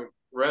of comic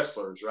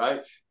wrestlers,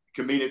 right?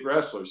 Comedic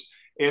wrestlers.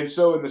 And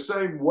so in the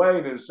same way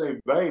and in the same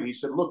vein, he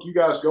said, look, you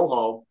guys go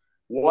home.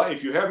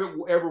 If you haven't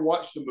ever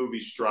watched the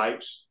movie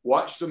Stripes,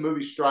 watch the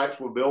movie Stripes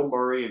with Bill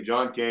Murray and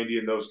John Candy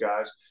and those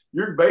guys.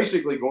 You're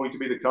basically going to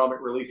be the comic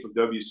relief of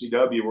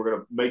WCW. We're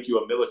going to make you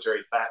a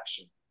military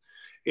faction.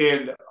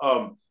 And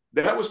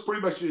that was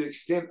pretty much the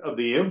extent of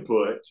the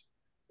input.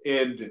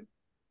 And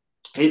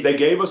they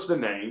gave us the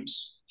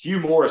names. Hugh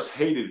Morris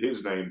hated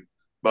his name,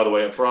 by the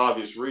way, for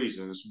obvious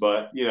reasons.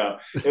 But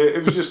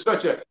it was just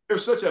such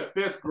a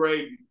fifth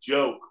grade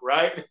joke,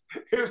 right?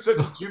 It was such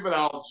a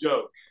juvenile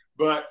joke.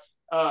 But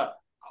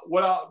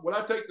what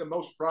I take the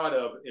most pride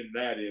of in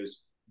that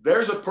is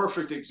there's a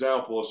perfect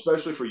example,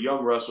 especially for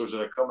young wrestlers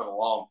that are coming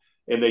along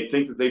and they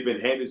think that they've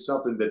been handed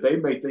something that they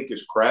may think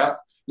is crap.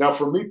 Now,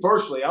 for me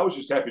personally, I was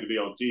just happy to be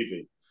on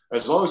TV.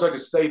 As long as I could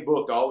stay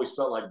booked, I always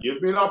felt like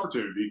give me an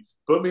opportunity,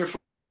 put me in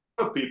front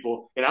of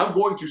people, and I'm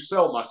going to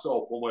sell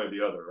myself one way or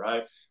the other,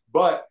 right?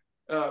 But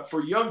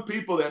for young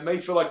people that may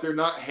feel like they're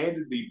not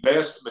handed the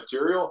best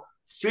material,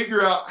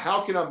 figure out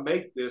how can I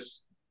make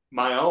this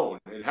my own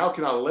and how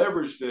can I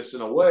leverage this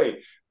in a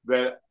way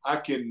that I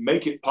can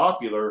make it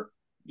popular,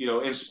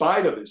 in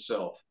spite of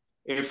itself.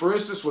 And for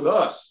instance, with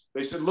us,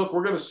 they said, look,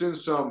 we're going to send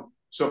some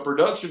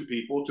production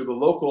people to the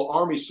local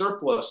Army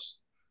surplus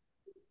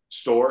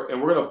store,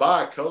 and we're going to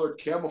buy colored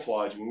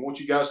camouflage. We want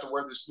you guys to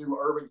wear this new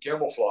urban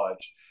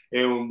camouflage,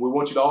 and we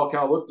want you to all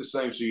kind of look the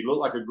same so you look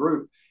like a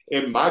group.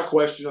 And my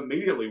question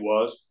immediately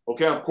was,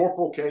 okay, I'm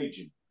Corporal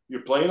Cajun.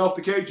 You're playing off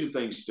the Cajun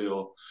thing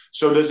still.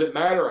 So does it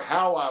matter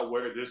how I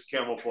wear this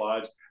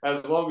camouflage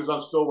as long as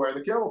I'm still wearing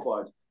the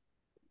camouflage?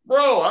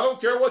 Bro, I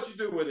don't care what you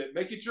do with it.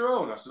 Make it your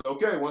own. I said,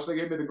 okay. Once they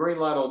gave me the green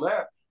light on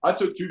that, I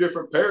took 2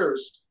 different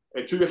pairs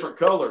and 2 different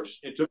colors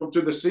and took them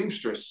to the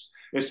seamstress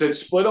and said,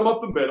 split them up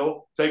the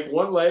middle, take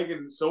one leg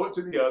and sew it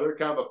to the other,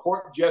 kind of a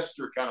court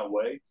gesture kind of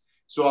way.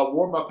 So I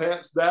wore my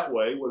pants that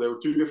way, where they were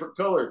 2 different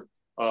colored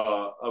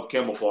of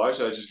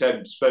camouflage. I just had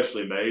them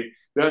specially made.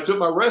 Then I took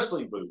my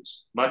wrestling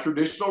boots, my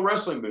traditional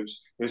wrestling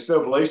boots. Instead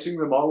of lacing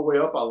them all the way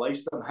up, I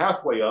laced them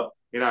halfway up,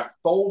 and I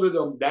folded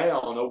them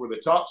down over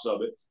the tops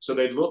of it so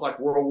they'd look like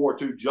World War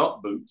II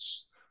jump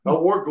boots. I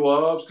wore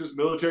gloves because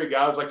military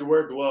guys like to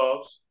wear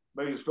gloves.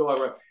 Makes it feel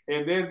like,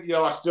 and then,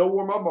 I still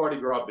wore my Mardi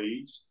Gras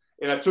beads.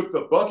 And I took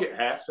the bucket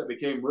hats that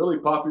became really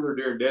popular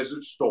during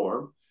Desert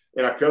Storm,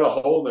 and I cut a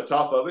hole in the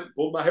top of it and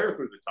pulled my hair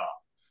through the top.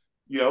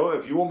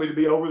 If you want me to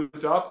be over the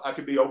top, I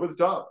could be over the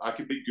top. I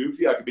could be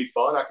goofy. I could be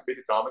fun. I could be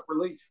the comic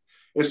relief.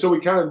 And so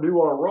we kind of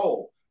knew our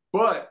role.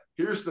 But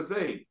here's the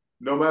thing.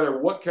 No matter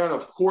what kind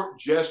of court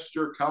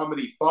gesture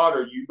comedy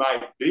fodder you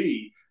might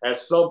be, at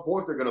some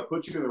point they're going to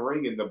put you in the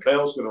ring and the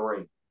bell's going to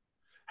ring.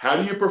 How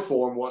do you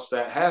perform once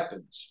that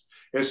happens?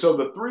 And so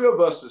the 3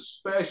 of us,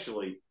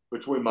 especially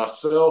between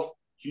myself,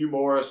 Hugh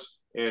Morris,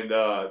 and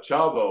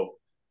Chavo,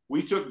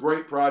 we took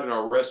great pride in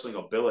our wrestling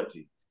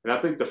ability. And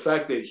I think the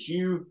fact that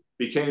Hugh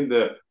became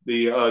the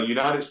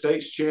United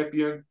States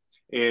champion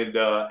and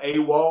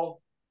AWOL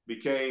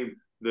became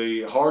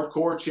the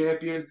hardcore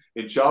champion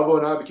and Chavo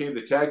and I became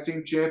the tag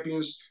team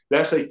champions,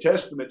 that's a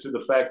testament to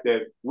the fact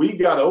that we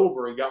got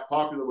over and got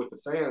popular with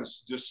the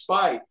fans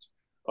despite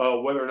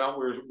whether or not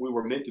we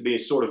were meant to be a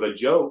sort of a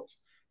joke.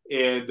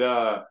 And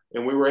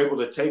we were able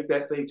to take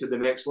that thing to the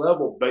next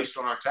level based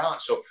on our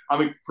talent. So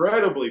I'm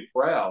incredibly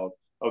proud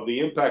of the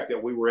impact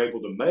that we were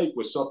able to make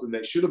with something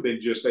that should have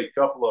been just a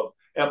couple of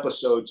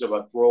episodes of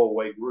a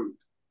throwaway group.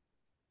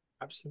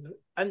 Absolutely.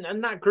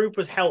 And that group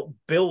has helped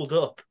build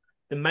up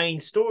the main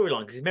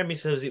storyline, because memory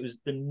serves it was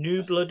the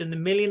New Blood and the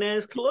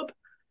Millionaires Club.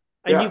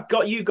 And you've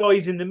got you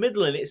guys in the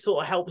middle, and it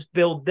sort of helps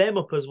build them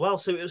up as well.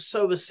 So it was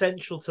so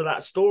essential to that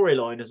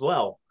storyline as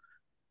well.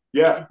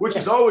 Yeah, which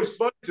is always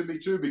funny to me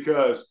too,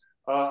 because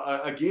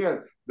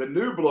again, the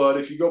New Blood,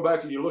 if you go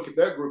back and you look at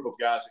that group of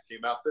guys that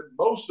came out, then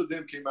most of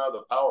them came out of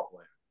the power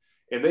plant.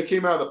 And they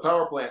came out of the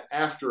power plant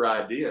after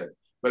I did.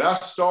 But I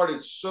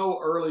started so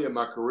early in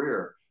my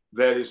career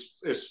that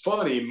it's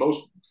funny.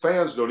 Most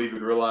fans don't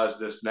even realize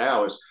this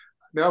now.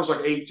 I was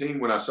like 18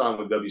 when I signed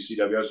with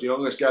WCW. I was the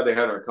youngest guy they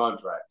had on a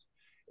contract.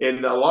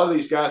 And a lot of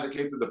these guys that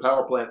came through the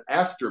power plant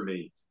after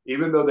me,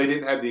 even though they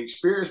didn't have the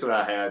experience that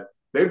I had,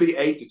 they'd be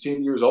 8 to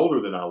 10 years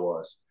older than I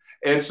was.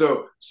 And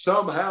so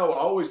somehow I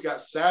always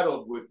got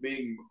saddled with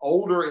being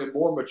older and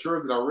more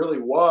mature than I really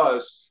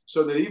was,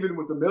 so that even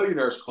with the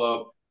Millionaires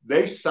Club,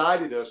 they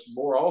sided us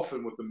more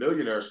often with the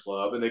Millionaires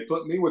Club, and they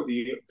put me with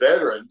the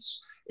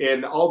veterans,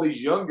 and all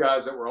these young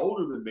guys that were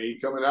older than me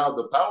coming out of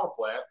the power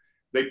plant,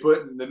 they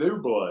put in the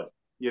New Blood,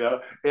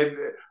 And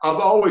I've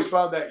always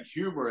found that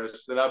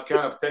humorous, that I've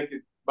kind of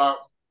taken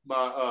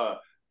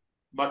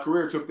my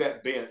career took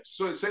that bent.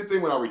 So same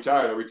thing when I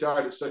retired. I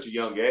retired at such a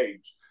young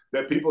age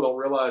that people don't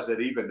realize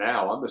that even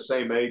now I'm the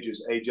same age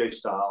as AJ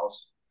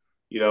Styles.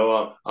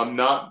 I'm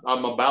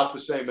about the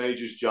same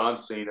age as John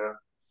Cena.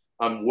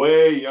 I'm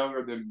way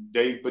younger than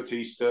Dave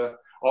Bautista.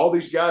 All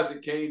these guys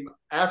that came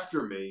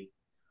after me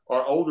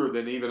are older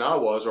than even I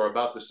was, or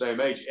about the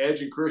same age.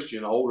 Edge and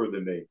Christian are older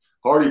than me.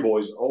 Hardy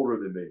Boys are older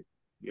than me.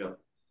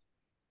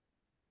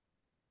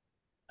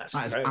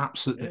 That is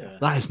absolutely,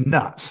 that is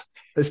nuts.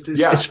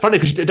 It's funny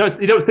because you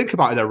don't think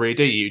about it though, really,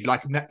 do you?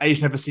 Like,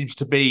 age never seems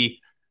to be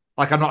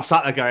like, I'm not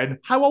sat there going,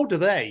 how old are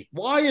they?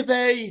 Why are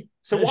they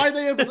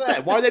over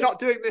there? Why are they not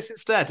doing this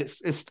instead?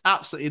 It's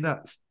absolutely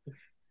nuts.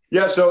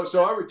 Yeah, so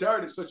I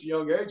retired at such a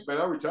young age, man.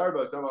 I retired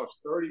by the time I was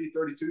 30,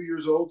 32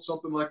 years old,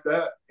 something like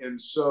that. And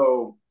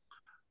so,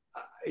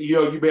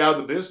 you be out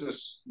of the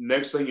business.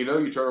 Next thing you know,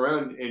 you turn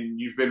around and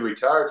you've been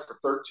retired for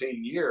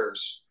 13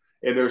 years.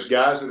 And there's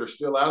guys that are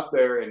still out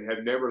there and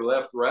have never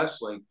left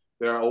wrestling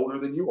that are older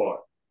than you are.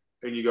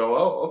 And you go,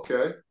 oh,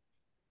 okay.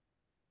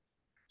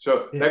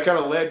 So that kind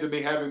of led to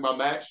me having my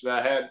match that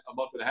I had a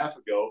month and a half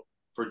ago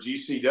for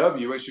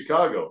GCW in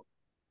Chicago.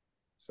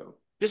 So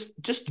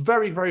just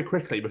very, very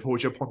quickly before we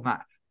jump on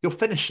that, your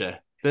finisher,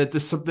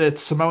 the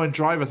Samoan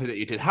driver thing that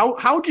you did,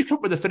 how did you come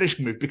up with the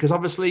finishing move? Because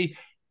obviously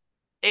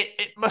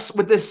it must,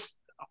 with this,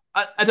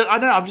 I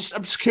don't know. I'm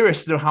just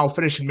curious to know how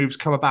finishing moves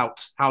come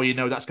about. How you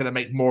know that's going to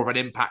make more of an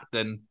impact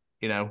than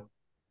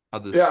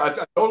others. Yeah,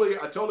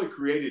 I totally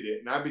created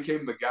it, and I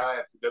became the guy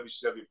at the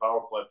WCW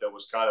Power Plant that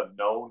was kind of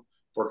known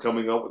for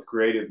coming up with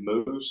creative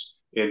moves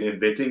and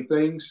inventing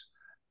things.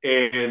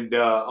 And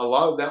a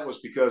lot of that was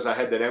because I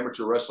had that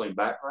amateur wrestling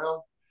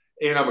background,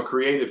 and I'm a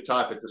creative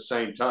type at the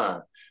same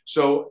time.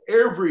 So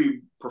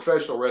every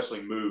professional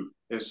wrestling move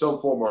in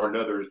some form or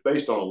another is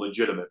based on a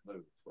legitimate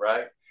move,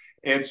 right?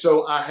 And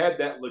so I had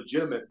that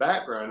legitimate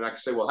background, and I could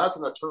say, well, how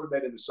can I turn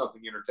that into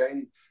something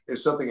entertaining and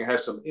something that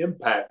has some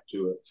impact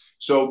to it?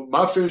 So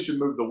my finishing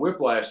move, the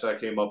whiplash that I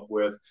came up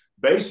with,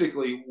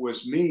 basically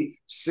was me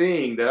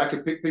seeing that I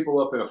could pick people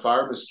up in a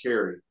fireman's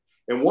carry.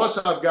 And once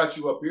I've got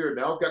you up here,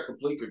 now I've got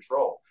complete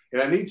control.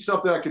 And I need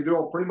something I can do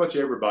on pretty much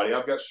everybody.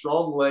 I've got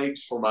strong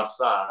legs for my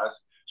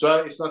size, so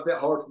it's not that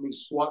hard for me to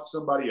squat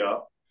somebody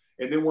up.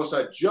 And then once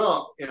I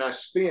jump and I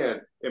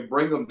spin and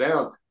bring them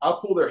down,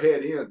 I'll pull their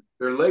head in.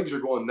 Their legs are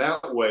going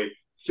that way.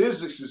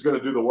 Physics is going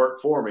to do the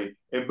work for me,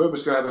 and boom,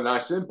 it's going to have a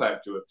nice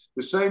impact to it.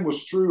 The same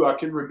was true. I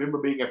can remember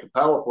being at the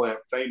power plant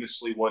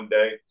famously one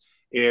day,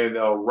 and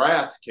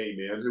Wrath came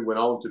in, who went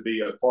on to be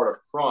a part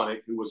of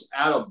Chronic, who was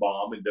Atom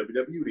Bomb in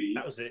WWE.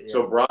 That was it, yeah.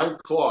 So Brian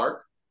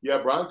Clark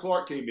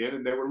came in,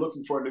 and they were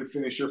looking for a new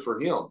finisher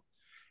for him.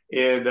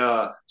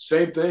 And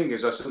same thing,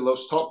 as I said,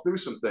 let's talk through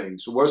some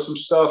things. So what's some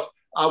stuff?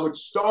 I would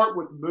start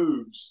with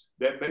moves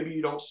that maybe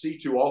you don't see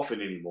too often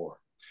anymore.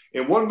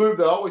 And one move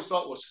that I always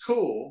thought was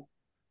cool,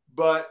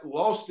 but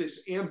lost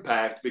its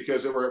impact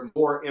because there were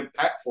more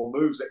impactful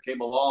moves that came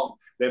along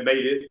that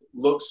made it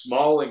look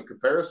small in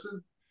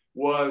comparison,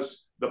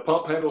 was the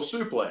pump handle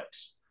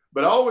suplex.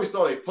 But I always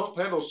thought a pump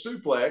handle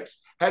suplex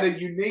had a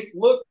unique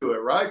look to it,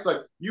 right? It's like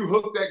you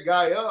hook that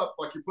guy up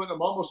like you're putting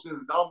them almost in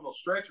an abdominal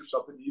stretch or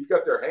something. You've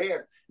got their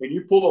hand and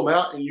you pull them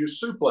out and you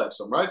suplex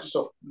them, right? Just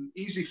an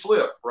easy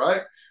flip,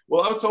 right?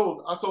 Well, I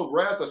told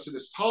Wrath, I said,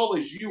 as tall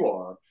as you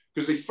are,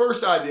 because the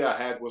first idea I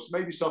had was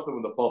maybe something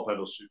with the pump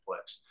handle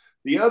suplex.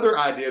 The other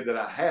idea that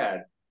I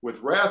had with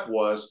Wrath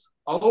was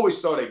I always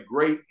thought a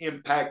great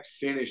impact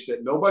finish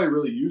that nobody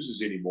really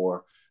uses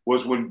anymore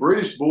was when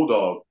British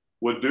Bulldog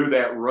would do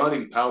that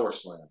running power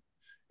slam.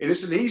 And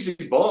it's an easy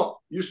bump.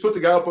 You just put the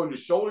guy up on your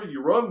shoulder,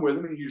 you run with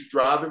him, and you just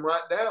drive him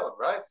right down,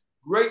 right?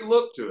 Great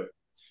look to it.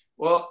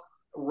 Well,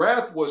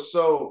 Brian was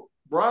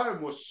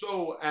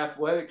so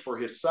athletic for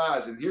his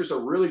size, and here's a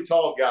really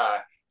tall guy.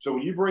 So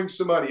when you bring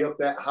somebody up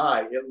that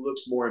high, it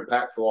looks more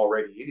impactful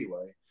already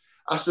anyway.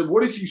 I said,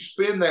 what if you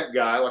spin that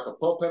guy like a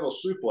pump handle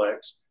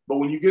suplex, but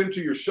when you get him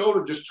to your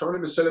shoulder, just turn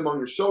him and set him on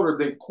your shoulder,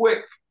 then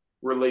quick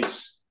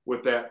release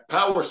with that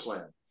power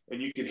slam,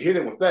 and you could hit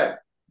him with that,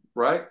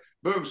 right?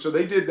 Boom. So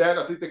they did that.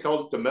 I think they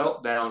called it the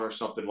meltdown or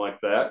something like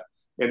that.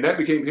 And that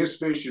became his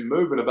finishing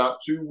move. And about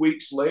 2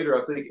 weeks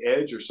later, I think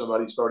Edge or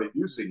somebody started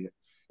using it.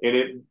 And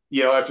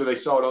it, after they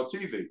saw it on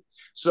TV.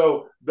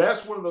 So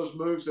that's one of those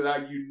moves that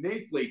I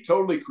uniquely,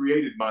 totally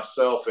created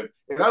myself. And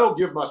I don't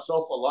give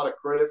myself a lot of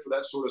credit for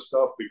that sort of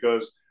stuff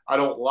because I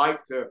don't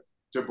like to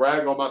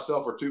brag on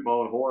myself or toot my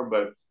own horn.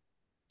 But,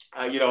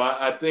 I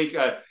think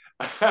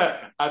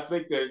I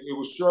think that it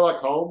was Sherlock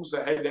Holmes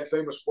that had that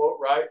famous quote,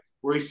 right?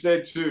 Where he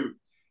said to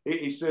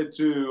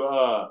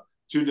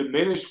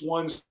diminish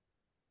one's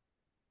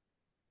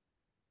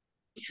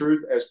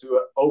truth as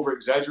to over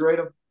exaggerate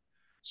them.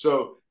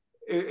 So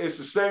it's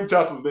the same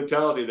type of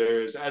mentality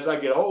there. Is as I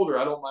get older,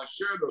 I don't mind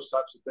sharing those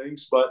types of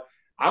things, but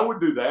I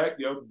would do that.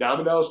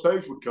 Diamond Dallas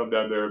Page would come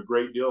down there a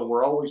great deal, and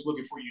we're always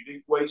looking for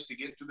unique ways to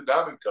get to the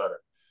diamond cutter.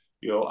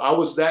 I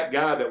was that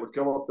guy that would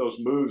come up with those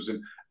moves,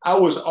 and I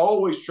was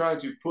always trying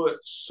to put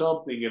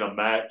something in a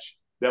match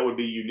that would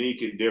be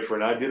unique and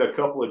different. I did a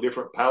couple of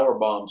different power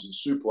bombs and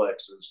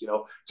suplexes.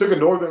 Took a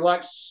Northern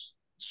Lights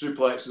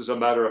suplex, as a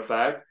matter of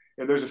fact,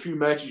 and there's a few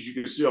matches you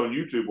can see on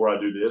YouTube where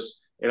I do this.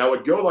 And I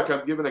would go like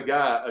I'm giving a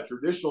guy a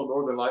traditional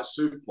Northern Lights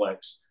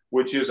suplex,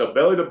 which is a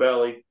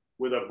belly-to-belly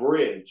with a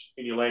bridge,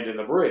 and you land in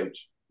the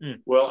bridge.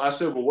 Well, I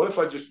said, what if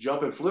I just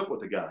jump and flip with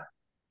the guy?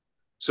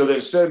 So that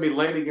instead of me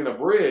landing in a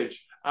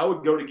bridge, I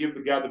would go to give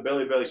the guy the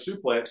belly-belly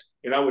suplex,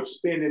 and I would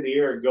spin in the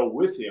air and go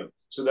with him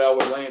so that I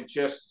would land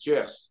chest to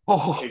chest.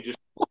 And just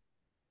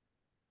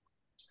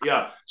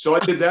so I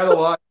did that a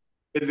lot.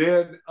 And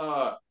then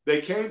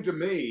they came to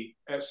me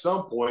at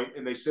some point,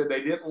 and they said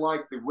they didn't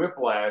like the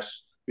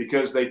whiplash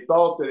because they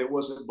thought that it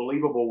wasn't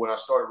believable when I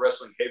started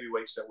wrestling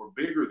heavyweights that were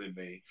bigger than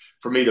me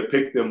for me to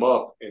pick them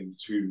up and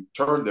to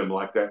turn them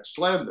like that,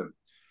 slam them.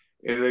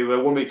 And they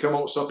wanted me to come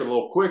up with something a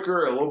little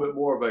quicker and a little bit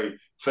more of a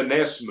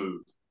finesse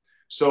move.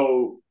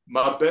 So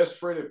my best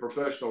friend in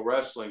professional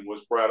wrestling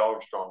was Brad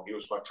Armstrong. He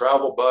was my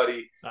travel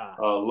buddy.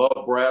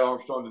 Love Brad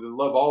Armstrong and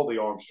love all the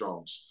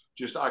Armstrongs.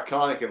 Just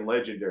iconic and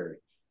legendary.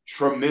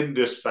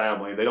 Tremendous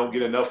family. They don't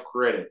get enough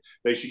credit.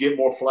 They should get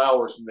more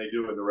flowers than they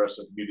do in the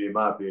wrestling community, in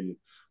my opinion.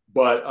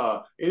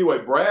 But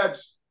anyway,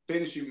 Brad's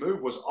finishing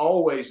move was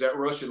always that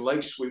Russian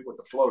leg sweep with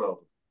the float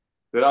over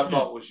that I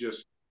thought was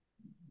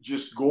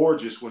just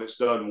gorgeous when it's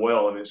done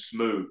well and it's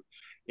smooth.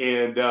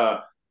 And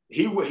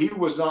he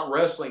was not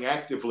wrestling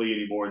actively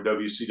anymore in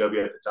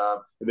WCW at the time.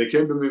 And they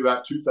came to me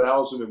about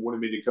 2000 and wanted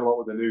me to come up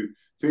with a new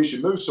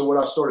finishing move. So what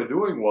I started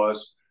doing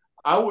was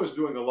I was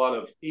doing a lot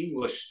of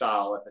English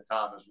style at the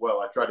time as well.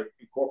 I tried to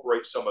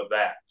incorporate some of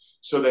that.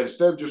 So that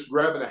instead of just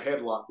grabbing a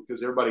headlock,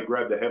 because everybody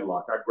grabbed a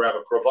headlock, I'd grab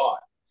a cravat,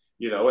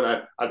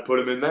 and I'd put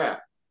him in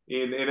that.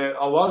 And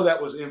a lot of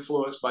that was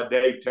influenced by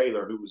Dave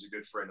Taylor, who was a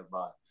good friend of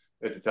mine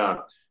at the time.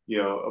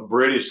 A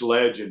British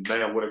legend,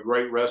 man, what a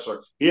great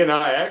wrestler. He and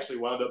I actually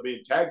wound up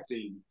being tag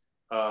team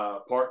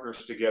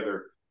partners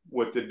together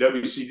with the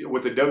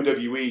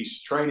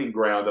WWE's training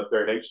ground up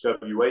there in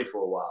HWA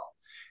for a while.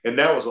 And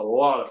that was a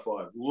lot of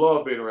fun.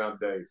 Love being around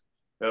Dave.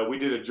 We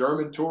did a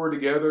German tour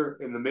together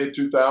in the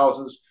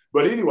mid-2000s.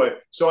 But anyway,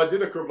 so I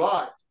did a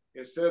cravat.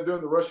 Instead of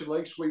doing the Russian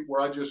leg sweep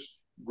where I just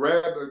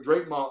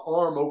drape my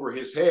arm over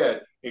his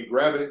head and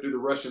grab it and do the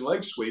Russian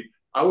leg sweep,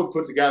 I would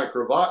put the guy in a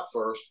cravat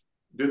first,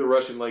 do the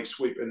Russian leg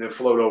sweep, and then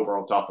float over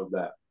on top of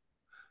that.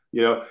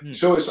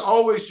 So it's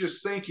always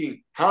just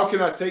thinking, how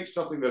can I take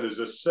something that is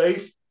a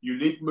safe,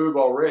 unique move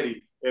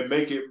already and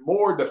make it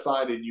more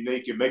defined and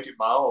unique and make it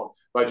my own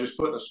by just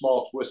putting a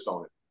small twist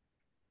on it?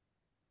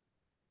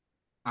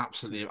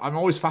 Absolutely. I'm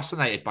always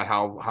fascinated by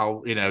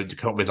how you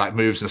come up with like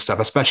moves and stuff,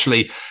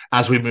 especially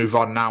as we move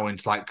on now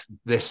into like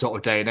this sort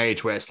of day and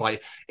age where it's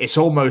like it's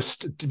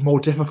almost more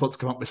difficult to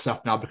come up with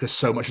stuff now because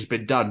so much has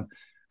been done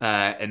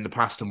in the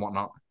past and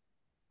whatnot.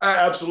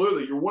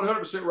 Absolutely. You're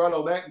 100% right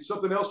on that. And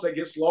something else that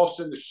gets lost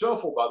in the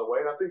shuffle, by the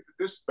way, and I think that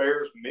this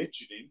bears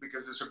mentioning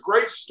because it's a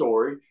great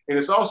story and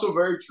it's also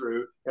very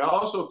true. And I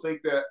also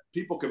think that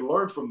people can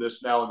learn from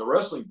this now in the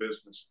wrestling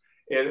business.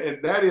 And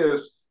that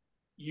is,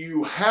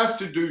 you have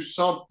to do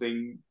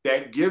something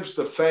that gives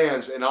the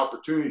fans an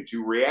opportunity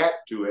to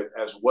react to it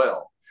as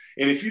well.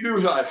 And if you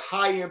do a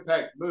high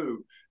impact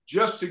move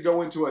just to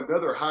go into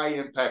another high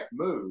impact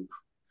move,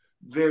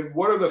 then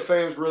what are the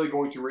fans really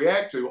going to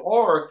react to?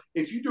 Or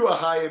if you do a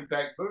high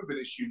impact move and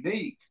it's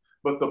unique,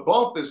 but the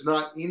bump is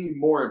not any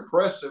more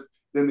impressive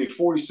than the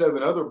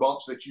 47 other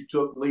bumps that you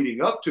took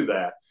leading up to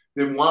that,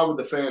 then why would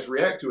the fans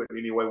react to it in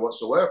any way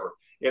whatsoever?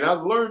 And I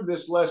learned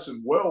this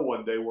lesson well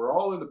one day. We're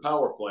all in the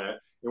power plant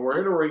and we're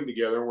in a ring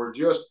together and we're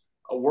just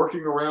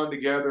working around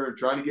together and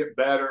trying to get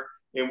better.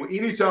 And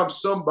anytime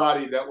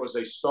somebody that was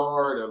a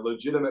star and a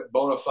legitimate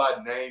bona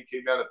fide name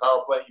came down the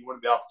power plant, you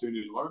wanted the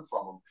opportunity to learn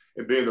from them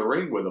and be in the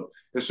ring with them.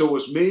 And so it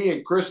was me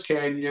and Chris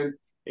Canyon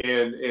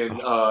and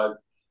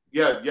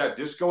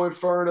Disco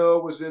Inferno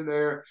was in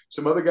there.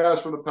 Some other guys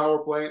from the power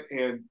plant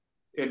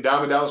and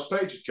Diamond Dallas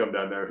Page had come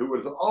down there, who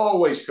was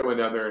always coming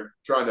down there and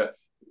trying to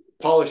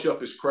polish up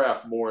his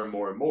craft more and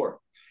more and more.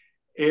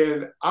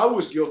 And I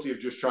was guilty of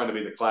just trying to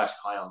be the class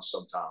clown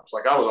sometimes.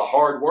 Like I was a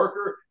hard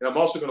worker and I'm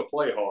also going to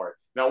play hard.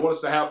 Now I want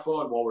us to have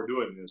fun while we're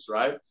doing this,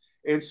 right?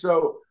 And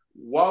so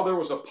while there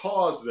was a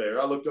pause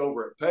there, I looked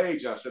over at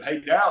Paige and I said, "Hey,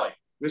 Dally,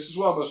 this is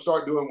what I'm going to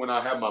start doing when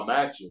I have my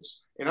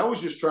matches." And I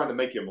was just trying to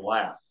make him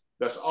laugh.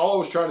 That's all I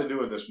was trying to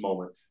do in this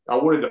moment. I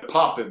wanted to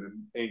pop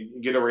him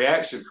and get a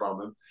reaction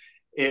from him.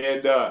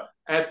 And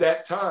at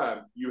that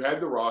time, you had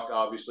The Rock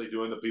obviously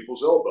doing the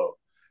people's elbow.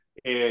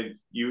 And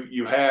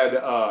you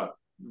had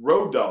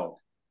Road Dogg,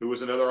 who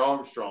was another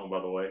Armstrong,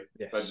 by the way.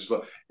 Yes.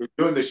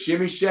 Doing the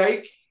shimmy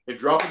shake and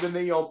dropping the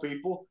knee on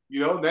people,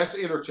 and that's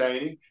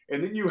entertaining.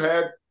 And then you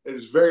had,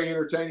 it's very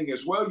entertaining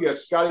as well, you had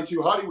Scotty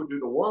 2 Hotty would do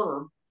the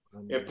worm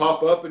and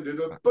pop up and do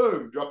the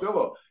boom, drop the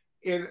elbow.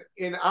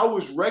 And I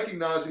was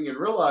recognizing and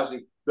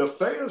realizing the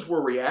fans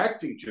were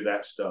reacting to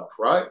that stuff,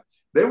 right?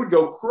 They would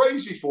go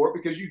crazy for it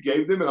because you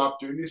gave them an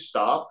opportunity to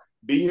stop,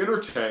 be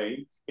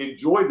entertained,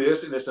 enjoy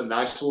this, and it's a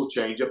nice little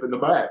change up in the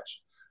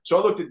match. So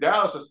I looked at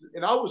Dallas,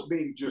 and I was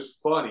being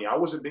just funny. I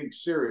wasn't being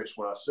serious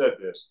when I said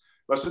this.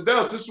 But I said,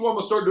 "Dallas, this is what I'm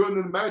going to start doing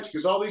in the match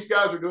because all these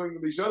guys are doing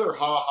these other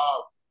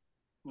ha-ha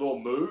little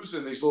moves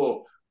and these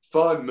little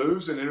fun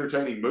moves and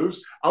entertaining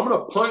moves. I'm going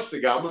to punch the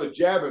guy. I'm going to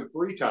jab him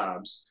 3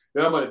 times.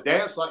 Then I'm going to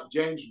dance like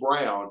James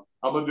Brown.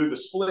 I'm going to do the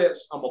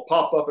splits. I'm going to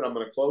pop up, and I'm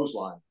going to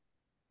clothesline."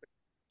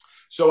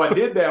 So I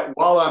did that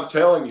while I'm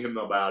telling him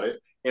about it,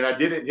 and I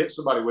didn't hit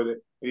somebody with it.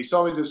 And he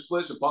saw me do the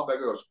splits and pop back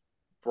and goes,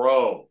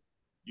 "Bro,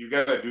 you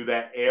got to do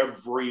that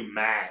every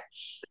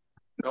match."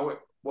 And I went,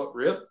 "What,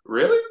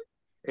 really?"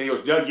 And he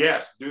goes,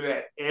 "Yes, do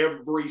that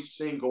every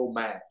single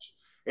match."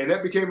 And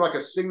that became like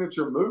a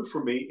signature move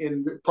for me.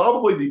 And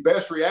probably the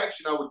best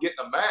reaction I would get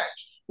in a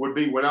match would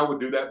be when I would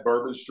do that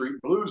Bourbon Street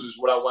Blues is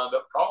what I wound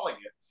up calling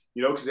it,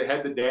 because it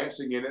had the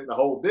dancing in it and the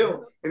whole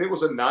deal. And it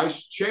was a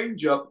nice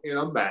change up in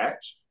a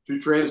match to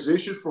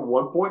transition from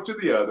one point to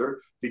the other,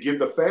 to give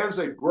the fans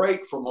a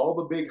break from all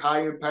the big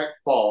high-impact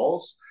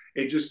falls,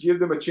 and just give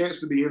them a chance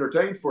to be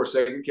entertained for a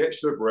second,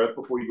 catch their breath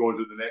before you go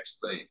into the next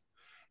thing.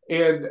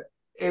 And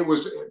it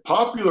was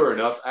popular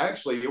enough,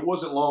 actually, it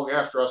wasn't long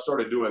after I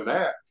started doing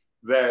that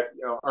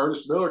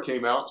Ernest Miller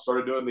came out and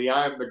started doing the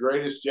I Am the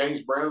Greatest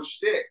James Brown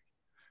shtick,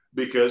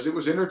 because it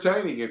was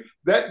entertaining. And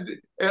that,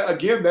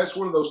 again, that's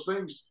one of those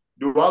things.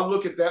 Do I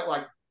look at that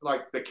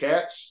like the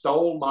cat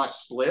stole my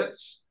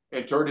splits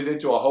and turned it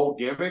into a whole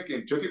gimmick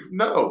and took it?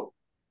 No.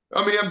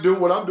 I mean,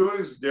 what I'm doing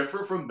is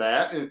different from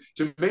that. And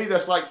to me,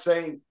 that's like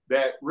saying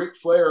that Ric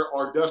Flair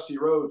or Dusty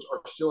Rhodes are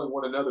stealing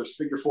one another's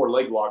figure four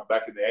leg lock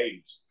back in the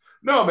 80s.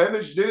 No, man, they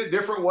just did it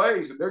different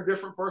ways, and they're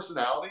different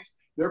personalities.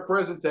 Their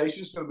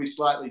presentation is going to be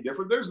slightly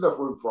different. There's enough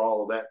room for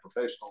all of that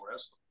professional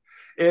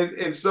wrestling.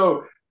 And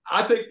so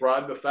I take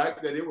pride in the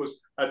fact that it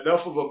was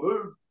enough of a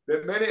move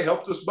that, man, it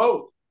helped us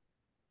both.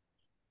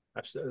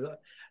 Absolutely.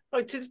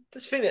 Like, to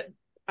think that,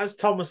 as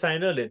Tom was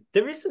saying earlier,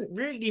 there isn't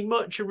really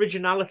much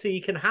originality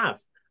you can have.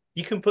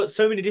 You can put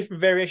so many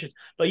different variations.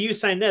 Like you were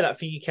saying there, that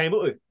thing you came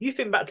up with. You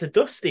think back to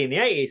Dusty in the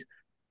 80s.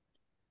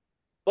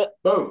 But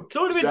boom,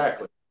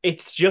 exactly.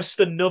 It's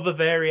just another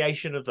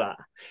variation of that.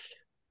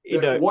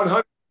 You know,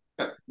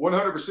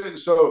 100%.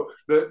 So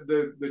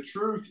the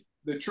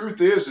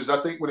truth is I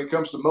think when it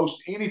comes to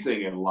most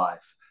anything in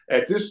life,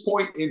 at this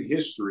point in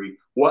history,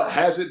 what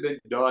hasn't been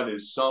done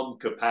is some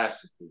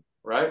capacity,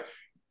 right?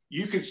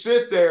 You could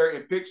sit there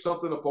and pick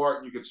something apart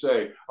and you could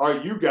say, all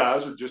right, you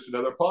guys are just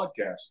another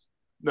podcast.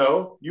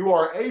 No, you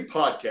are a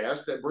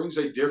podcast that brings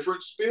a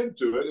different spin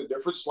to it, a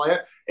different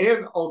slant.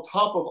 And on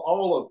top of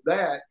all of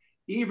that,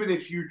 even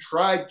if you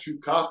tried to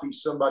copy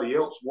somebody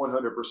else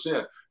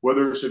 100%,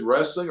 whether it's in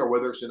wrestling or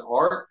whether it's in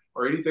art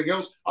or anything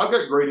else, I've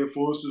got great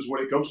influences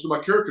when it comes to my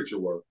caricature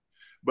work.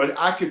 But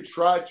I could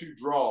try to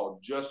draw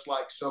just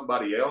like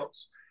somebody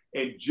else.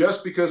 And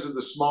just because of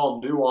the small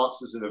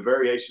nuances and the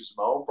variations of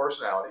my own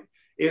personality,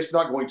 it's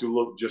not going to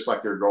look just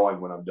like they're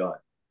drawing when I'm done.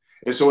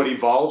 And so it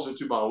evolves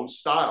into my own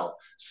style.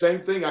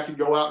 Same thing, I can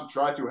go out and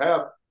try to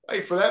have, hey,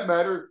 for that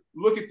matter,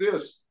 look at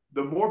this.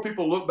 The more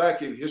people look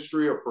back in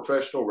history of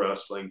professional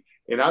wrestling,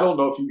 and I don't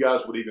know if you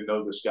guys would even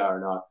know this guy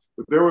or not,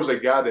 but there was a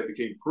guy that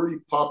became pretty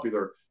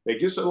popular that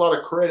gets a lot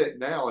of credit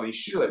now, and he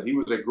should. He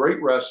was a great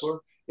wrestler,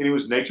 and he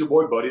was Nature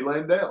Boy Buddy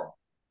Landell.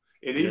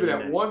 And even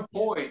at one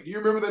point, do you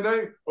remember the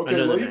name?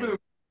 Okay, well, even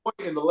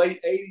in the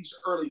late 80s,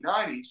 early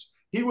 90s,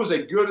 he was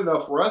a good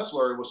enough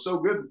wrestler and was so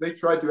good that they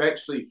tried to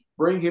actually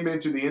bring him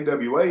into the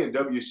NWA and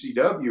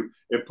WCW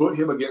and put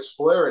him against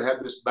Flair and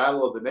have this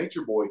battle of the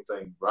Nature Boy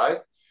thing, right?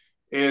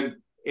 And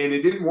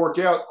it didn't work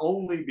out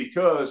only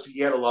because he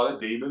had a lot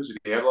of demons and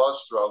he had a lot of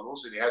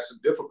struggles and he had some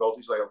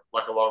difficulties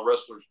like a lot of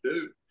wrestlers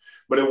do.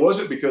 But it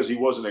wasn't because he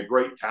wasn't a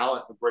great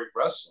talent, a great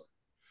wrestler.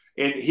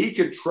 And he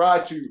could try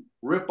to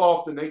rip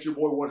off the Nature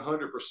Boy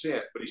 100%,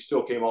 but he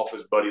still came off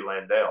as Buddy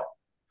Landell.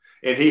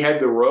 And he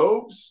had the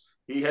robes,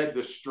 he had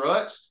the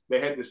struts,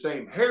 they had the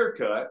same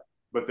haircut,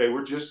 but they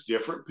were just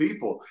different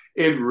people.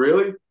 And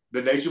really,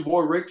 the Nature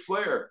Boy Ric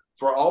Flair,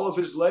 for all of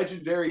his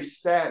legendary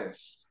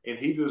status, and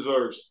he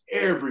deserves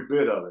every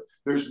bit of it.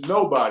 There's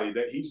nobody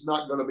that he's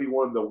not going to be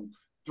one of the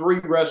three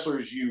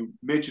wrestlers you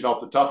mentioned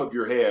off the top of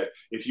your head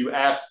if you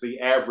ask the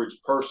average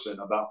person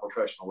about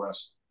professional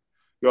wrestling.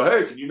 Go,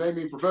 hey, can you name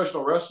me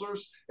professional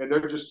wrestlers? And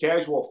they're just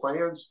casual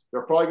fans.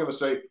 They're probably going to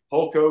say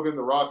Hulk Hogan,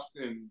 The Rock,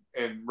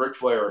 and Ric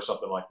Flair or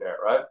something like that,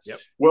 right? Yep.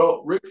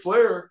 Well, Ric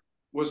Flair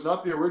was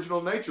not the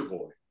original Nature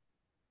Boy.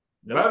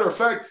 Nope. Matter of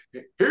fact,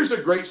 here's a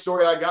great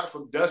story I got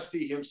from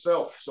Dusty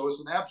himself. So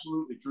it's an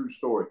absolutely true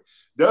story.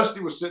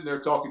 Dusty was sitting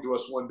there talking to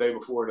us one day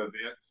before an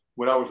event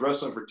when I was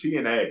wrestling for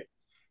TNA.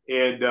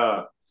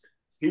 And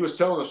he was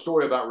telling a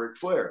story about Ric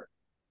Flair.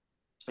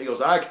 He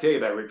goes, I can tell you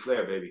about Ric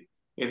Flair, baby.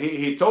 And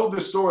he told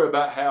this story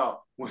about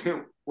how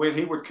when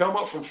he would come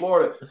up from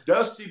Florida,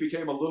 Dusty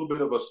became a little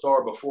bit of a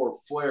star before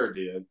Flair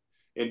did.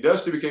 And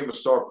Dusty became a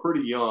star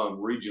pretty young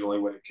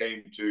regionally when it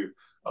came to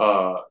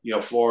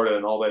Florida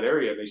and all that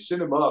area. And they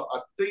sent him up,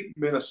 I think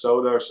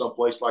Minnesota or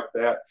someplace like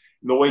that.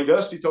 And the way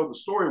Dusty told the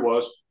story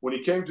was when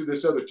he came to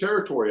this other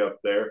territory up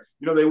there,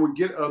 they would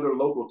get other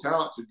local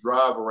talent to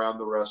drive around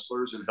the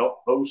wrestlers and help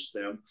host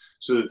them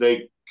so that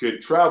they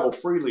could travel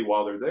freely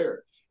while they're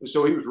there. And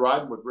so he was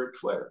riding with Ric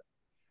Flair.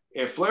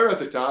 And Flair at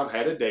the time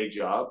had a day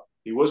job.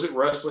 He wasn't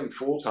wrestling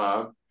full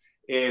time.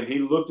 And he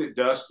looked at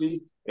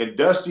Dusty, and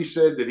Dusty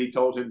said that he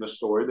told him the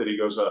story that he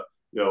goes,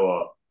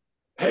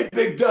 hey,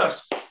 Big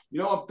Dust,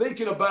 I'm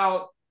thinking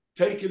about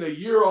taking a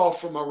year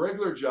off from my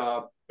regular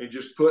job and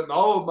just putting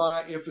all of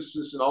my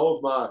emphasis and all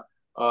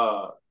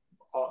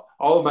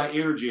of my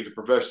energy into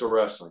professional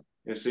wrestling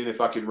and seeing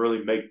if I can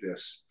really make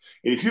this.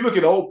 And if you look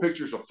at old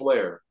pictures of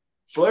Flair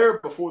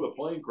before the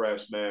plane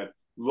crash, man,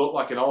 looked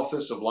like an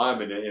offensive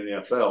lineman in the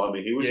NFL. I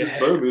mean, he was just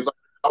boom. He was like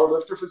a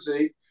powerlifter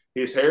physique.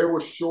 His hair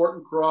was short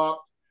and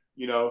cropped.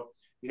 He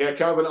had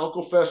kind of an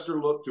Uncle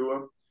Fester look to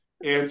him.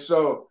 And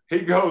so he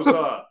goes,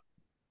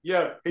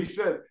 he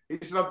said,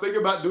 I'm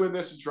thinking about doing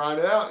this and trying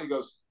it out. He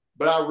goes,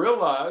 but I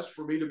realized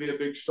for me to be a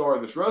big star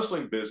in this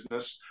wrestling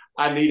business,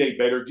 I need a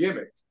better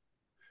gimmick.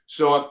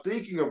 So I'm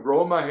thinking of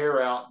growing my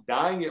hair out,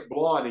 dyeing it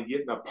blonde, and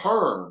getting a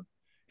perm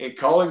and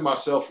calling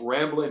myself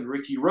Ramblin'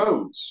 Ricky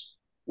Rhodes.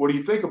 What do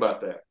you think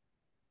about that?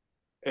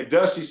 And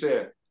Dusty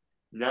said,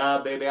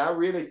 nah, baby, I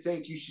really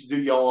think you should do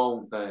your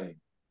own thing,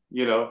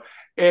 you know?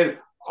 And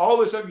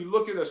all of a sudden you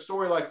look at a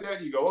story like that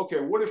and you go, okay,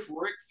 what if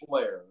Ric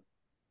Flair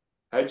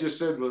had just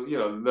said, well, you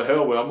know, the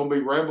hell with it, I'm going to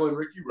be Ramblin'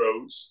 Ricky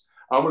Rhodes.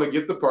 I'm going to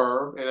get the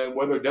perm, and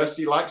whether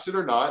Dusty likes it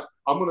or not,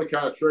 I'm going to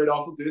kind of trade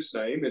off of his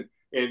name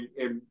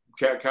and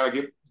kind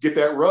of get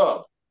that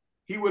rub.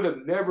 He would have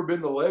never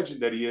been the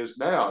legend that he is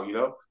now, you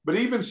know. But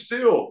even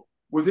still,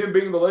 with him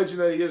being the legend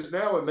that he is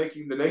now and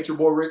making the Nature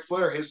Boy Ric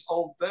Flair his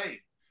own thing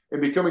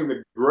and becoming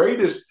the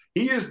greatest,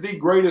 he is the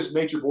greatest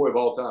Nature Boy of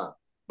all time.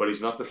 But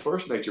he's not the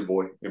first Nature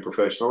Boy in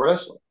professional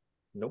wrestling.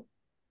 Nope.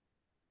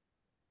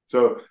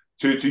 So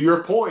to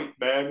your point,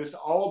 man, it's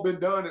all been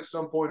done at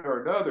some point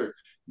or another.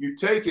 You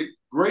take it,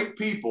 great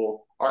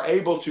people are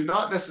able to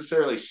not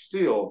necessarily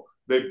steal,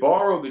 they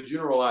borrow the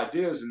general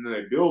ideas and then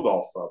they build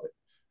off of it.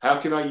 How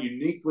can I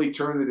uniquely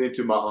turn it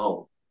into my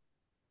own?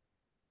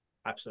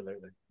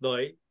 Absolutely.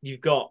 Like,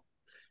 you've got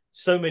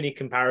so many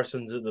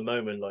comparisons at the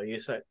moment. Like you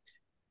said,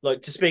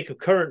 like, to speak of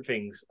current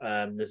things,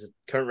 there's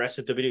a current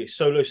wrestler WWE,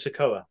 Solo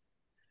Sikoa.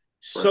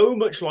 So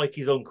much like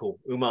his uncle,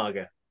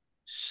 Umaga.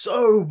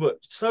 So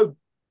much.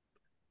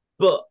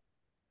 But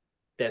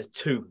they're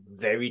two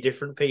very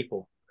different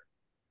people.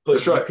 But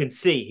That's right. You can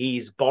see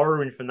he's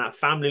borrowing from that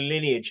family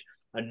lineage.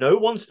 And no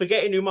one's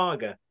forgetting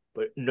Umaga,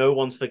 but no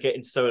one's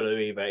forgetting Solo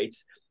either.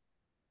 It's,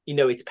 you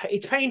know, it's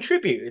paying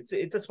tribute.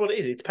 It's that's what it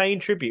is. It's paying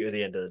tribute at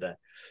the end of the day.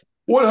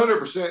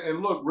 100%.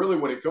 And look, really,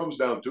 when it comes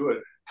down to it,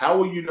 how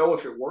will you know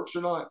if it works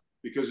or not?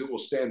 Because it will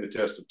stand the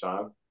test of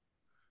time.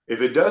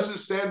 If it doesn't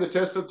stand the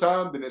test of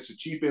time, then it's a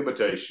cheap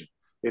imitation.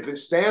 If it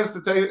stands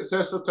the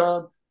test of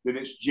time, then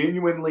it's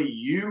genuinely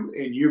you,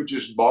 and you've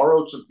just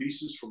borrowed some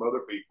pieces from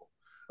other people.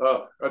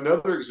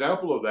 Another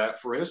example of that,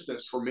 for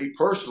instance, for me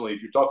personally,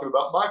 if you're talking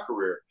about my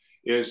career,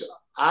 is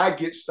I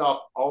get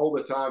stopped all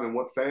the time. And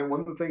one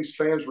of the things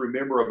fans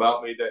remember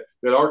about me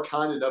that are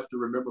kind enough to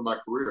remember my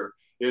career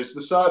is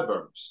the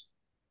sideburns.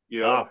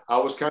 You know, I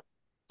was kind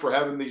of for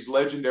having these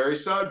legendary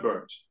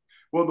sideburns.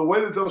 Well, the way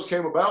that those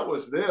came about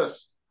was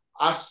this.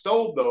 I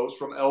stole those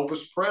from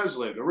Elvis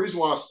Presley. The reason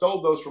why I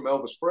stole those from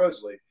Elvis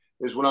Presley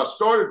is when I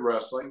started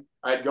wrestling,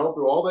 I had gone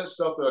through all that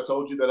stuff that I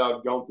told you that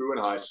I'd gone through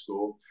in high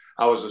school.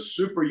 I was a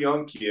super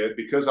young kid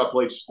because I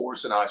played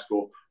sports in high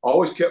school. I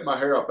always kept my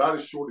hair about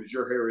as short as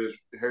your hair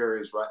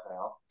is right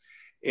now.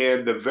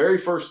 And the very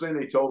first thing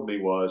they told me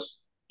was,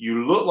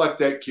 you look like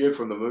that kid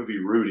from the movie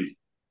Rudy.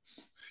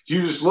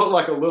 You just look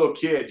like a little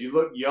kid. You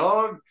look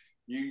young.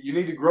 You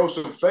need to grow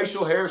some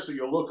facial hair so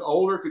you'll look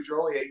older because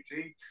you're only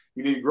 18.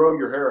 You need to grow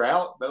your hair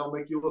out. That'll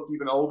make you look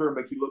even older and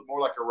make you look more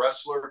like a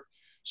wrestler.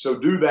 So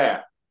do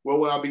that. Well,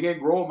 when I began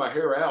growing my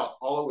hair out,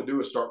 all it would do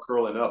is start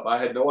curling up. I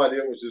had no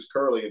idea it was this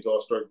curly until I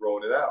started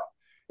growing it out.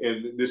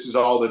 And this is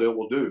all that it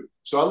will do.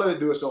 So I let it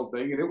do its own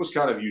thing, and it was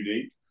kind of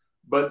unique.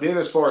 But then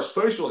as far as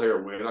facial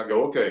hair went, I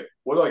go, okay,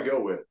 what do I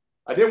go with?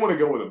 I didn't want to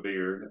go with a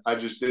beard. I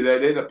just did that. It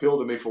didn't appeal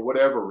to me for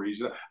whatever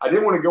reason. I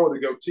didn't want to go with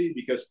a goatee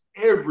because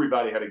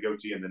everybody had a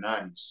goatee in the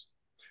 90s,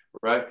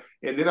 right?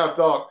 And then I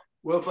thought,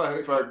 well,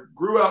 if I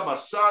grew out my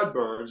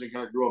sideburns and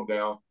kind of grew them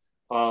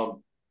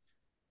down,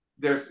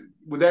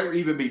 would that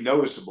even be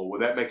noticeable?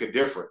 Would that make a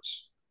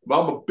difference?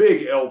 Well, I'm a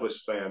big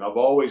Elvis fan. I've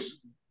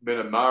always been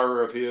an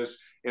admirer of his.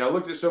 And I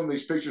looked at some of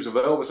these pictures of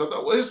Elvis. I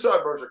thought, well, his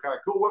sideburns are kind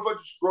of cool. What if I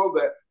just grow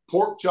that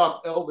pork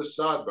chop Elvis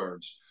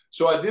sideburns?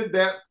 So I did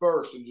that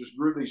first and just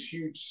grew these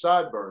huge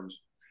sideburns.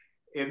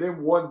 And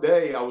then one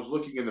day I was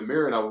looking in the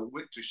mirror and I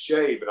went to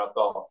shave and I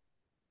thought,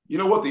 you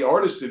know what? The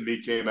artist in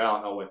me came out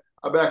and I went,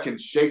 I bet I can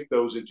shape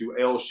those into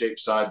L-shaped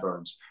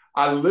sideburns.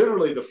 I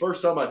literally, the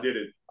first time I did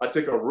it, I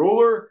took a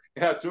ruler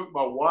and I took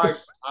my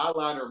wife's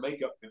eyeliner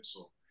makeup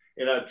pencil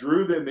and I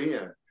drew them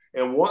in.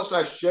 And once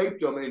I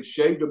shaped them and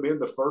shaved them in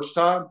the first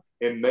time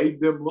and made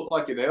them look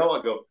like an L,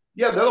 I go,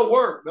 yeah, that'll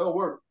work. That'll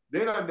work.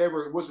 Then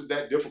it wasn't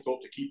that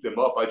difficult to keep them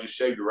up. I just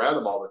shaved around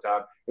them all the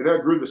time. And then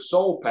I grew the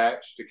soul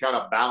patch to kind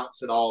of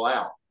balance it all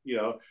out, you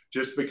know,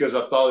 just because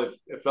I thought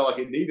it felt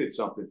like it needed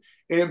something.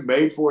 And it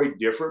made for a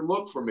different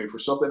look for me, for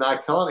something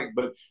iconic.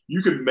 But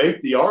you could make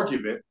the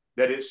argument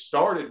that it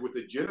started with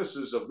the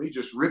genesis of me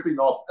just ripping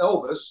off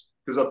Elvis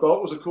because I thought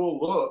it was a cool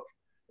look.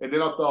 And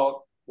then I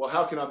thought, well,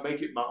 how can I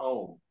make it my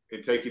own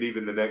and take it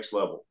even the next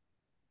level?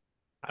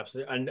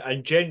 Absolutely.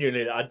 And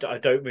genuinely, I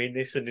don't mean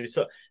this. And it's,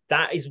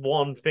 that is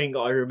one thing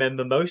I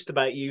remember most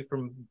about you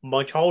from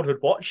my childhood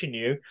watching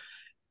you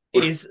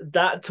is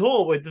that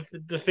tour with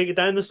the figure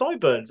down the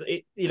sideburns.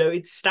 It, you know,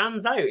 it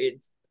stands out.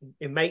 It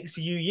makes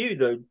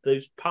you,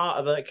 those part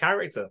of that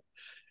character.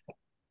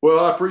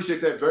 Well, I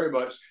appreciate that very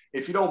much.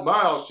 If you don't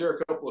mind, I'll share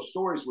a couple of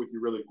stories with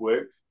you really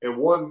quick. And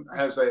one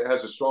has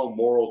a strong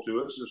moral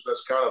to it, since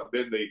that's kind of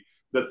been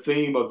the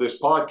theme of this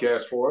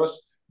podcast for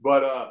us.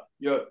 But,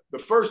 you know, the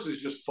first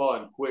is just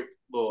fun, quick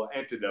little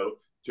antidote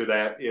to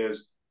that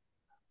is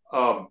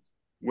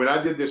when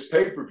I did this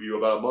pay-per-view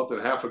about a month and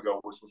a half ago,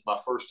 which was my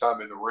first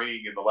time in the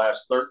ring in the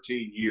last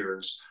 13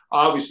 years,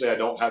 obviously I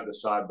don't have the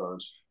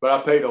sideburns, but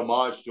I paid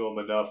homage to them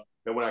enough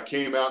that when I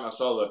came out and I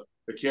saw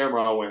the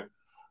camera, I went,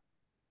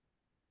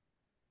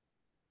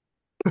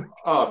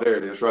 oh, there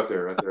it is, right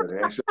there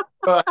it is.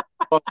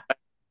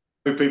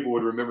 People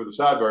would remember the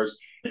sideburns.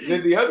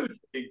 Then the other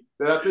thing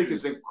that I think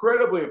is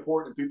incredibly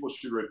important, and people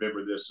should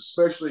remember this,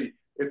 especially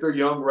if they're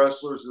young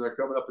wrestlers and they're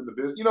coming up in the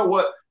business. You know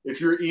what?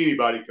 If you're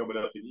anybody coming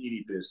up in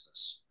any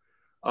business,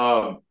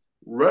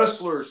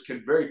 wrestlers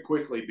can very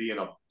quickly be in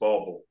a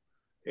bubble.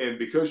 And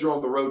because you're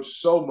on the road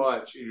so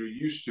much and you're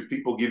used to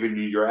people giving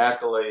you your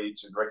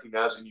accolades and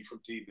recognizing you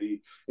from TV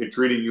and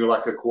treating you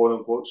like a quote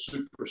unquote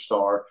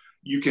superstar,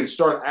 you can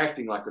start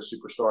acting like a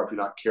superstar if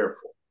you're not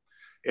careful.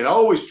 And I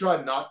always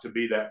tried not to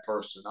be that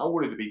person. I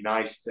wanted to be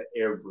nice to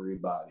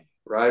everybody,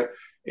 right?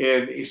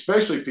 And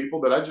especially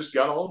people that I just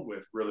got on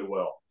with really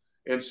well.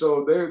 And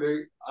so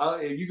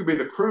you could be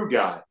the crew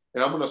guy,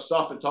 and I'm going to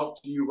stop and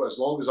talk to you as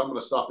long as I'm going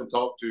to stop and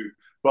talk to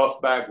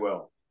Buff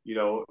Bagwell,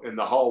 in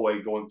the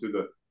hallway going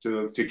through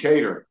to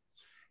catering.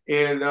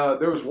 And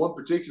there was one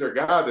particular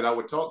guy that I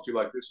would talk to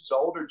like this. He's an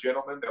older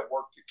gentleman that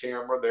worked the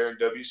camera there in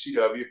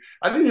WCW.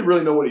 I didn't even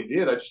really know what he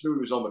did. I just knew he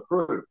was on the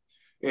crew.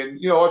 And,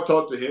 I'd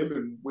talk to him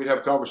and we'd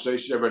have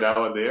conversation every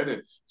now and then.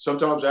 And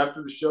sometimes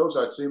after the shows,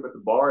 I'd see him at the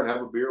bar and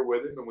have a beer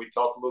with him and we'd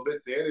talk a little bit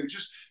then. It was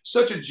just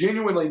such a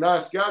genuinely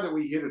nice guy that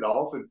we hit it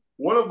off. And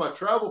one of my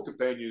travel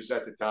companions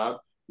at the time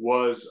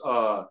was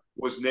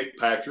Nick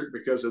Patrick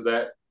because of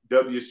that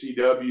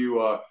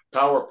WCW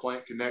power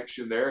plant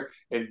connection there.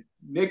 And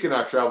Nick and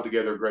I traveled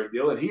together a great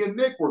deal. And he and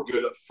Nick were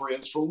good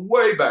friends from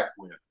way back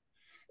when.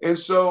 And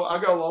so I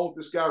got along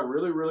with this guy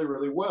really, really,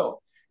 really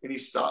well. And he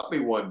stopped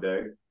me one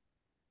day.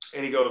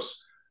 And he goes,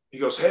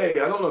 hey,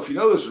 I don't know if you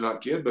know this or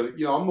not, kid, but,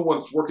 I'm the one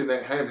that's working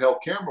that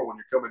handheld camera when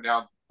you're coming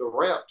down the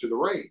ramp to the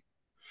ring.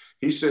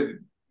 He said,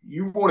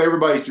 you want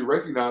everybody to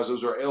recognize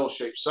those are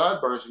L-shaped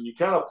sideburns, and you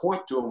kind of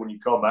point to them when you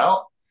come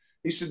out.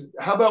 He said,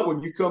 how about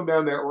when you come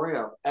down that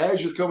ramp,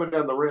 as you're coming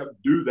down the ramp,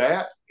 do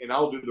that, and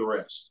I'll do the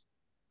rest.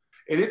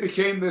 And it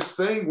became this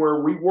thing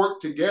where we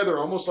worked together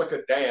almost like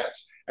a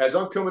dance. As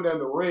I'm coming down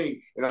the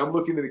ring and I'm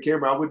looking at the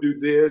camera, I would do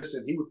this,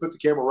 and he would put the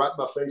camera right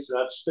in my face, and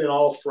I'd spin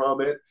off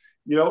from it.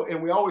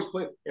 And we always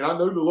played, and I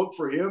knew to look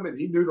for him and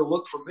he knew to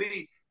look for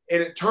me.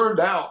 And it turned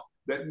out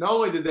that not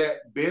only did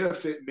that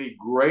benefit me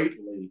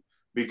greatly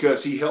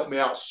because he helped me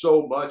out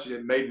so much and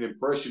it made an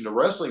impression to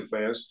wrestling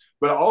fans,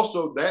 but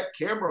also that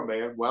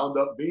cameraman wound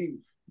up being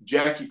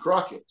Jackie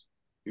Crockett.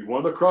 He's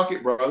one of the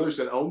Crockett brothers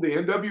that owned the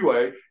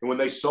NWA. And when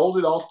they sold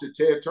it off to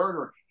Ted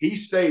Turner, he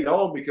stayed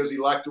on because he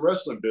liked the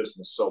wrestling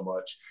business so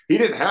much. He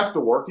didn't have to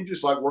work. He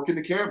just liked working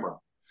the camera.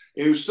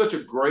 And he was such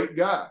a great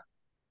guy.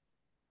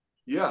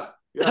 Yeah.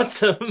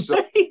 That's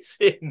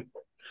amazing.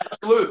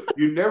 Absolutely.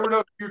 You never know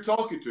who you're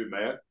talking to,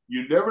 man.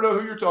 You never know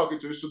who you're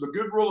talking to. So the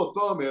good rule of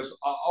thumb is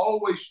I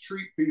always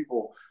treat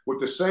people with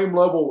the same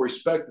level of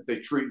respect that they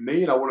treat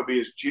me, and I want to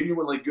be as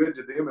genuinely good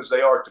to them as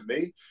they are to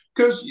me.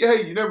 Because,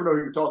 hey, you never know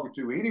who you're talking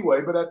to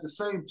anyway. But at the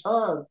same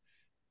time,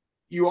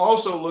 you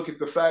also look at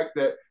the fact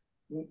that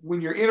when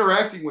you're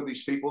interacting with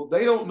these people,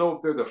 they don't know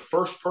if they're the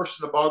first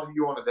person to bother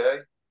you on a day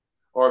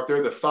or if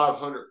they're the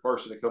 500th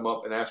person to come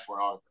up and ask for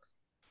an autograph.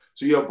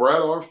 So,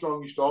 Brad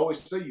Armstrong used to always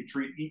say you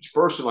treat each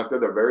person like they're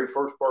the very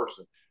first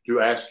person to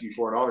ask you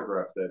for an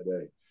autograph that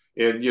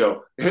day. And,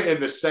 in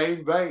the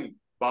same vein,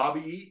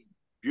 Bobby Eaton,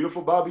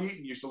 beautiful Bobby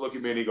Eaton used to look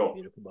at me and he'd go,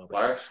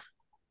 Lash,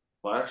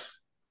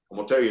 I'm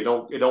going to tell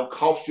you, it don't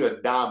cost you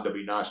a dime to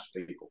be nice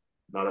to people,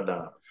 not a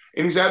dime.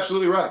 And he's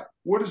absolutely right.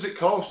 What does it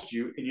cost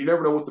you? And you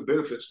never know what the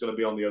benefit's going to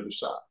be on the other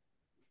side.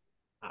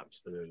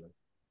 Absolutely.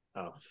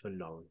 Oh,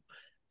 phenomenal.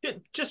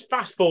 Just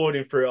fast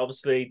forwarding through,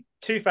 obviously,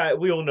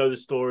 we all know the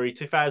story.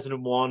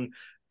 2001,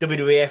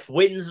 WWF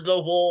wins the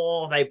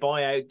war. They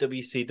buy out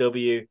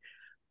WCW.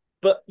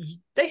 But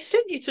they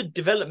sent you to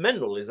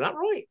developmental, is that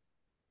right?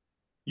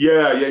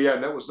 Yeah.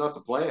 And that was not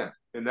the plan.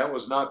 And that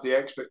was not the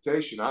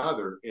expectation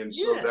either. And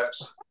so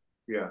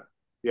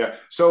yeah.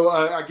 So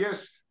I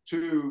guess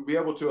to be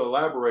able to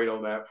elaborate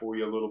on that for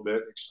you a little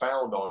bit,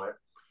 expound on it,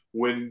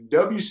 when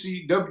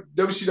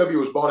WCW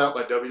was bought out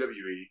by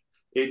WWE,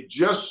 it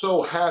just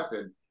so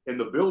happened in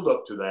the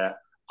build-up to that,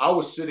 I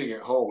was sitting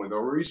at home. And the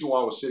reason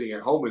why I was sitting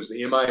at home is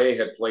the MIA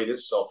had played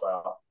itself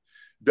out.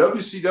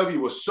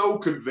 WCW was so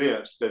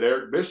convinced that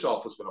Eric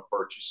Bischoff was going to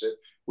purchase it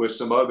with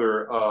some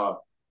other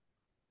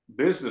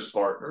business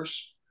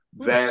partners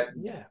that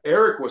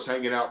Eric was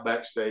hanging out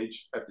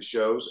backstage at the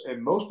shows,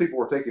 and most people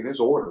were taking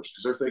his orders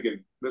because they're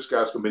thinking this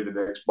guy's going to be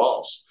the next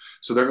boss.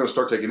 So they're going to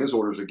start taking his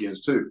orders again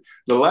too.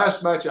 The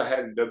last match I had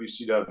in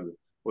WCW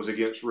was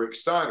against Rick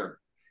Steiner.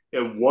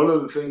 And one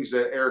of the things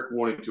that Eric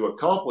wanted to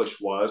accomplish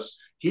was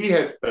he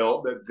had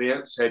felt that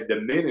Vince had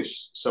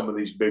diminished some of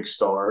these big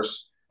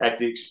stars at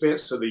the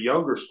expense of the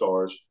younger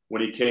stars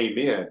when he came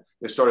in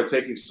and started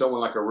taking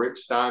someone like a Rick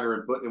Steiner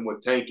and putting him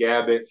with Tank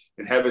Abbott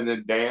and having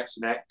them dance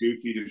and act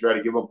goofy to try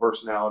to give them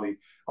personality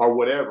or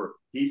whatever.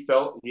 He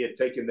felt he had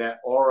taken that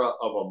aura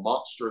of a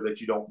monster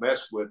that you don't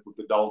mess with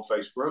the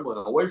dog-faced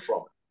gremlin away from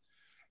him.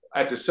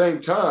 at the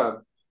same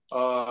time,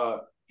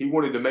 he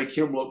wanted to make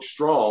him look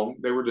strong.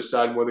 They were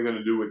deciding what they're going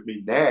to do with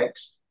me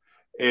next.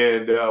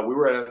 And we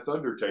were at a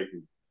Thunder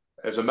taping.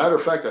 As a matter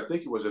of fact, I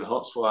think it was in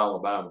Huntsville,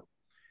 Alabama.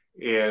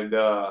 And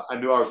I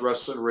knew I was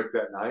wrestling Rick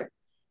that night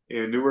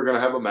and knew we were going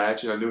to have a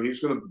match. And I knew he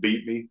was going to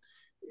beat me.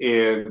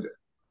 And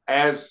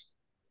as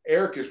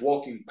Eric is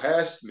walking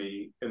past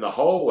me in the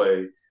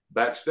hallway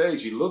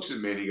backstage, he looks at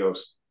me and he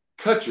goes,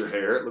 "Cut your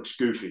hair. It looks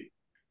goofy."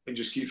 And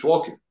just keeps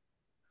walking.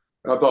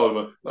 And I thought,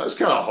 well, that's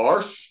kind of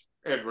harsh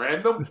and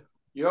random.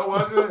 You know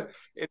what?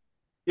 And,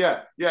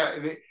 yeah.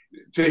 And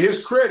to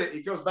his credit,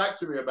 he comes back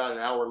to me about an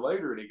hour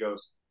later and he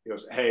goes,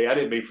 "Hey, I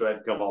didn't mean for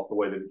that to come off the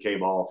way that it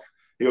came off."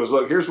 He goes,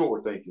 "Look, here's what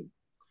we're thinking.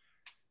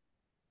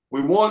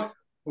 We want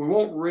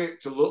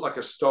Rick to look like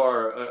a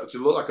star, to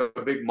look like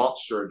a big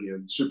monster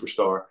again,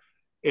 superstar.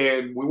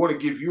 And we want to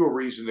give you a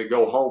reason to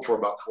go home for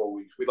about 4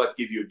 weeks. We'd like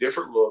to give you a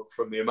different look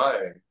from the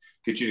MIA.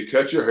 Get you to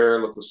cut your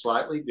hair, look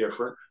slightly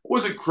different." I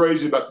wasn't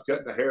crazy about the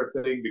cutting the hair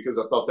thing because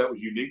I thought that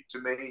was unique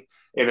to me.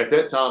 And at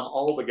that time,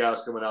 all the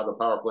guys coming out of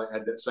the power plant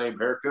had that same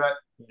haircut.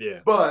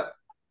 Yeah. But,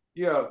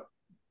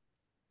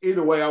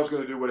 either way, I was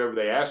going to do whatever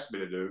they asked me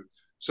to do.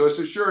 So I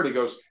said, "Sure." And he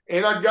goes,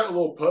 and I'd gotten a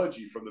little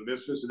pudgy from the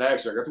Misfits in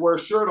Action. I got to wear a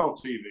shirt on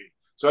TV.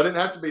 So I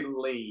didn't have to be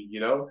lean,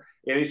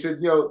 And he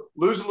said,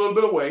 lose a little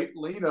bit of weight,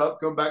 lean up,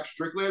 come back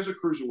strictly as a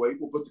cruiserweight.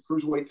 We'll put the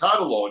cruiserweight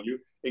title on you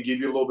and give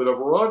you a little bit of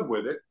a run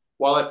with it.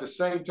 While at the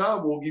same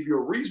time, we'll give you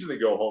a reason to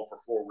go home for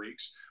 4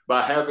 weeks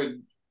by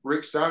having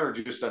Rick Steiner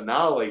just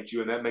annihilate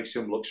you, and that makes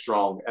him look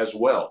strong as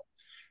well.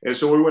 And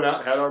so we went out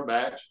and had our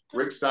match.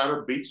 Rick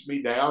Steiner beats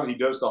me down. He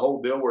does the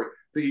whole deal where I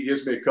think he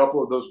gives me a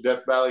couple of those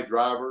Death Valley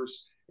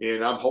drivers,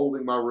 and I'm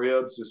holding my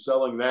ribs and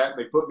selling that. And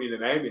they put me in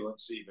an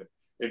ambulance even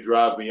and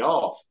drive me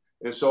off.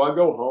 And so I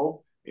go home,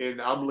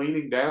 and I'm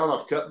leaning down.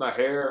 I've cut my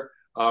hair.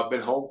 I've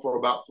been home for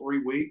about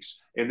 3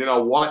 weeks, and then I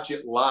watch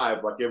it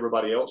live like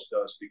everybody else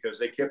does because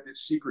they kept it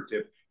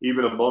secretive,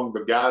 even among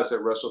the guys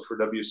that wrestled for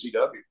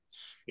WCW.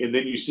 And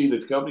then you see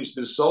that the company's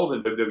been sold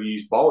and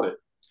WWE's bought it.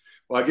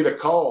 Well, I get a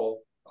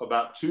call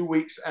about 2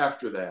 weeks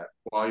after that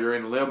while you're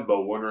in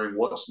limbo wondering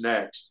what's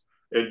next.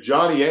 And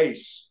Johnny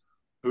Ace,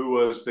 who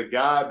was the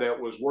guy that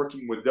was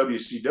working with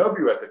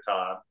WCW at the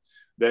time,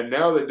 that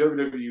now that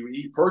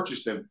WWE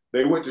purchased him,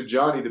 they went to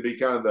Johnny to be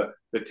kind of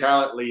the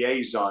talent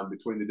liaison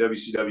between the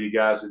WCW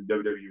guys and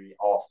WWE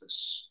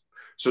office.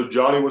 So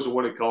Johnny was the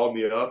one that called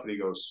me up, and he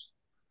goes,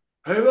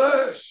 "Hey,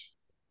 Lash."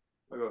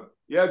 I go,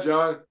 "Yeah,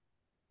 John."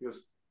 He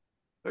goes,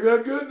 "I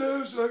got good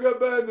news and I got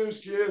bad news,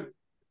 kid."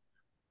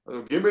 I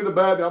go, "Give me the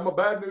bad news. I'm a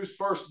bad news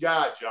first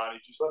guy, Johnny.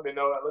 Just let me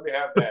know. Let me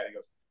have that." He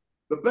goes,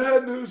 "The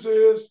bad news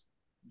is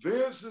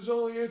Vince is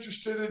only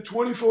interested in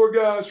 24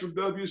 guys from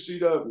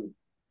WCW."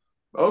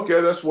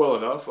 "Okay, that's well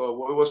enough.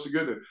 What's the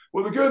good news?"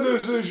 "Well, the good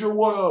news is you're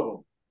one of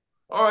them."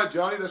 "All right,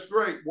 Johnny, that's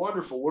great.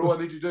 Wonderful. What do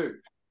I need to do?"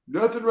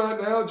 "Nothing right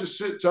now. Just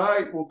sit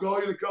tight. We'll call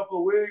you in a couple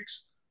of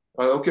weeks."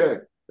 Okay.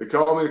 They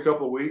called me in a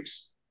couple of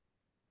weeks.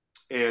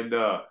 And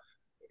I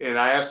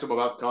asked them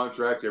about the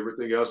contract,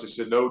 everything else. They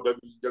said, no,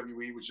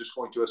 WWE was just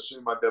going to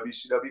assume my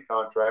WCW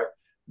contract.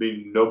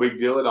 Be no big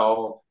deal at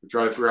all. They're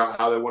trying to figure out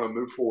how they want to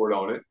move forward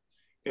on it.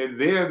 And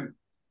then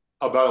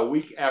about a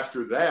week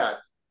after that,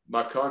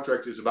 my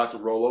contract is about to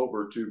roll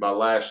over to my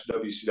last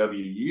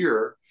WCW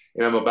year,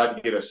 and I'm about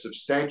to get a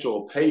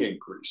substantial pay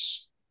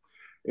increase.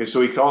 And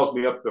so he calls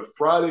me up the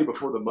Friday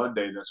before the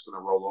Monday that's going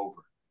to roll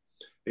over.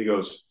 He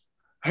goes,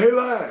 "Hey,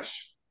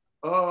 Lash,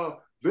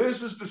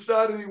 Vince has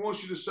decided he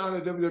wants you to sign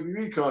a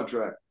WWE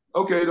contract."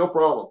 "Okay, no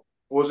problem."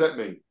 "What does that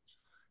mean?"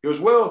 He goes,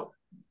 "Well,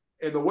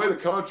 and the way the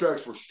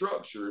contracts were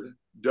structured,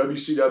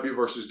 WCW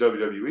versus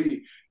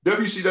WWE,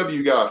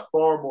 WCW got a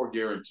far more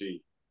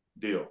guaranteed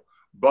deal.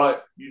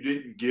 But you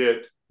didn't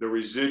get the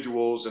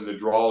residuals and the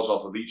draws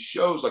off of each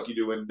shows like you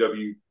do in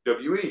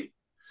WWE.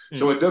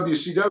 So in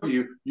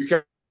WCW, you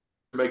can't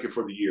make it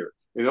for the year.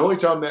 And the only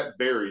time that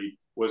varied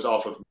was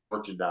off of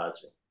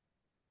merchandising.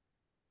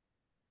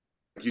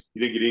 You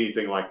didn't get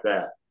anything like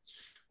that.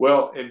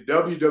 Well, in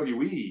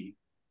WWE,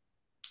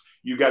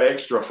 you got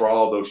extra for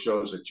all those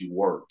shows that you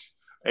worked.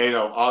 And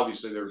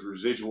obviously there's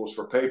residuals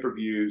for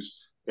pay-per-views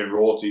and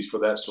royalties for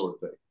that sort of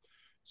thing.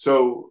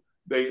 So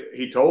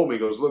he told me, he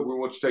goes, "Look, we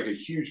want you to take a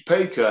huge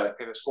pay cut,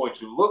 and it's going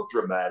to look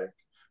dramatic.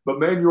 But,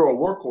 man, you're a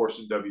workhorse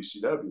in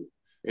WCW.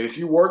 And if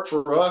you work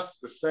for us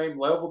at the same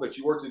level that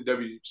you worked in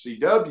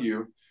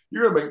WCW,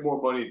 you're going to make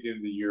more money at the end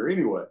of the year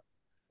anyway."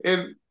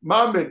 And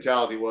my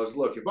mentality was,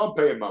 look, if I'm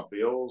paying my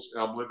bills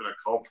and I'm living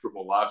a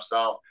comfortable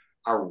lifestyle,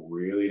 I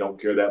really don't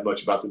care that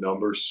much about the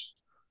numbers.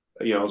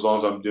 As long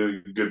as I'm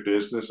doing good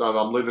business,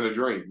 I'm living a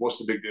dream. What's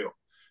the big deal?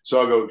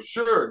 So I go,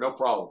 "Sure, no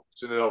problem.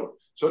 Send it over."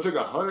 So I took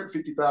a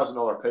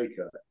 $150,000 pay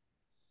cut.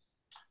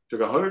 Took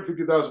a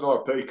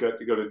 $150,000 pay cut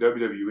to go to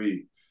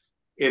WWE.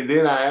 And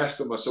then I asked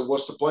them, I said,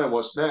 "What's the plan?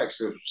 What's next?"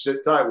 They said,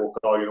 "Sit tight. We'll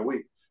call you in a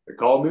week." They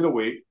called me in a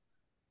week.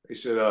 They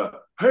said,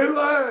 "Hey,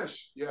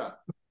 Lash." "Yeah.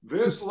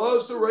 Vince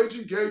loves the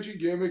Raging Cajun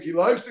gimmick. He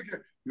likes to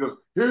get." He goes,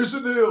 "Here's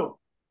the deal.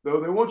 Though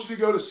they want you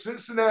to go to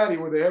Cincinnati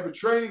where they have a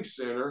training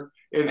center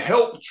and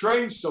help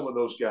train some of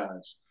those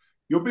guys.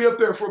 You'll be up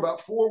there for about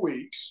 4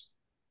 weeks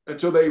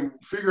until they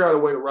figure out a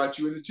way to write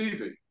you into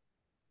TV.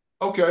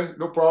 Okay,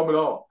 no problem at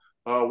all.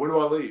 When do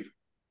I leave?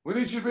 We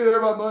need you to be there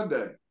by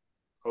Monday.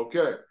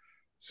 Okay.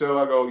 So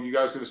I go, you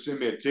guys going to send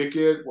me a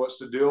ticket? What's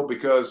the deal?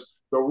 Because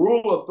the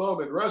rule of thumb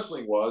in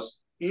wrestling was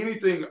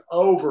anything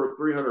over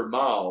 300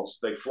 miles,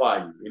 they fly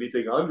you.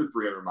 Anything under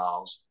 300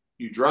 miles,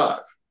 you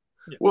drive.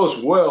 Yeah. Well,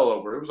 it's well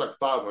over. It was like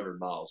 500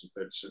 miles up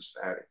there in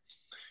Cincinnati.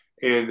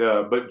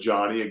 And but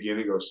Johnny, again,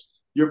 he goes,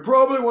 you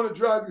probably want to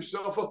drive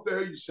yourself up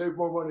there. You save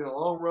more money in the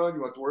long run. You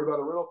don't have to worry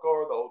about a rental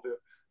car, the whole deal.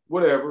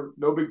 Whatever,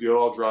 no big deal.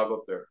 I'll drive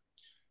up there.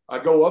 I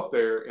go up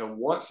there, and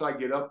once I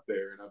get up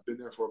there, and I've been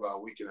there for about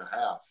a week and a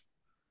half,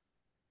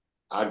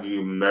 I'd be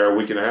there a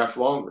week and a half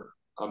longer.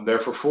 I'm there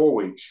for 4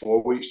 weeks.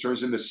 4 weeks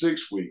turns into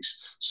 6 weeks.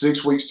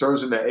 6 weeks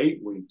turns into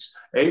 8 weeks.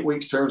 8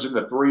 weeks turns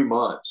into 3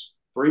 months.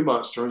 3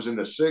 months turns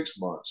into 6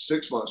 months.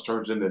 6 months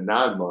turns into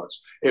 9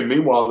 months. And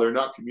meanwhile, they're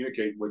not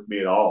communicating with me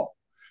at all.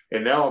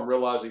 And now I'm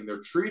realizing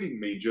they're treating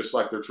me just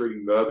like they're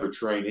treating the other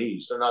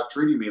trainees. They're not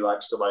treating me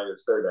like somebody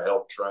that's there to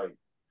help train.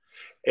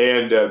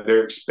 And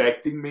they're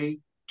expecting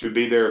me to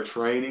be there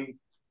training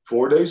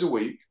 4 days a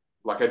week,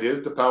 like I did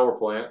at the power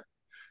plant.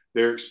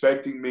 They're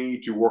expecting me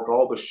to work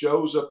all the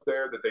shows up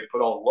there that they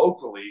put on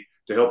locally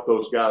to help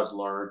those guys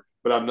learn,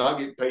 but I'm not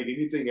getting paid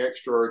anything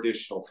extra or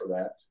additional for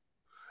that.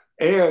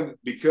 And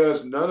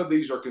because none of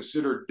these are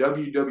considered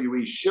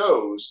WWE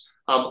shows,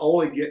 I'm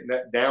only getting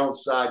that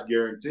downside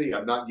guarantee.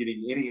 I'm not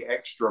getting any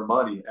extra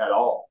money at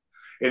all.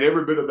 And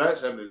every bit of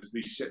that's having to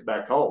be sent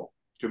back home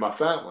to my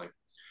family.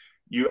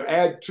 You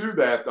add to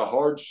that the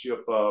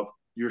hardship of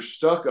you're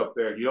stuck up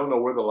there. You don't know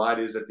where the light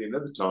is at the end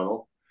of the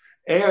tunnel.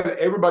 And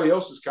everybody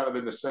else is kind of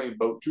in the same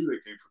boat, too, that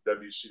came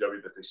from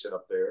WCW that they set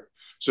up there.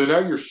 So now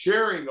you're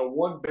sharing a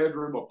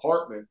one-bedroom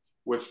apartment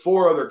with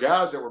 4 other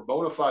guys that were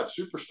bona fide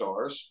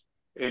superstars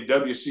in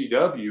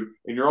WCW,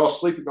 and you're all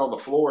sleeping on the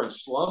floor and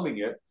slumming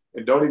it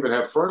and don't even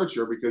have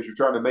furniture because you're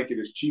trying to make it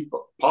as cheap as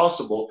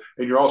possible,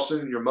 and you're all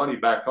sending your money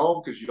back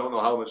home because you don't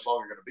know how much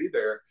longer you're going to be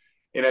there.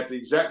 And at the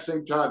exact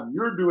same time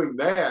you're doing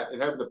that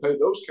and having to pay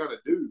those kind of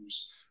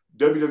dues,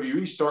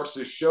 WWE starts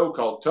this show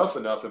called Tough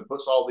Enough and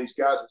puts all these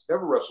guys that's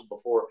never wrestled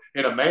before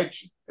in a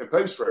mansion and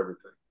pays for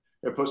everything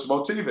and puts them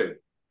on TV.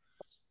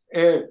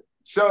 And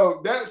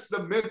so that's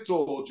the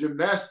mental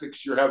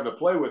gymnastics you're having to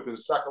play with in a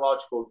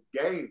psychological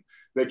game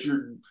that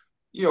you're,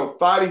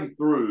 fighting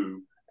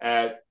through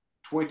at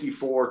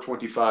 24,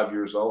 25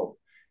 years old.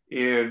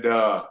 And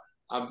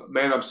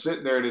I'm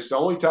sitting there, and it's the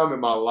only time in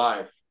my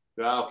life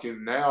that I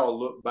can now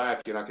look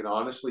back and I can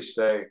honestly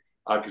say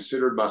I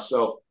considered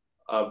myself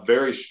a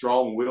very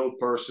strong-willed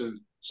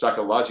person,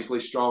 psychologically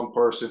strong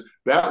person.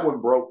 That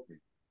one broke me.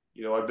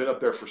 I've been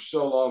up there for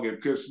so long. And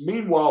because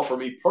meanwhile, for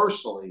me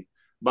personally,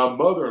 my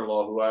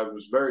mother-in-law, who I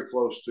was very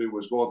close to,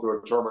 was going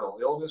through a terminal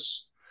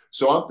illness.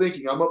 So I'm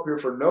thinking I'm up here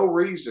for no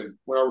reason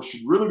when I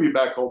should really be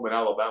back home in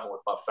Alabama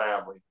with my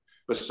family,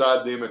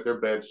 beside them at their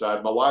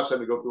bedside. My wife's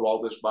having to go through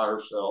all this by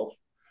herself.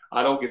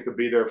 I don't get to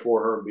be there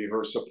for her and be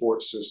her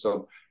support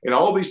system. And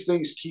all these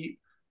things keep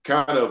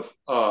kind of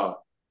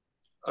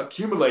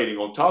accumulating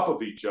on top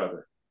of each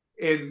other.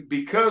 And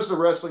because the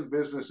wrestling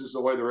business is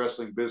the way the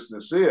wrestling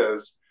business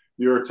is,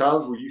 there are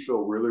times where you feel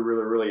really,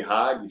 really, really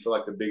high and you feel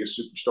like the biggest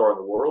superstar in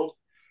the world.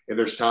 And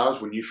there's times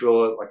when you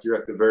feel like you're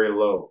at the very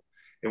low.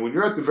 And when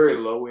you're at the very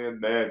low end,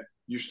 man,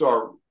 you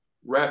start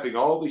wrapping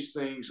all these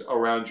things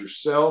around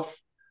yourself,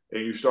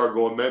 and you start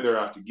going, man, they're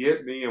out to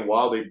get me, and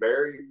why are they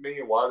burying me,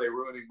 and why are they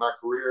ruining my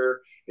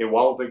career, and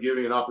why won't they give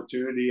me an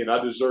opportunity, and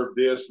I deserve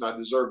this, and I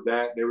deserve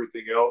that, and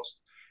everything else.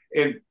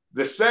 And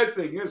the sad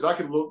thing is, I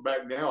can look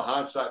back now,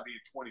 hindsight being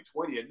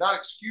 2020, and not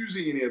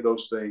excusing any of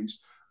those things.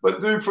 But,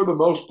 dude, for the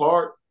most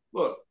part,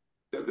 look,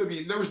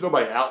 there was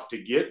nobody out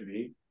to get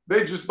me.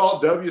 They just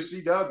bought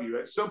WCW.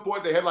 At some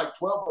point, they had like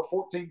 12 or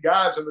 14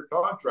 guys under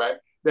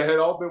contract that had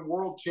all been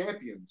world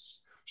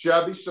champions. Should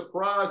I be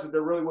surprised that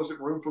there really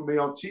wasn't room for me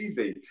on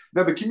TV?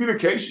 Now, the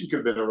communication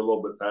could have been a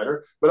little bit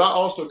better, but I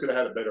also could have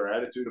had a better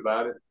attitude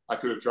about it. I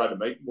could have tried to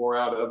make more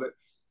out of it.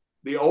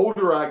 The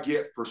older I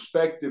get,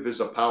 perspective is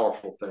a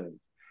powerful thing.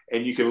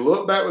 And you can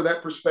look back with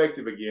that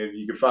perspective again, and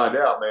you can find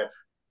out, man,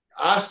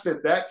 I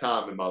spent that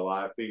time in my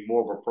life being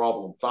more of a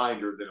problem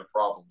finder than a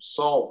problem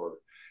solver.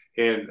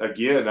 And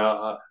again,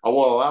 I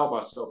want to allow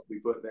myself to be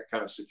put in that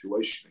kind of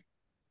situation.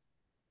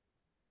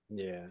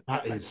 Yeah,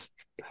 that is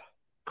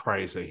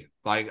crazy.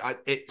 Like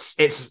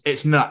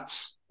it's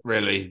nuts,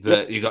 really,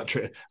 that you got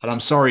and I'm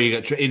sorry you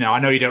got I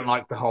know you don't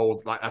like the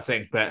whole I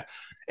think, but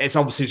it's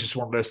obviously just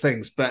one of those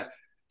things. But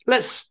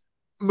let's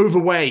move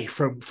away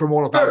from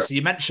all of that. Sure. So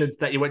you mentioned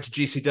that you went to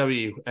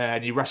GCW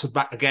and you wrestled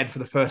back again for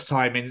the first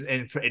time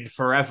in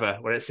forever.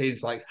 When it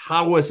seems like,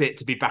 how was it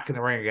to be back in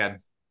the ring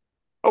again?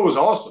 Oh, it was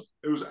awesome.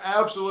 It was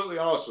absolutely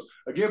awesome.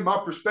 Again,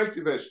 my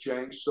perspective has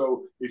changed.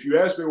 So if you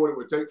ask me what it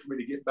would take for me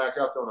to get back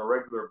out there on a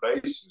regular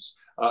basis,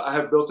 I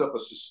have built up a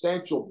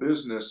substantial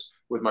business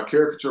with my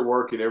caricature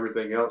work and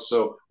everything else.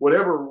 So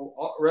whatever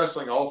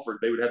wrestling offered,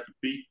 they would have to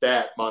beat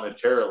that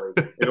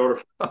monetarily in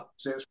order for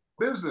sense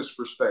from a business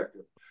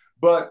perspective.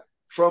 But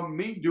from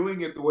me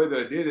doing it the way that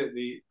I did it,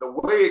 the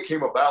way it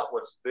came about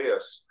was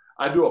this.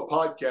 I do a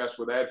podcast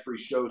with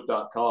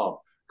adfreeshows.com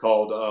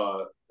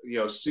called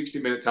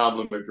 60-minute time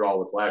limit draw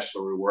with Lash,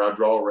 LeRoux, where I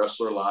draw a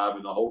wrestler live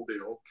and the whole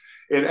deal.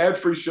 And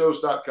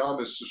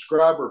adfreeshows.com is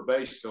subscriber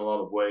based in a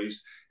lot of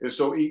ways. And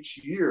so each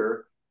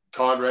year,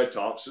 Conrad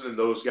Thompson and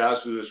those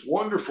guys do this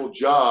wonderful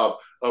job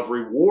of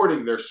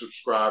rewarding their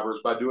subscribers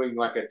by doing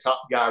like a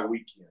Top Guy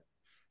weekend.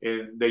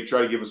 And they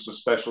try to give us some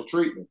special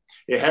treatment.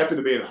 It happened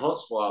to be in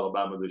Huntsville,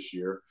 Alabama this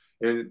year.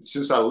 And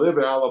since I live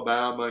in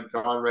Alabama and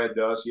Conrad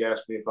does, he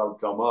asked me if I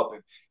would come up.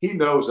 And he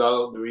knows I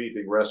don't do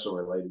anything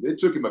wrestling related. It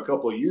took him a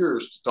couple of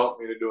years to talk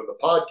me into doing the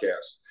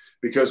podcast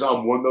because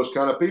I'm one of those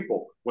kind of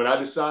people. When I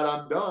decide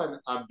I'm done,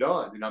 I'm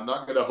done. And I'm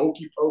not going to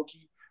hokey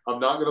pokey. I'm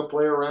not going to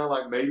play around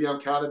like maybe I'm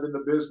kind of in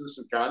the business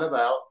and kind of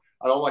out.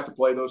 I don't like to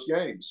play those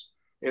games.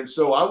 And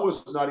so I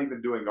was not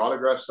even doing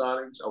autograph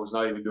signings. I was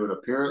not even doing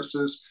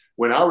appearances.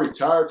 When I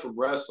retired from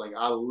wrestling,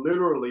 I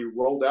literally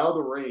rolled out of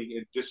the ring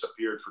and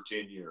disappeared for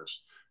 10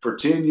 years. For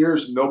 10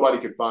 years, nobody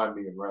could find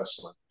me in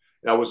wrestling.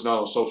 And I was not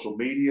on social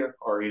media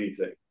or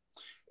anything.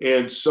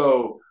 And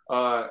so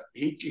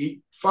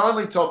he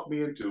finally talked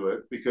me into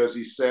it because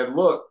he said,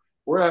 look,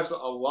 we're going to have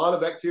a lot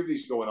of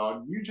activities going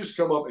on. You just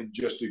come up and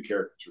just do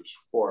caricatures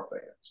for our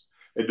fans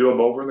and do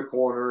them over in the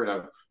corner. And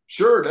I'm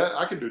sure that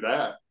I can do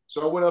that.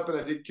 So I went up and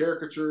I did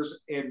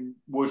caricatures and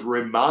was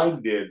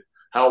reminded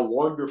how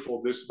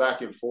wonderful this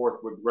back and forth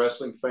with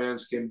wrestling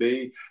fans can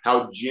be,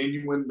 how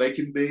genuine they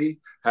can be,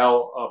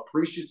 how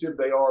appreciative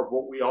they are of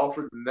what we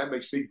offered. And that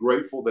makes me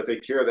grateful that they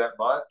care that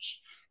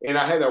much. And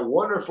I had a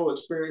wonderful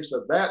experience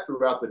of that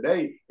throughout the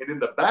day. And in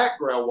the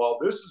background, while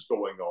this is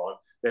going on,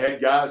 they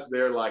had guys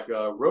there like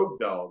Road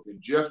Dogg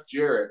and Jeff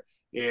Jarrett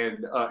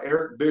and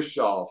Eric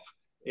Bischoff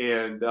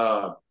and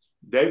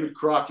David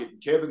Crockett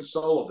and Kevin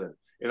Sullivan.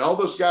 And all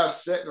those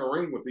guys sat in a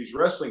ring with these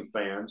wrestling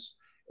fans.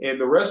 And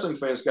the wrestling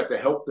fans got to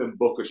help them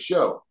book a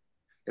show.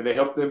 And they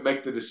helped them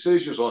make the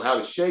decisions on how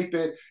to shape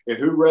it and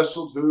who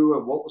wrestled who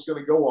and what was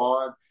going to go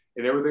on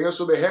and everything else.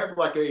 So they had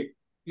like a,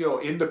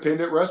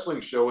 independent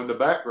wrestling show in the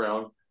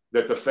background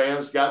that the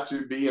fans got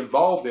to be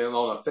involved in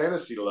on a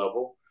fantasy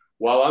level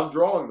while I'm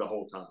drawing the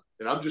whole time.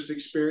 And I'm just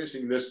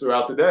experiencing this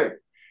throughout the day.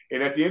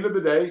 And at the end of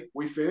the day,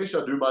 we finish.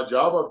 I do my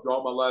job. I've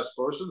drawn my last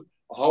person.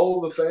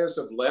 All of the fans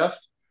have left.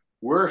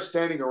 We're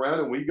standing around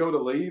and we go to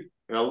leave.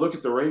 And I look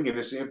at the ring and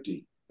it's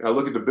empty. And I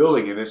look at the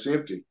building and it's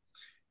empty.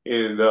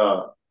 And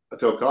I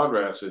tell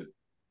Conrad, I said,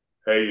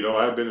 hey,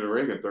 I haven't been in the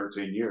ring in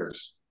 13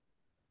 years.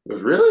 He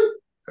goes, really?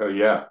 Oh,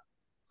 yeah.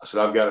 I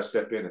said, I've got to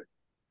step in it.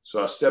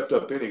 So I stepped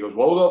up in. He goes,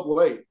 hold up,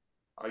 wait.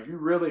 Have you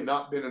really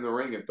not been in the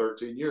ring in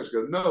 13 years? I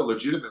go, no,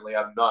 legitimately,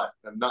 I've not.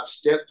 I've not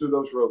stepped through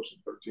those ropes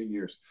in 13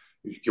 years.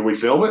 Can we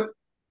film it?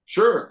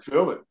 Sure,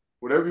 film it.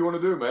 Whatever you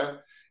want to do, man.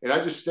 And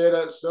I just stood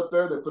up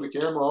there. They put a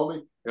camera on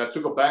me, and I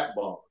took a back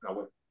bump. And I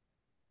went,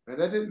 man,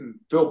 that didn't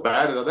feel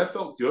bad at all. That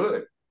felt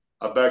good.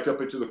 I backed up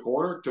into the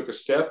corner, took a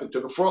step, and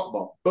took a front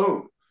bump.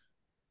 Boom.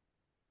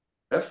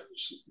 That's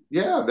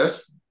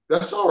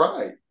all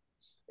right.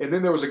 And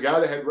then there was a guy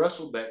that had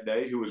wrestled that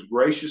day who was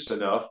gracious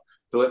enough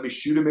to let me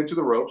shoot him into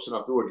the ropes, and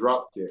I threw a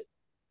drop kick.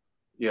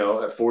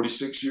 At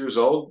 46 years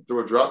old,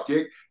 threw a drop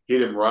kick,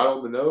 hit him right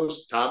on the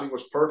nose. Timing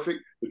was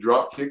perfect. The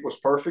drop kick was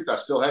perfect. I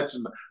still had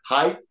some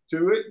height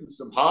to it and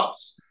some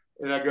hops.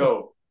 And I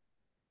go,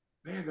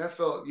 man, that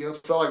felt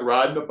like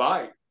riding a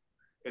bike.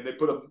 And they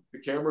put the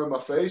camera in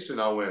my face,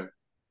 and I went,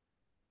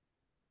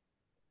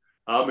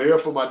 I'm here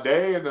for my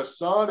day in the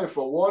sun, and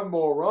for one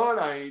more run,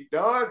 I ain't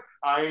done.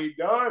 I ain't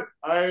done.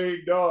 I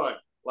ain't done.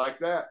 Like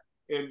that.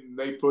 And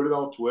they put it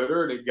on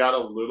Twitter, and it got a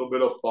little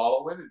bit of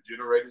following and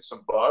generated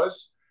some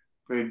buzz.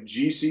 And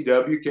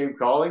GCW came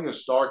calling, and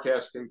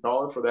StarCast came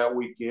calling for that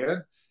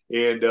weekend.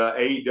 And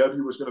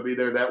AEW was going to be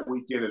there that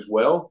weekend as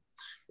well.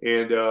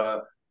 And,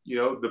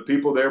 the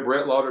people there,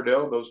 Brett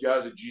Lauderdale, those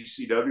guys at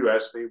GCW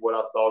asked me what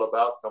I thought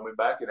about coming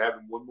back and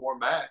having one more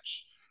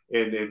match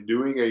and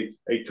doing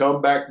a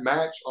comeback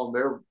match on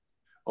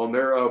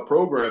their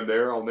program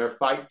there, on their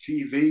Fight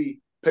TV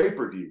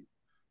pay-per-view.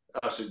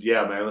 I said,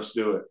 yeah, man, let's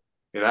do it.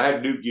 And I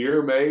had new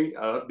gear made.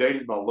 I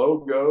updated my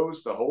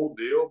logos, the whole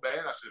deal,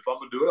 man. I said, if I'm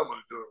going to do it, I'm going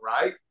to do it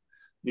right.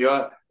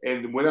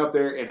 And went out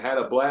there and had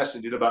a blast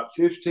and did about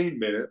 15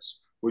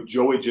 minutes with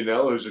Joey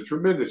Janela, who's a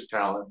tremendous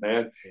talent,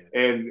 man.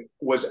 And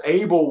was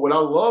able, what I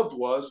loved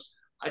was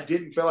I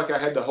didn't feel like I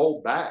had to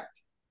hold back.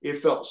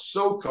 It felt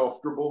so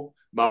comfortable.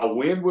 My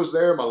wind was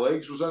there. My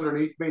legs was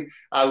underneath me.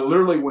 I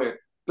literally went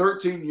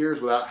 13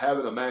 years without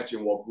having a match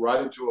and walked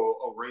right into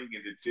a ring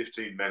and did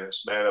 15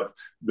 minutes, man, of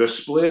the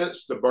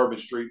splits, the Bourbon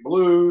Street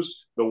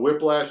Blues, the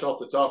whiplash off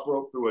the top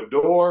rope through a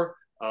door,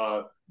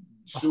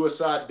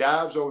 suicide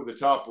dives over the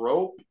top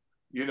rope,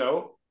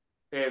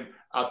 and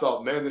I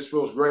thought, man, this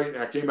feels great.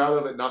 And I came out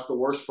of it not the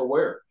worse for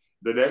wear.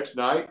 The next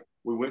night,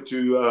 we went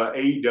to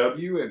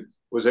AEW and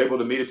was able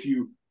to meet a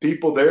few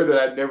people there that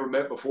I'd never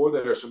met before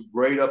that are some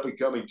great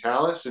up-and-coming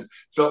talents, and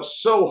felt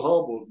so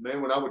humbled,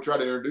 man, when I would try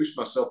to introduce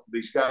myself to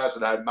these guys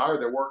that I admire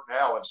their work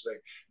now and say,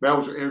 man, I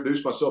was going to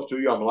introduce myself to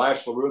you. I'm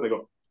Lash LeRoux. And they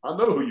go, I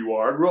know who you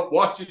are. I grew up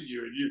watching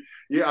you,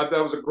 and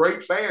I was a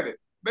great fan. And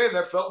man,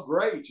 that felt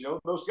great.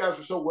 Those guys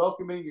are so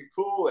welcoming and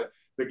cool. And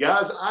the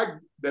guys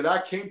that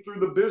I came through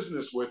the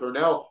business with are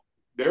now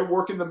they're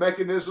working the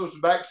mechanisms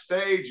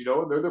backstage.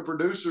 And they're the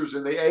producers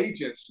and the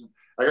agents. And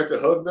I got to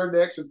hug their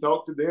necks and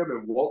talk to them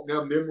and walk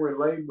down memory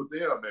lane with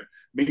them and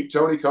meet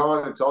Tony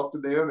Khan and talk to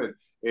them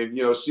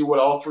and see what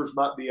offers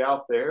might be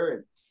out there.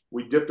 And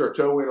we dipped our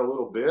toe in a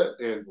little bit,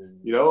 and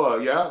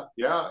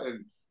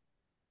and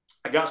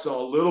I got a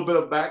little bit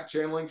of back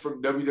channeling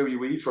from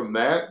WWE from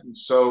that, and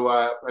so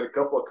I had a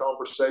couple of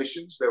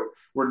conversations that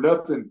were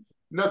nothing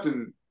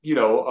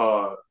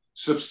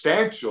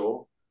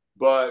substantial,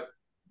 but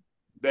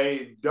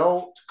they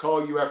don't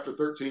call you after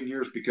 13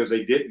 years because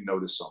they didn't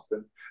notice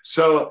something.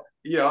 So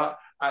I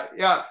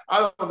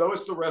don't know.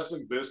 It's the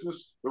wrestling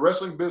business. The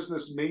wrestling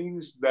business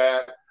means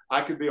that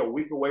I could be a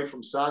week away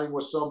from signing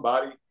with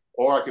somebody,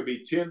 or I could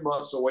be 10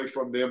 months away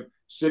from them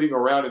sitting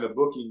around in a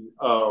booking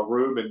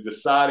room and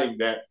deciding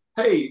that,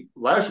 hey,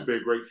 Lash would be a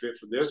great fit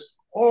for this,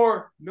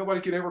 or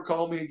nobody could ever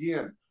call me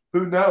again.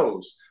 Who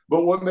knows?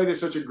 But what made it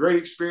such a great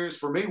experience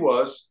for me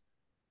was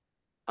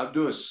I'm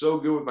doing so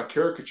good with my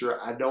caricature,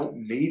 I don't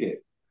need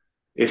it.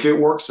 If it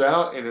works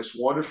out and it's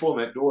wonderful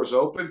and that door is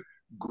open,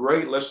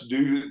 great, let's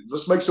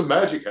make some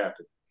magic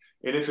happen.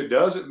 And if it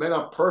doesn't, man,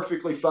 I'm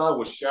perfectly fine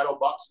with shadow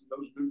boxing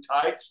those new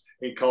tights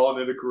and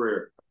calling it a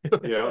career.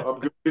 I'm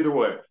good either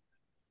way.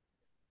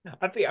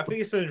 I think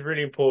it's something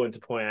really important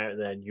to point out.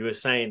 Then you were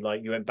saying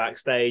like you went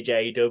backstage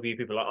AEW,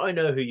 people are like, I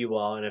know who you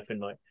are and everything.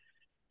 Like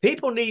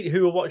people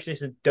who are watching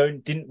this and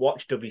didn't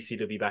watch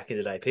WCW back in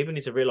the day. People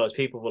need to realize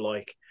people were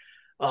like,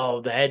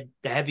 oh, the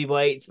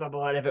heavyweights, blah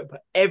blah blah,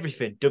 but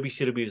everything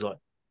WCW is like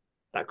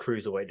that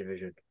cruiserweight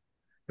division.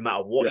 No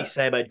matter what you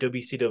say about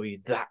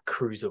WCW, that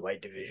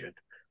cruiserweight division.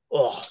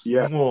 Oh,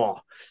 yeah.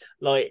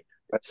 Like,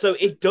 so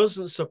it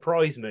doesn't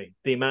surprise me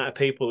the amount of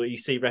people that you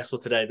see wrestle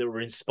today that were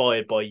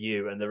inspired by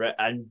you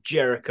and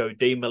Jericho,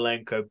 Dean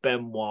Malenko,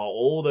 Benoit,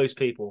 all those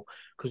people,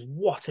 because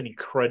what an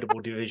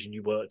incredible division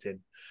you worked in.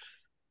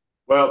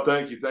 Well,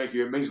 thank you.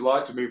 It means a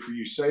lot to me for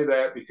you to say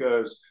that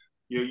because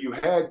you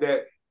had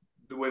that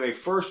when they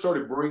first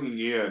started bringing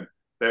in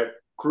that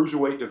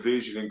cruiserweight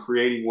division and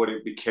creating what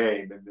it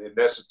became, and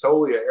that's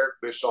totally an Eric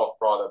Bischoff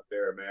product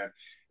there, man.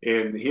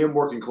 And him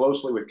working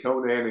closely with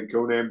Conan and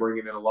Conan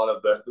bringing in a lot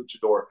of that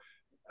luchador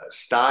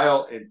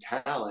style and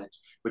talent.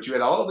 But you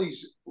had all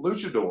these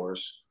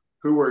luchadors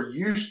who were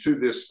used to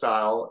this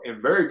style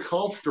and very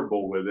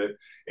comfortable with it.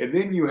 And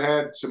then you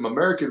had some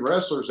American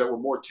wrestlers that were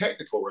more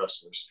technical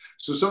wrestlers.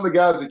 So some of the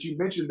guys that you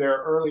mentioned there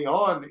early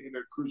on in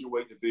the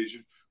cruiserweight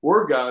division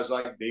were guys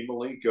like Dean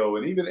Malenko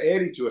and even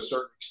Eddie to a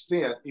certain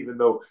extent, even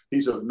though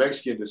he's of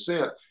Mexican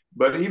descent.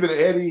 But even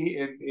Eddie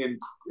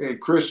and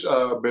Chris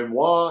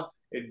Benoit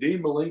and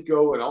Dean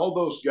Malenko and all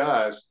those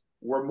guys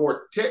were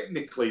more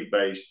technically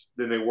based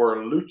than they were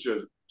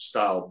lucha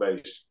style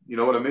based. You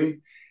know what I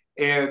mean?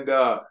 And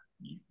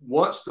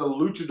once the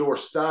luchador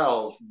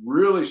styles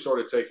really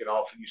started taking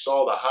off and you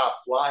saw the high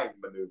flying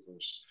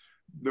maneuvers,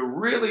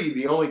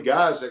 the only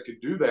guys that could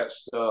do that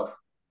stuff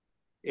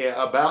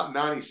about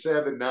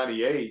 97,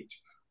 98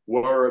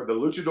 were the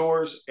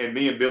luchadors and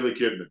me and Billy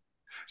Kidman.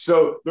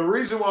 So the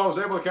reason why I was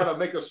able to kind of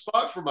make a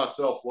spot for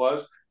myself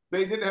was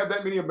they didn't have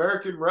that many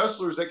American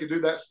wrestlers that could do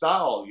that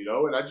style,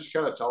 and I just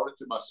kind of taught it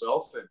to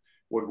myself and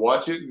would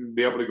watch it and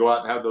be able to go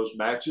out and have those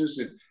matches.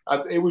 And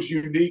it was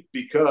unique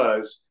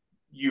because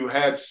you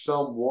had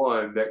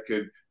someone that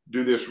could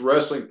do this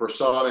wrestling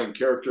persona and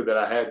character that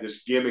I had,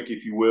 this gimmick,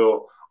 if you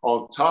will,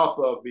 on top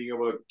of being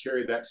able to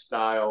carry that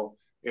style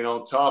and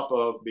on top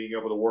of being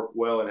able to work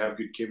well and have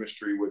good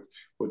chemistry with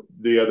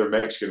the other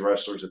Mexican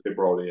wrestlers that they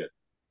brought in.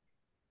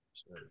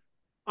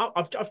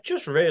 I've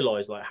just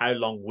realised like how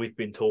long we've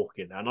been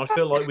talking, and I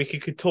feel like we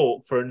could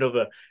talk for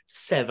another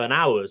 7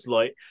 hours.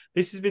 Like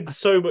this has been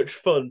so much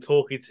fun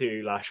talking to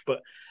you, Lash,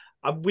 but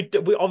we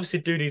obviously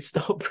do need to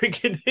start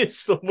bringing this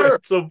somewhere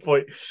at some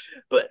point.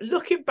 But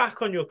looking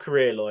back on your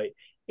career, like,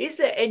 is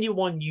there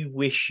anyone you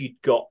wish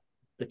you'd got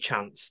the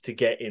chance to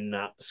get in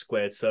that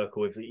squared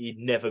circle with that you'd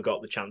never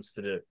got the chance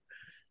to do?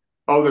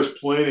 Oh, there's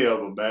plenty of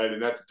them, man.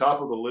 And at the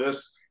top of the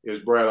list is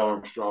Brad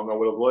Armstrong. I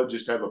would have loved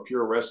just to have a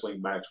pure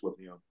wrestling match with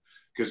him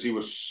because he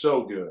was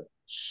so good,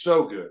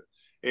 so good.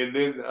 And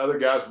then the other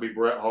guys would be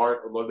Bret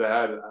Hart. I'd love to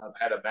have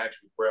had a match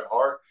with Bret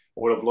Hart.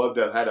 I would have loved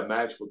to have had a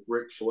match with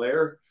Ric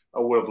Flair. I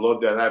would have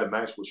loved to have had a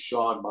match with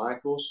Shawn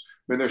Michaels.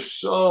 I mean, there's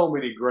so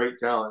many great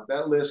talent.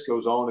 That list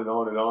goes on and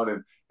on and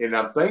on. And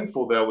I'm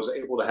thankful that I was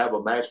able to have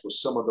a match with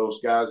some of those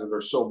guys that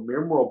are so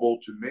memorable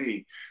to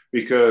me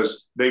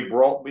because they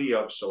brought me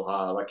up so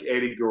high, like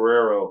Eddie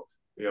Guerrero,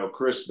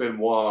 Chris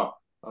Benoit,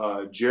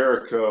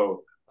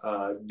 Jericho,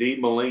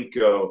 Dean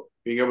Malenko,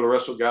 being able to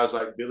wrestle guys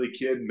like Billy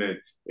Kidman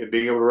and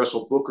being able to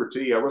wrestle Booker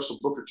T. I wrestled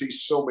Booker T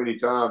so many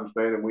times,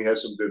 man, and we had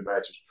some good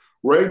matches.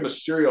 Rey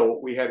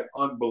Mysterio, we had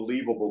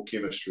unbelievable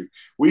chemistry.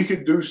 We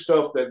could do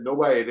stuff that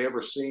nobody had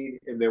ever seen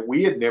and that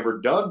we had never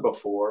done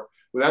before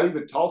without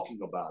even talking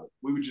about it.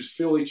 We would just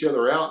fill each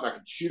other out, and I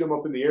could shoot him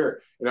up in the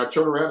air, and I'd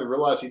turn around and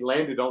realize he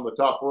landed on the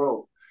top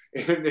rope.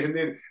 And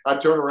then I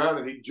turn around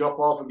and he'd jump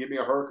off and give me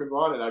a hurricane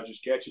run, and I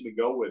just catch him and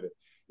go with it.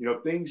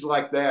 Things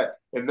like that.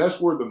 And that's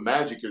where the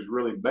magic is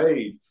really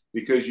made,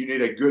 because you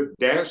need a good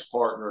dance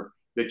partner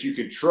that you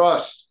can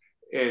trust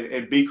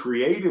and be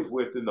creative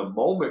with in the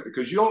moment,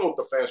 because you don't know what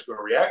the fans are going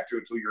to react to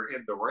until you're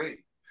in the ring.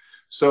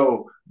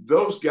 So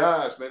those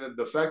guys, man, and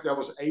the fact that I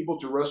was able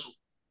to wrestle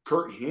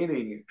Kurt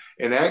Hennig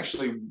and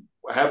actually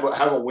have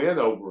a win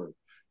over him,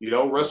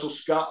 wrestle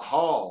Scott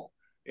Hall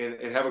and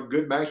have a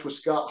good match with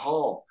Scott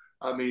Hall.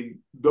 I mean,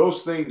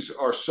 those things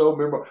are so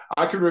memorable.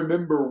 I can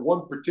remember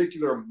one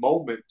particular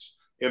moment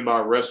in my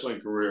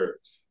wrestling career.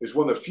 It's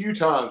one of the few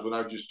times when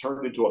I've just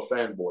turned into a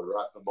fanboy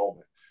right in the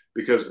moment,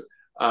 because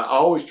I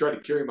always try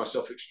to carry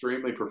myself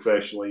extremely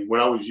professionally.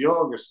 When I was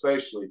young,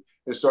 especially,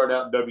 and starting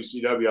out in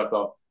WCW, I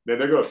thought, man,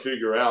 they're going to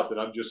figure out that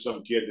I'm just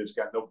some kid that's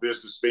got no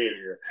business being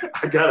here.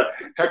 I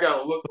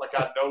gotta look like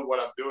I know what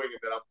I'm doing and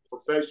that I'm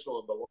professional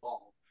and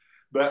belong.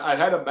 But I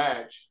had a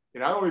match,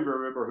 and I don't even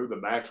remember who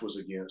the match was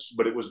against,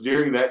 but it was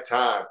during that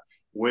time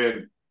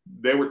when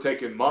they were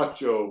taking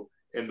Macho,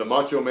 and the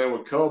Macho Man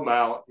would come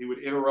out, he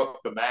would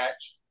interrupt the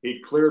match,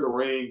 he'd clear the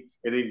ring,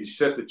 and then he'd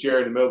set the chair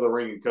in the middle of the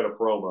ring and cut a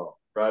promo,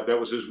 right? That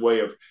was his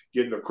way of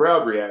getting a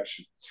crowd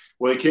reaction.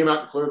 Well, he came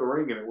out to clear the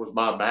ring, and it was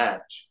my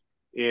match.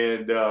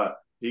 And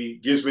he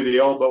gives me the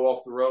elbow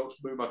off the ropes,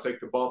 boom, I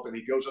take the bump, and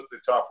he goes up the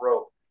top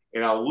rope.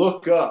 And I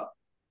look up,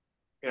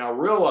 and I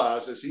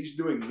realize as he's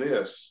doing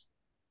this,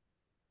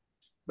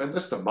 man,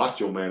 that's the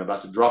Macho Man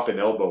about to drop an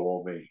elbow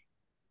on me.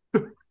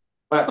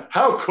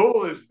 How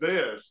cool is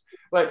this?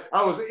 Like,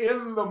 I was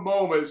in the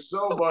moment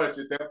so much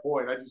at that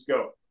point. I just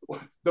go,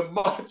 the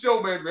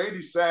Macho Man,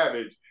 Randy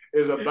Savage,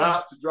 is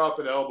about to drop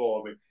an elbow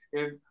on me.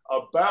 And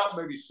about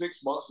maybe 6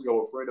 months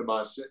ago, a friend of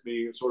mine sent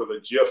me sort of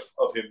a GIF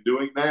of him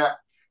doing that.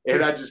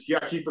 And I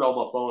keep it on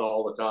my phone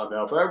all the time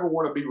now. If I ever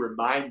want to be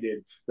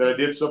reminded that I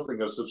did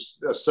something of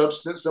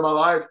substance in my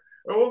life,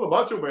 the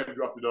Macho Man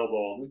dropped an elbow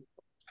on me.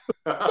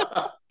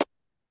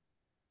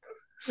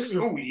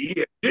 Oh,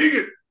 yeah, dig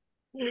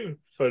it.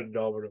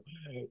 Phenomenal.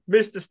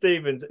 Mr.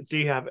 Stevens, do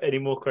you have any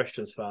more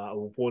questions for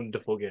our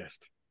wonderful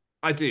guest?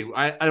 I do.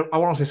 I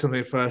want to say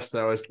something first,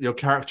 though. Is your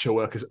character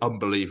work is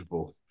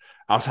unbelievable.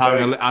 I was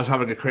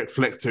having a quick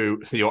flick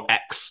through your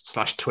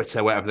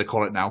X/Twitter, whatever they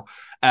call it now,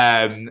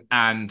 and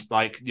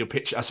like your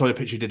picture. I saw the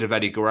picture you did of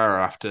Eddie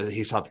Guerrero after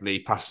he sadly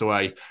passed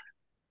away.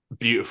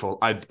 Beautiful.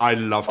 I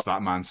loved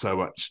that man so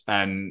much,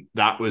 and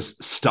that was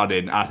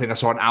stunning. I think I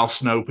saw an Al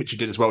Snow picture you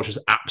did as well, which is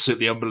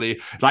absolutely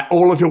unbelievable. Like,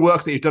 all of your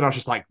work that you've done, I was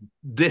just like,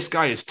 this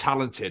guy is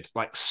talented.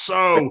 Like,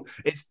 so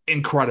it's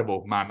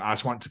incredible, man. I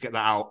just wanted to get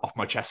that out off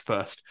my chest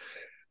first.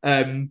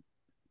 But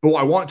what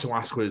I wanted to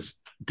ask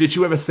was, did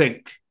you ever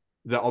think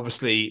that,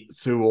 obviously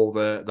through all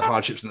the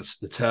hardships and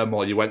the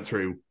turmoil you went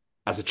through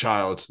as a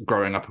child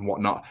growing up and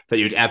whatnot, that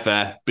you'd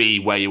ever be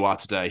where you are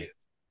today?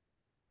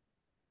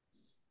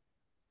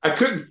 I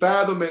couldn't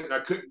fathom it, and I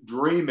couldn't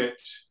dream it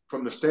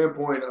from the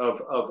standpoint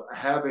of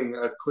having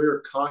a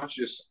clear,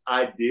 conscious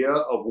idea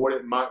of what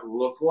it might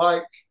look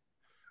like.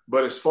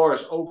 But as far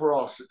as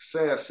overall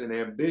success and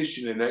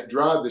ambition and that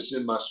drive that's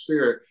in my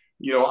spirit,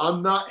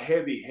 I'm not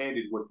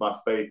heavy-handed with my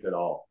faith at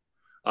all.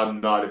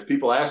 I'm not. If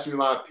people ask me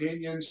my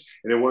opinions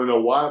and they want to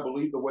know why I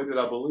believe the way that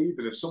I believe,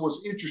 and if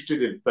someone's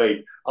interested in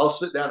faith, I'll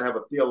sit down and have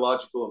a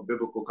theological and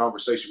biblical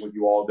conversation with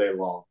you all day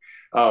long.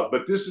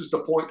 But this is the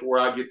point where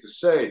I get to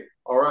say,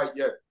 all right,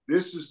 yeah,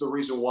 this is the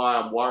reason why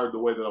I'm wired the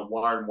way that I'm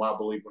wired and why I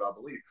believe what I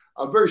believe.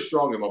 I'm very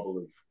strong in my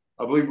belief.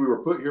 I believe we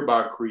were put here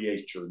by a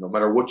creator, no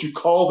matter what you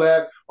call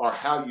that or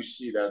how you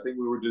see that. I think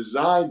we were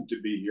designed to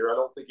be here. I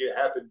don't think it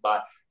happened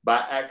by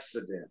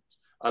accident.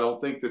 I don't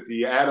think that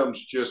the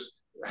atoms just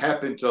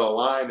happened to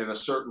align in a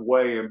certain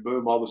way and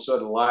boom, all of a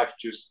sudden life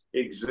just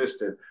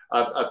existed.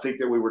 I think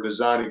that we were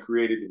designed and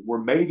created.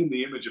 We're made in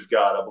the image of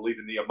God. I believe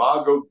in the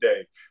Imago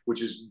Dei,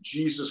 which is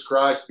Jesus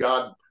Christ,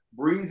 God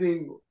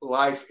breathing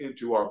life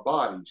into our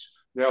bodies.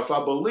 Now, if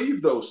I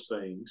believe those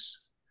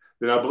things,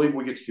 then I believe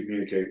we get to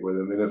communicate with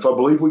him. And if I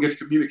believe we get to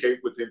communicate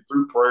with him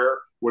through prayer,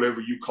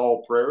 whatever you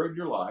call prayer in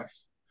your life,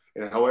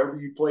 and however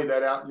you play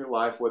that out in your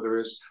life, whether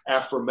it's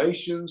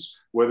affirmations,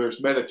 whether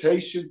it's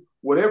meditation,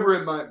 whatever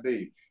it might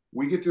be,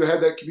 we get to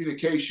have that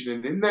communication.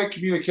 And in that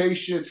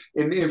communication,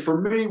 and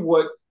for me,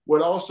 what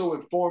also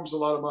informs a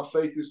lot of my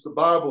faith is the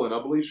Bible, and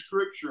I believe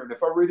Scripture. And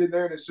if I read in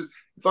there and it says,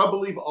 if I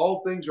believe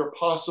all things are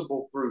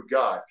possible through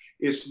God,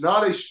 it's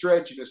not a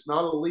stretch and it's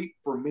not a leap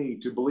for me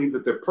to believe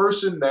that the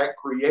person that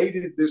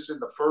created this in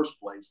the first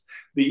place,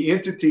 the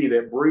entity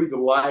that breathed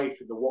life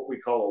into what we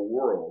call a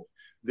world,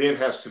 then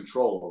has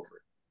control over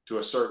it to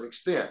a certain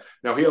extent.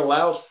 Now, he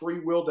allows free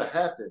will to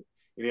happen,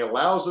 and he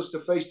allows us to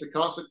face the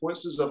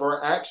consequences of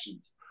our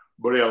actions.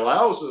 But it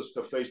allows us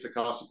to face the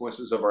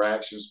consequences of our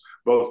actions,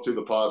 both to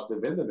the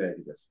positive and the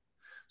negative.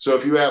 So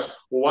if you ask,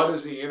 well, why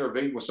does he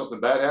intervene when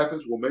something bad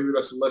happens? Well, maybe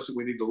that's a lesson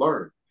we need to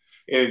learn.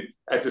 And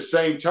at the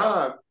same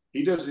time,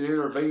 he doesn't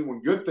intervene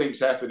when good things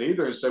happen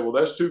either and say, well,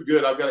 that's too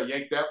good. I've got to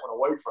yank that one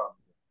away from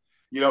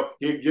you.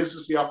 He gives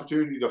us the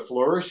opportunity to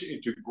flourish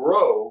and to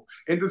grow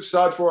and to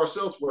decide for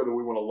ourselves whether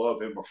we want to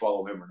love him or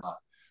follow him or not.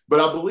 But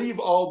I believe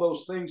all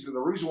those things, and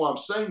the reason why I'm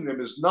saying them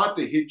is not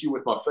to hit you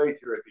with my faith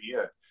here at the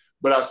end,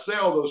 but I say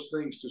all those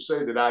things to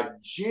say that I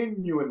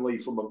genuinely,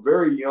 from a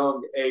very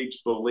young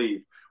age, believe,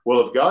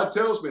 well, if God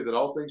tells me that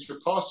all things are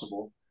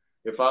possible,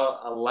 if I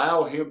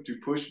allow him to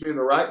push me in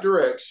the right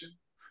direction,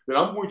 then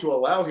I'm going to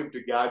allow him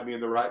to guide me in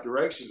the right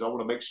directions. I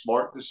want to make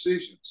smart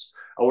decisions.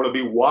 I want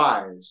to be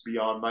wise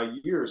beyond my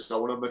years. I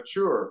want to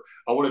mature.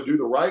 I want to do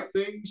the right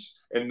things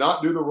and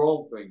not do the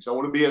wrong things. I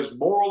want to be as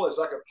moral as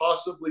I could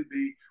possibly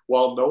be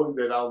while knowing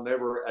that I'll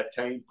never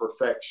attain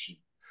perfection.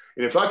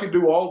 And if I can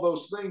do all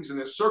those things, and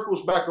it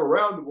circles back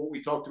around to what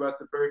we talked about at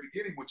the very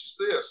beginning, which is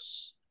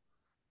this: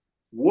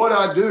 what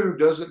I do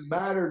doesn't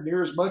matter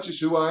near as much as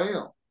who I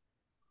am.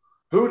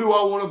 Who do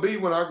I want to be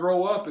when I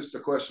grow up is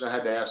the question I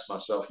had to ask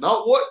myself.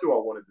 Not what do I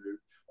want to do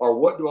or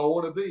what do I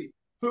want to be?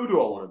 Who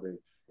do I want to be?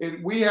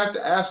 And we have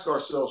to ask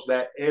ourselves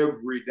that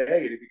every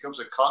day, and it becomes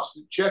a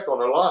constant check on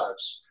our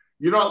lives.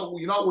 You're not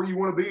where you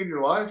want to be in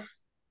your life?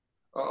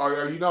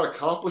 Are you not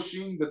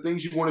accomplishing the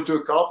things you wanted to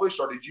accomplish?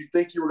 Or did you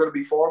think you were going to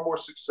be far more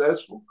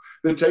successful?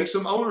 Then take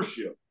some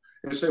ownership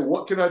and say,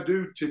 what can I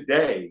do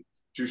today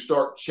to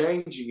start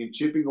changing and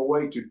chipping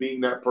away to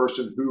being that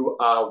person who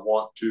I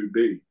want to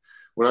be?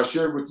 When I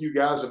shared with you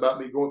guys about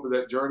me going through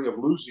that journey of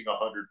losing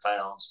 100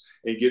 pounds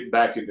and getting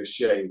back into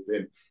shape,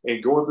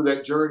 and going through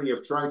that journey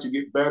of trying to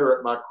get better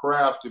at my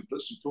craft and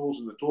put some tools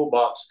in the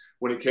toolbox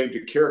when it came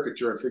to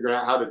caricature and figuring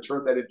out how to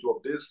turn that into a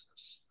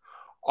business.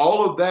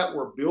 All of that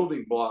were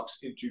building blocks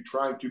into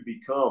trying to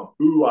become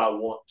who I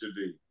want to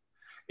be.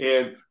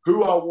 And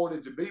who I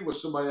wanted to be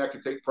was somebody I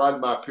could take pride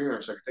in my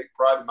appearance. I could take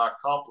pride in my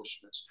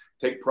accomplishments,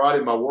 take pride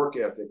in my work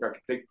ethic. I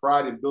could take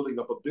pride in building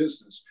up a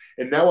business.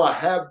 And now I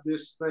have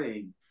this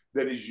thing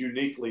that is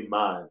uniquely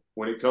mine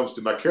when it comes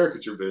to my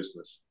caricature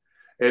business.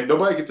 And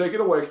nobody can take it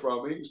away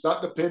from me. It's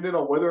not dependent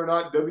on whether or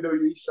not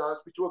WWE signs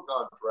me to a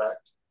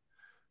contract.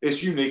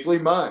 It's uniquely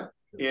mine.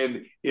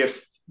 And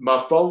if my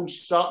phone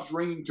stops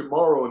ringing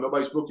tomorrow and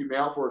nobody's booking me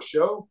out for a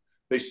show,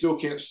 they still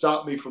can't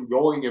stop me from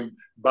going and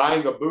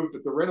buying a booth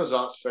at the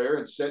Renaissance Fair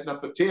and setting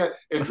up a tent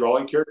and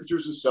drawing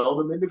caricatures and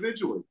selling them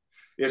individually.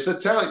 It's a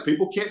talent.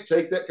 People can't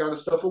take that kind of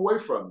stuff away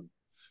from you.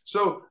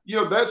 So,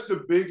 that's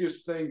the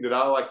biggest thing that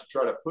I like to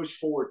try to push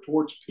forward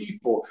towards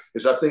people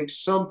is I think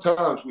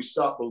sometimes we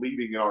stop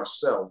believing in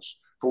ourselves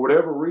for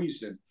whatever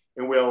reason,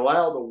 and we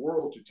allow the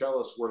world to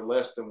tell us we're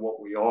less than what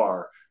we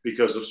are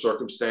because of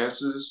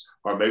circumstances,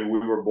 or maybe we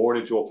were born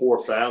into a poor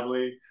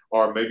family,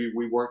 or maybe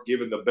we weren't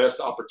given the best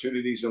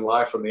opportunities in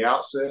life from the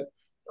outset.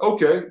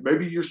 Okay,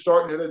 maybe you're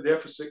starting at a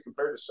deficit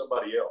compared to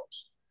somebody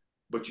else,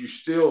 but you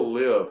still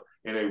live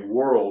in a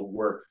world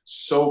where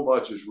so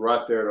much is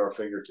right there at our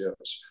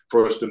fingertips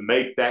for us to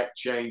make that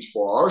change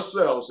for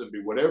ourselves and be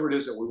whatever it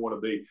is that we want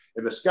to be.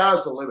 And the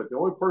sky's the limit. The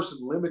only person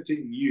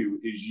limiting you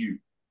is you.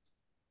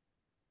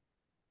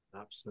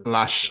 Absolutely.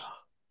 Lash,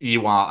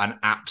 you are an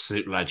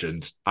absolute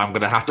legend. I'm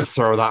going to have to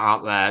throw that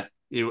out there.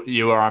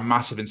 You are a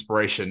massive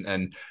inspiration,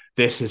 and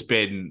this has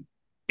been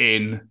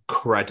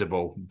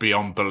incredible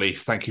beyond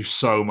belief. Thank you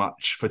so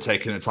much for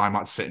taking the time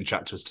out to sit and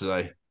chat to us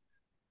today.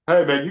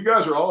 Hey, man, you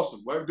guys are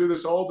awesome. I do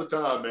this all the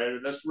time, man,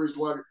 and that's the reason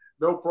why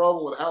no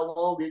problem with how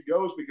long it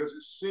goes, because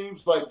it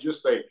seems like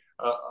just a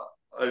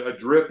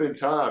drip in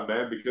time,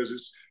 man,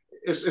 because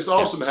it's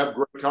awesome to have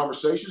great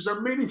conversations. They're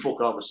meaningful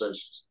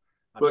conversations.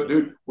 Absolutely.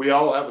 But, dude, we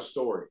all have a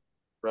story,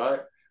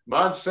 right?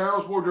 Mine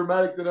sounds more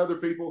dramatic than other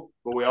people,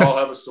 but we all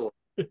have a story.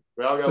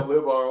 We all got to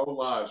live our own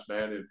lives,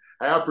 man. And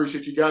hey, I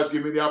appreciate you guys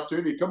giving me the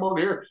opportunity to come on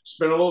here,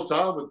 spend a little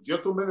time with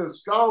gentlemen and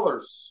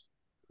scholars.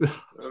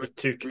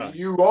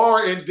 You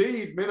are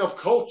indeed men of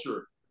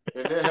culture,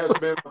 and it has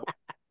been.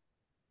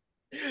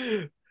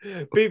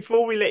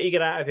 Before we let you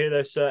get out of here,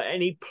 though, sir,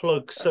 any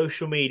plugs,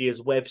 social medias,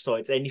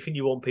 websites, anything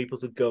you want people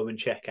to go and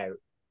check out?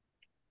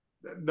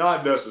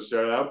 Not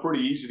necessarily. I'm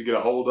pretty easy to get a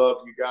hold of.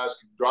 You guys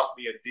can drop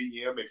me a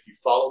DM if you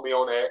follow me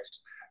on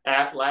X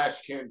at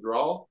Lash Can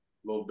Draw. A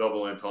little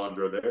double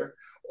entendre there.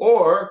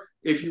 Or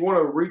if you want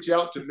to reach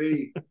out to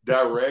me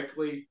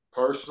directly,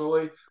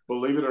 personally,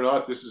 believe it or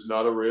not, this is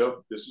not a rib.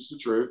 This is the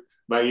truth.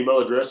 My email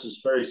address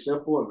is very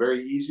simple and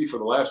very easy for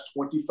the last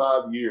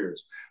 25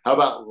 years. How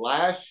about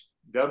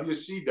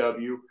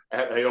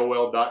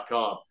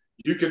lashwcw@aol.com?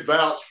 You can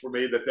vouch for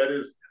me that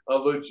is a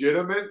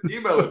legitimate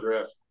email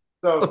address.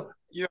 So,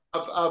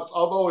 I've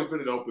always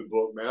been an open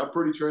book, man. I'm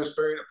pretty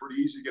transparent and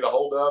pretty easy to get a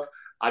hold of.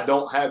 I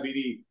don't have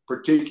any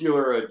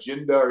particular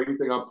agenda or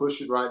anything I'm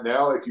pushing right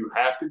now. If you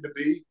happen to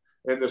be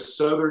in the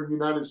southern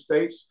United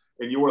States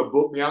and you want to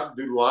book me out and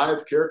do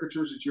live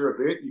caricatures at your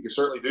event, you can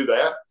certainly do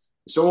that.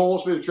 If someone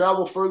wants me to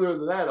travel further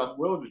than that, I'm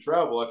willing to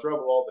travel. I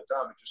travel all the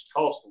time. It just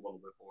costs a little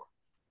bit more.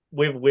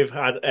 We've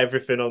had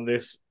everything on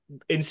this.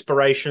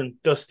 Inspiration,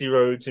 Dusty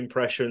Rhodes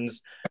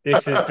impressions.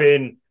 This has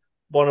been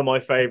one of my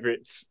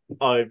favorites.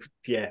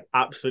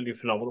 Absolutely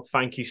phenomenal.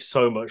 Thank you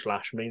so much,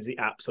 Lash. It means the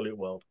absolute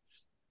world.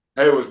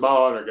 Hey, it was my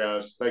honor,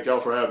 guys. Thank y'all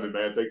for having me,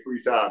 man. Thank you for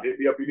your time. Hit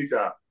me up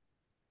anytime.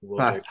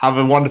 Have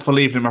a wonderful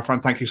evening, my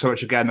friend. Thank you so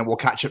much again, and we'll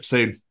catch up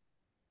soon.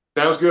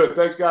 Sounds good.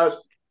 Thanks, guys.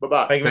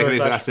 Bye-bye. Take it easy.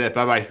 That's it.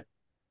 Bye-bye.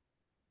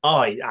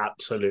 I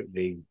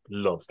absolutely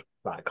loved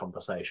that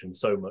conversation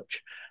so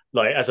much.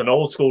 Like, as an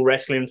old school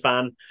wrestling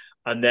fan,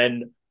 and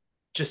then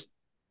just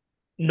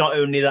not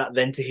only that,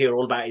 then to hear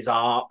all about his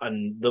art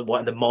and the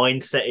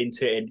mindset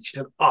into it, and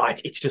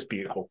it's just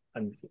beautiful.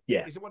 And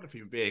yeah, he's a wonderful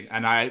human being.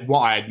 And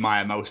what I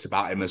admire most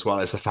about him as well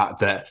is the fact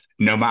that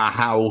no matter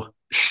how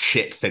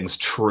shit things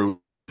truly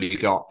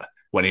got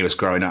when he was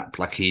growing up,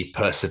 like, he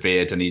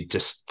persevered and he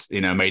just,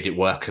 made it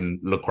work and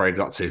look where he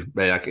got to.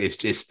 Like,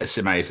 it's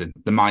amazing.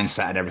 The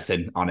mindset and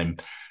everything on him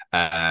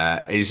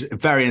is a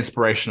very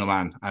inspirational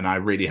man. And I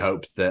really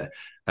hope that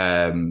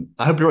I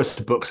hope he writes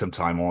a book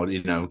sometime, or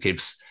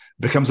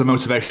becomes a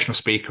motivational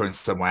speaker in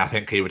some way. I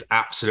think he would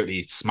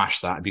absolutely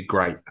smash that. It'd be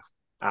great.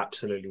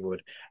 Absolutely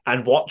would.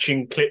 And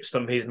watching clips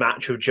from his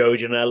match with Joe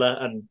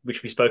Janela, and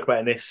which we spoke about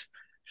in this,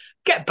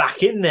 get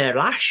back in there,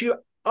 Lash.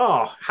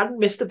 Hadn't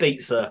missed a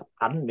beat, sir.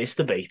 Hadn't missed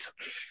a beat.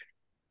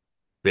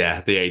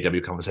 Yeah, the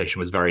AEW conversation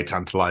was very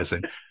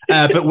tantalizing.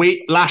 But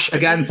Lash,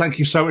 again, thank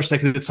you so much for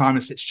taking the time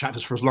and sit to chat to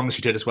us for as long as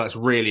you did as well. It's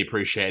really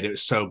appreciated. It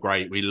was so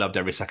great. We loved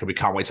every second. We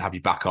can't wait to have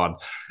you back on.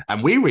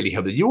 And we really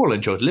hope that you all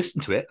enjoyed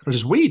listening to it,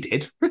 as we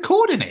did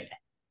recording it.